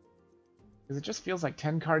 Because it just feels like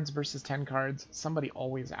 10 cards versus 10 cards. Somebody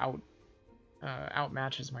always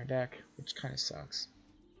outmatches my deck, which kind of sucks.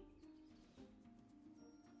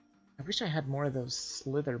 I wish I had more of those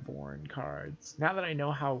Slitherborn cards. Now that I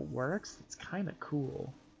know how it works, it's kind of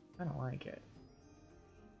cool. I don't like it.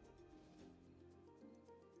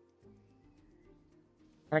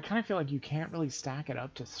 But I kind of feel like you can't really stack it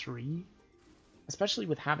up to 3. Especially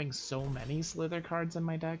with having so many Slither cards in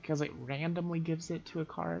my deck, because it randomly gives it to a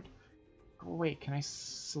card. Oh wait, can I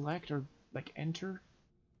select or, like, enter?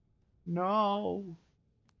 No!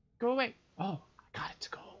 Go away! Oh, I got it to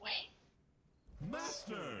go away.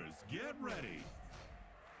 Masters, get ready.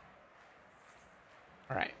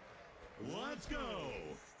 Alright. Let's go.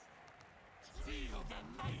 Feel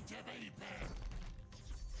the might of Apex.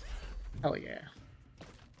 Hell yeah.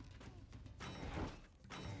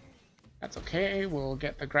 That's okay, we'll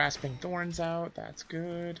get the Grasping Thorns out, that's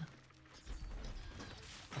good.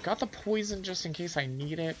 I got the poison just in case I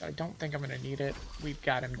need it. I don't think I'm gonna need it. We've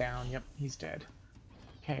got him down, yep, he's dead.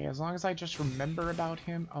 Okay, as long as I just remember about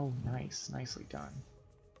him. Oh, nice, nicely done.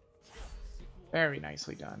 Very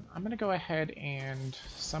nicely done. I'm gonna go ahead and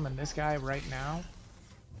summon this guy right now.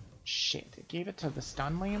 Shit, it gave it to the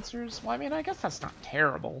Stun Lancers? Well, I mean, I guess that's not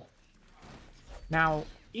terrible. Now,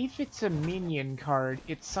 if it's a minion card,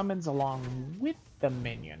 it summons along with the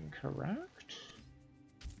minion, correct?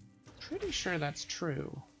 Pretty sure that's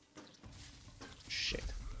true. Shit.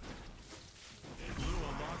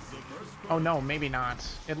 Oh no, maybe not.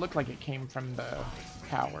 It looked like it came from the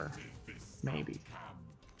tower. Maybe.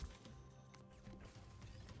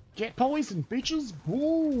 Get poisoned, bitches!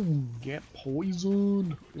 Boom! Get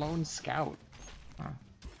poisoned! Lone Scout. Huh.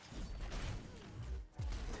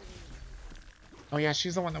 Oh yeah,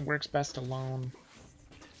 she's the one that works best alone.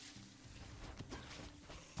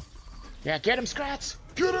 Yeah, get him, Scrats!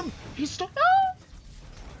 Get him! He's still— Ow!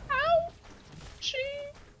 Ow! Gee!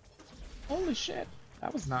 Holy shit.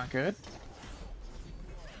 That was not good.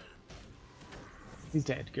 He's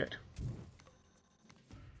dead. Good.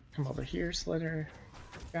 Come over here, Slither.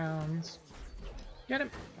 Bounds. Get him!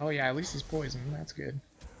 Oh yeah, at least he's poisoned. That's good.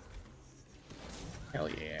 Hell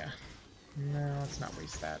yeah. No, let's not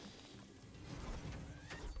waste that.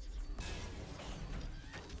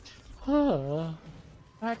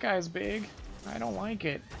 That guy's big. I don't like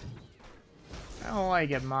it. I don't like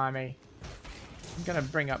it, mommy. I'm gonna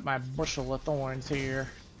bring up my bushel of thorns here.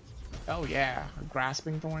 Oh yeah,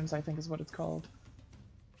 grasping thorns I think is what it's called.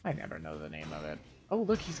 I never know the name of it. Oh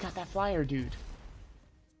look, he's got that flyer dude.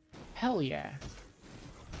 Hell yeah.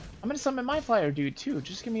 I'm gonna summon my flyer dude too,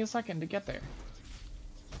 just give me a second to get there.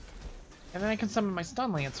 And then I can summon my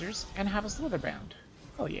Stun Lancers and have a Slitherbound.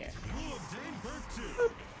 Hell yeah.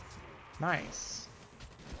 Boop. Nice.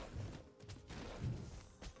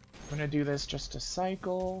 I'm gonna do this just to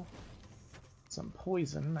cycle. Some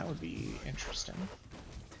poison, that would be interesting.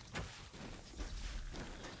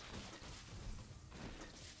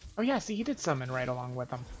 Oh yeah, see, he did summon right along with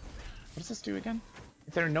him. What does this do again?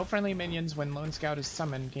 If there are no friendly minions when Lone Scout is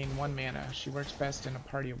summoned, gain 1 mana. She works best in a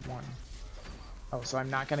party of 1. Oh, so I'm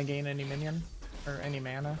not gonna gain any minion? Or any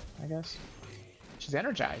mana, I guess? She's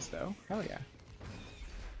energized, though. Hell yeah.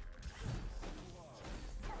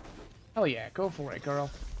 Hell yeah, go for it, girl.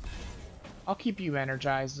 I'll keep you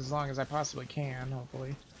energized as long as I possibly can,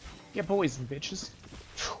 hopefully. Get poisoned, bitches.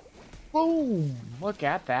 Boom! Look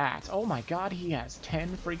at that. Oh my god, he has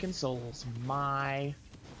 10 freaking souls. My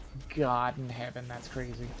god in heaven, that's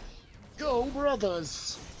crazy. Go,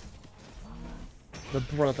 brothers! The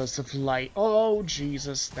Brothers of Light. Oh,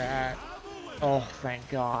 Jesus, that. Oh, thank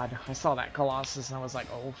god. I saw that Colossus and I was like,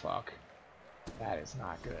 oh, fuck. That is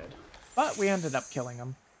not good. But we ended up killing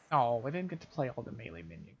him. Oh, we didn't get to play all the melee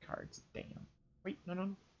minion cards. Damn. Wait, no, no,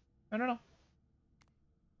 no. No, no, no.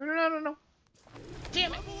 No, no, no, no, no.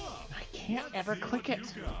 Damn it! I can't ever click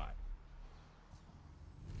it.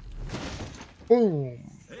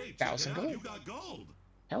 Boom. 1,000 gold.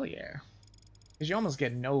 Hell yeah. Because you almost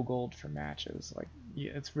get no gold for matches. Like,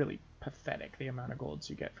 yeah, it's really pathetic the amount of golds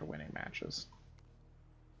you get for winning matches.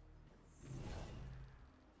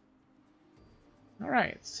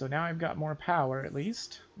 Alright, so now I've got more power at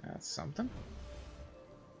least. That's something.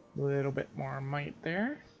 A little bit more might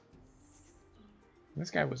there.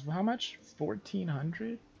 This guy was how much?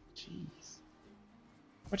 1,400? Jeez.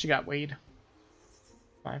 What you got, Wade?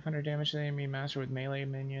 500 damage to the enemy master with melee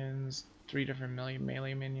minions. 3 different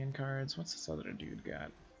melee minion cards. What's this other dude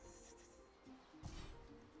got?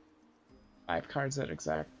 5 cards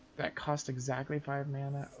that cost exactly 5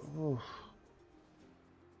 mana. Ooh.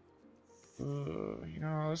 You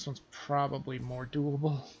know, this one's probably more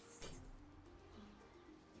doable.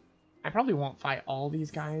 I probably won't fight all these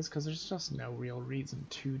guys because there's just no real reason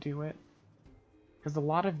to do it. Because a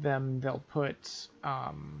lot of them, they'll put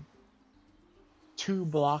 2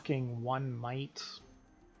 blocking, 1 might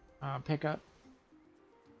pickup.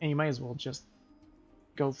 And you might as well just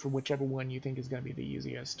go for whichever one you think is going to be the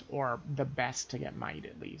easiest, or the best to get might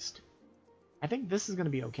at least. I think this is going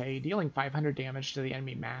to be okay. Dealing 500 damage to the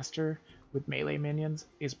enemy master with melee minions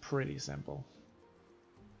is pretty simple.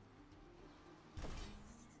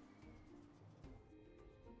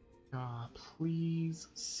 Ah, please,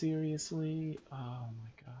 seriously? Oh my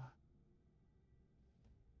god.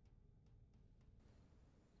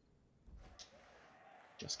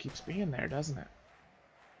 Just keeps being there, doesn't it?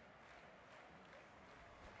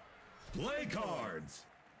 Play cards.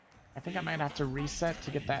 I think I might have to reset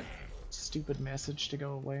to get that stupid message to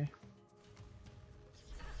go away.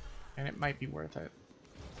 And it might be worth it.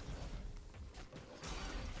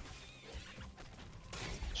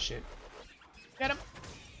 Shit. Get him!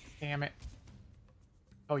 Damn it.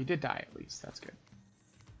 Oh, he did die at least. That's good.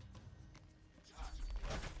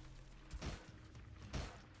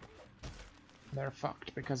 They're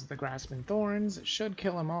fucked because of the grasping thorns. It should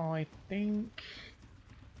kill them all, I think.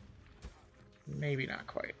 Maybe not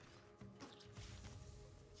quite.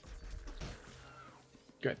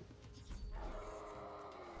 Good.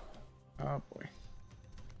 Oh boy.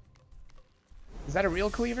 Is that a real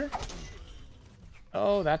cleaver?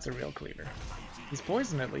 Oh, that's a real cleaver. He's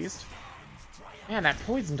poisoned at least. Man, that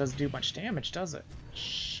poison doesn't do much damage, does it?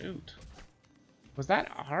 Shoot. Was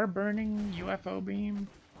that our burning UFO beam?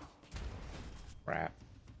 Crap.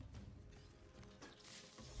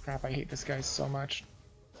 Crap, I hate this guy so much.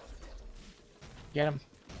 Get him.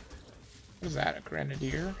 What is that, a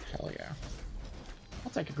grenadier? Hell yeah.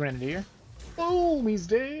 I'll take a grenadier. Boom, he's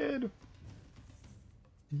dead.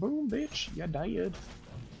 Boom, bitch, you died.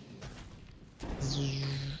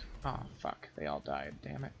 Oh, fuck, they all died,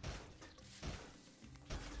 damn it.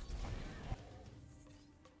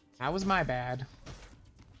 That was my bad.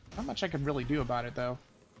 Not much I could really do about it, though.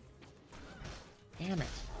 Damn it.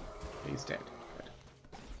 He's dead. Good.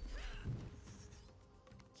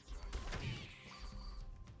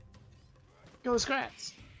 Go,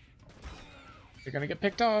 Scrats! You're gonna get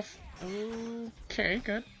picked off. Okay,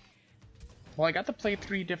 good. Well, I got to play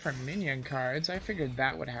 3 different minion cards. I figured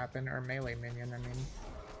that would happen, or melee minion, I mean.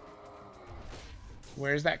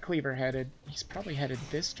 Where's that cleaver headed? He's probably headed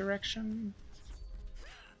this direction?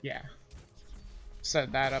 Yeah.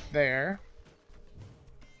 Set that up there.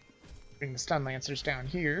 Bring the stun lancers down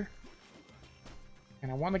here.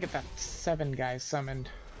 And I want to get that 7 guy summoned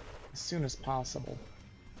as soon as possible.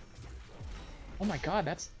 Oh my god,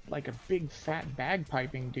 that's like a big fat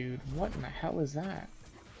bagpiping dude. What in the hell is that?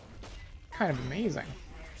 Kind of amazing.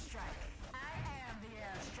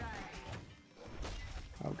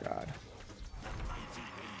 Oh god.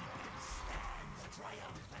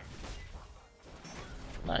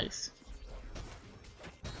 Nice.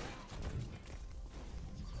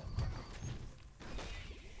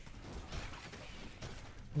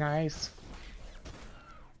 Nice.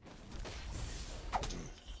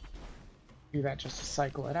 Do that just to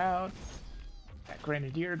cycle it out. That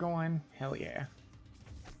grenadier going. Hell yeah.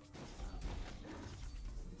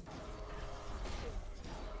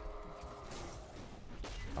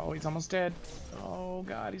 Oh, he's almost dead. Oh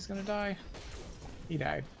god, he's gonna die. He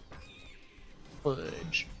died.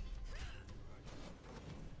 Fudge.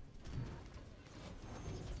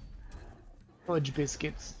 Fudge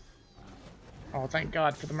biscuits. Oh, thank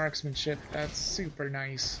god for the marksmanship. That's super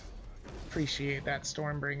nice. Appreciate that,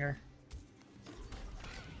 Stormbringer.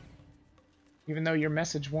 Even though your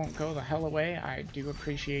message won't go the hell away, I do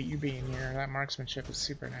appreciate you being here. That marksmanship is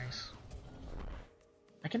super nice.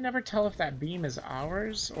 I can never tell if that beam is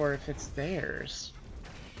ours or if it's theirs.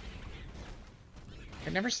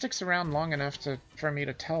 It never sticks around long enough for me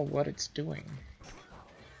to tell what it's doing.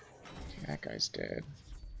 Okay, that guy's dead.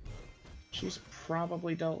 She's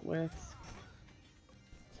probably dealt with.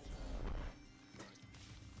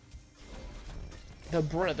 The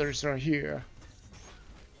brothers are here.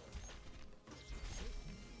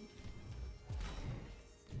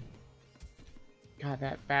 God,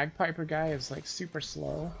 that bagpiper guy is like super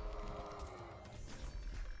slow.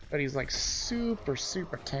 But he's like super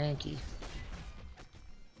tanky.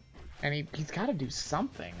 And he's got to do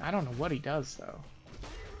something. I don't know what he does though.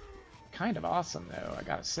 Kind of awesome though, I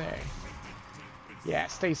gotta say. Yeah,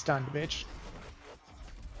 stay stunned, bitch.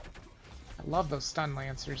 I love those stun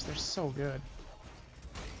lancers, they're so good.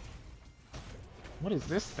 What is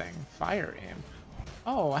this thing? Fire Imp.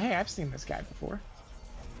 Oh, hey, I've seen this guy before.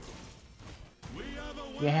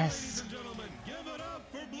 Yes. Give it up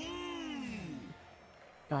for Blue.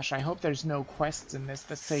 Gosh, I hope there's no quests in this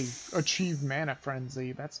that say achieve mana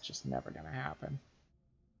frenzy. That's just never gonna happen.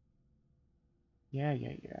 Yeah,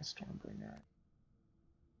 Stormbringer.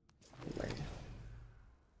 Wait.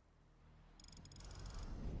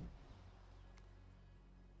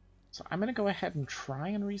 So I'm going to go ahead and try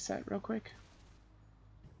and reset real quick.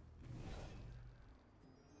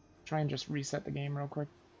 Try and just reset the game real quick.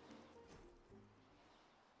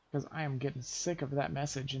 Because I am getting sick of that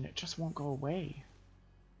message and it just won't go away.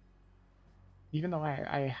 Even though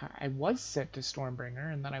I was set to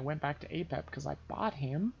Stormbringer and then I went back to APEP because I bought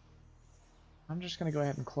him. I'm just going to go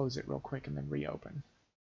ahead and close it real quick and then reopen.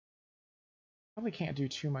 Probably can't do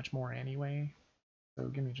too much more anyway. So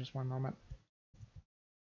give me just one moment.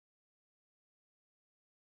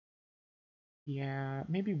 Yeah,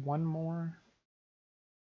 maybe one more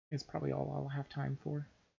is probably all I'll have time for.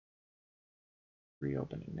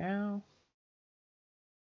 Reopening now.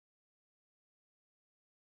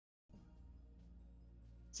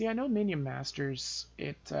 See, I know Minion Masters,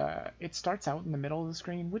 it starts out in the middle of the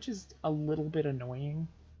screen, which is a little bit annoying,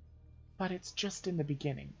 but it's just in the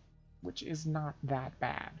beginning, which is not that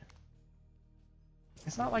bad.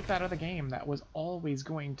 It's not like that other game that was always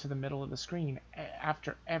going to the middle of the screen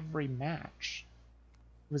after every match.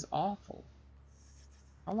 It was awful.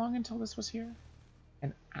 How long until this was here?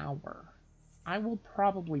 An hour. I will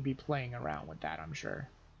probably be playing around with that, I'm sure.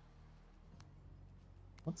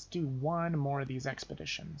 Let's do one more of these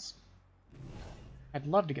expeditions. I'd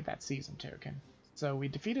love to get that season token. So we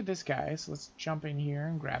defeated this guy, so let's jump in here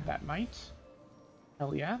and grab that mite.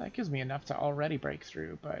 Hell yeah, that gives me enough to already break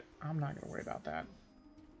through, but I'm not going to worry about that.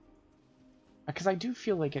 Because I do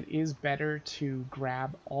feel like it is better to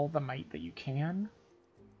grab all the mite that you can.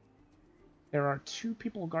 There are 2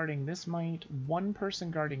 people guarding this mite, 1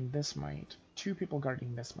 person guarding this mite, 2 people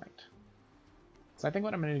guarding this mite. So I think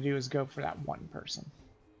what I'm going to do is go for that 1 person.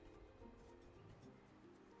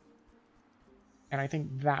 And I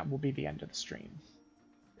think that will be the end of the stream.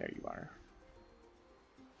 There you are.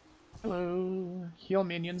 Hello. Heal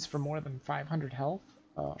minions for more than 500 health?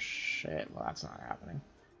 Oh shit, well that's not happening.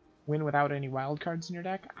 Win without any wildcards in your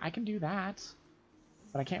deck? I can do that.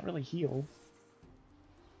 But I can't really heal.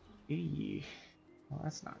 Eee. Well,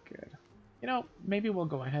 that's not good. You know, maybe we'll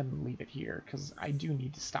go ahead and leave it here, because I do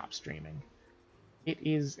need to stop streaming. It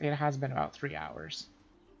has been about 3 hours.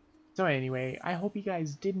 So anyway, I hope you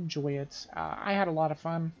guys did enjoy it. I had a lot of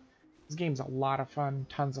fun. This game's a lot of fun,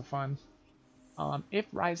 tons of fun. If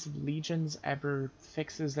Rise of Legions ever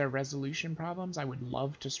fixes their resolution problems, I would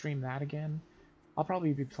love to stream that again. I'll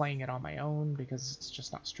probably be playing it on my own because it's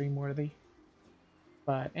just not stream worthy.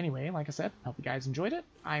 But anyway, like I said, hope you guys enjoyed it.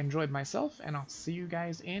 I enjoyed myself, and I'll see you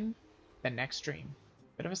guys in the next stream.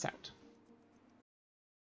 Vidavis out.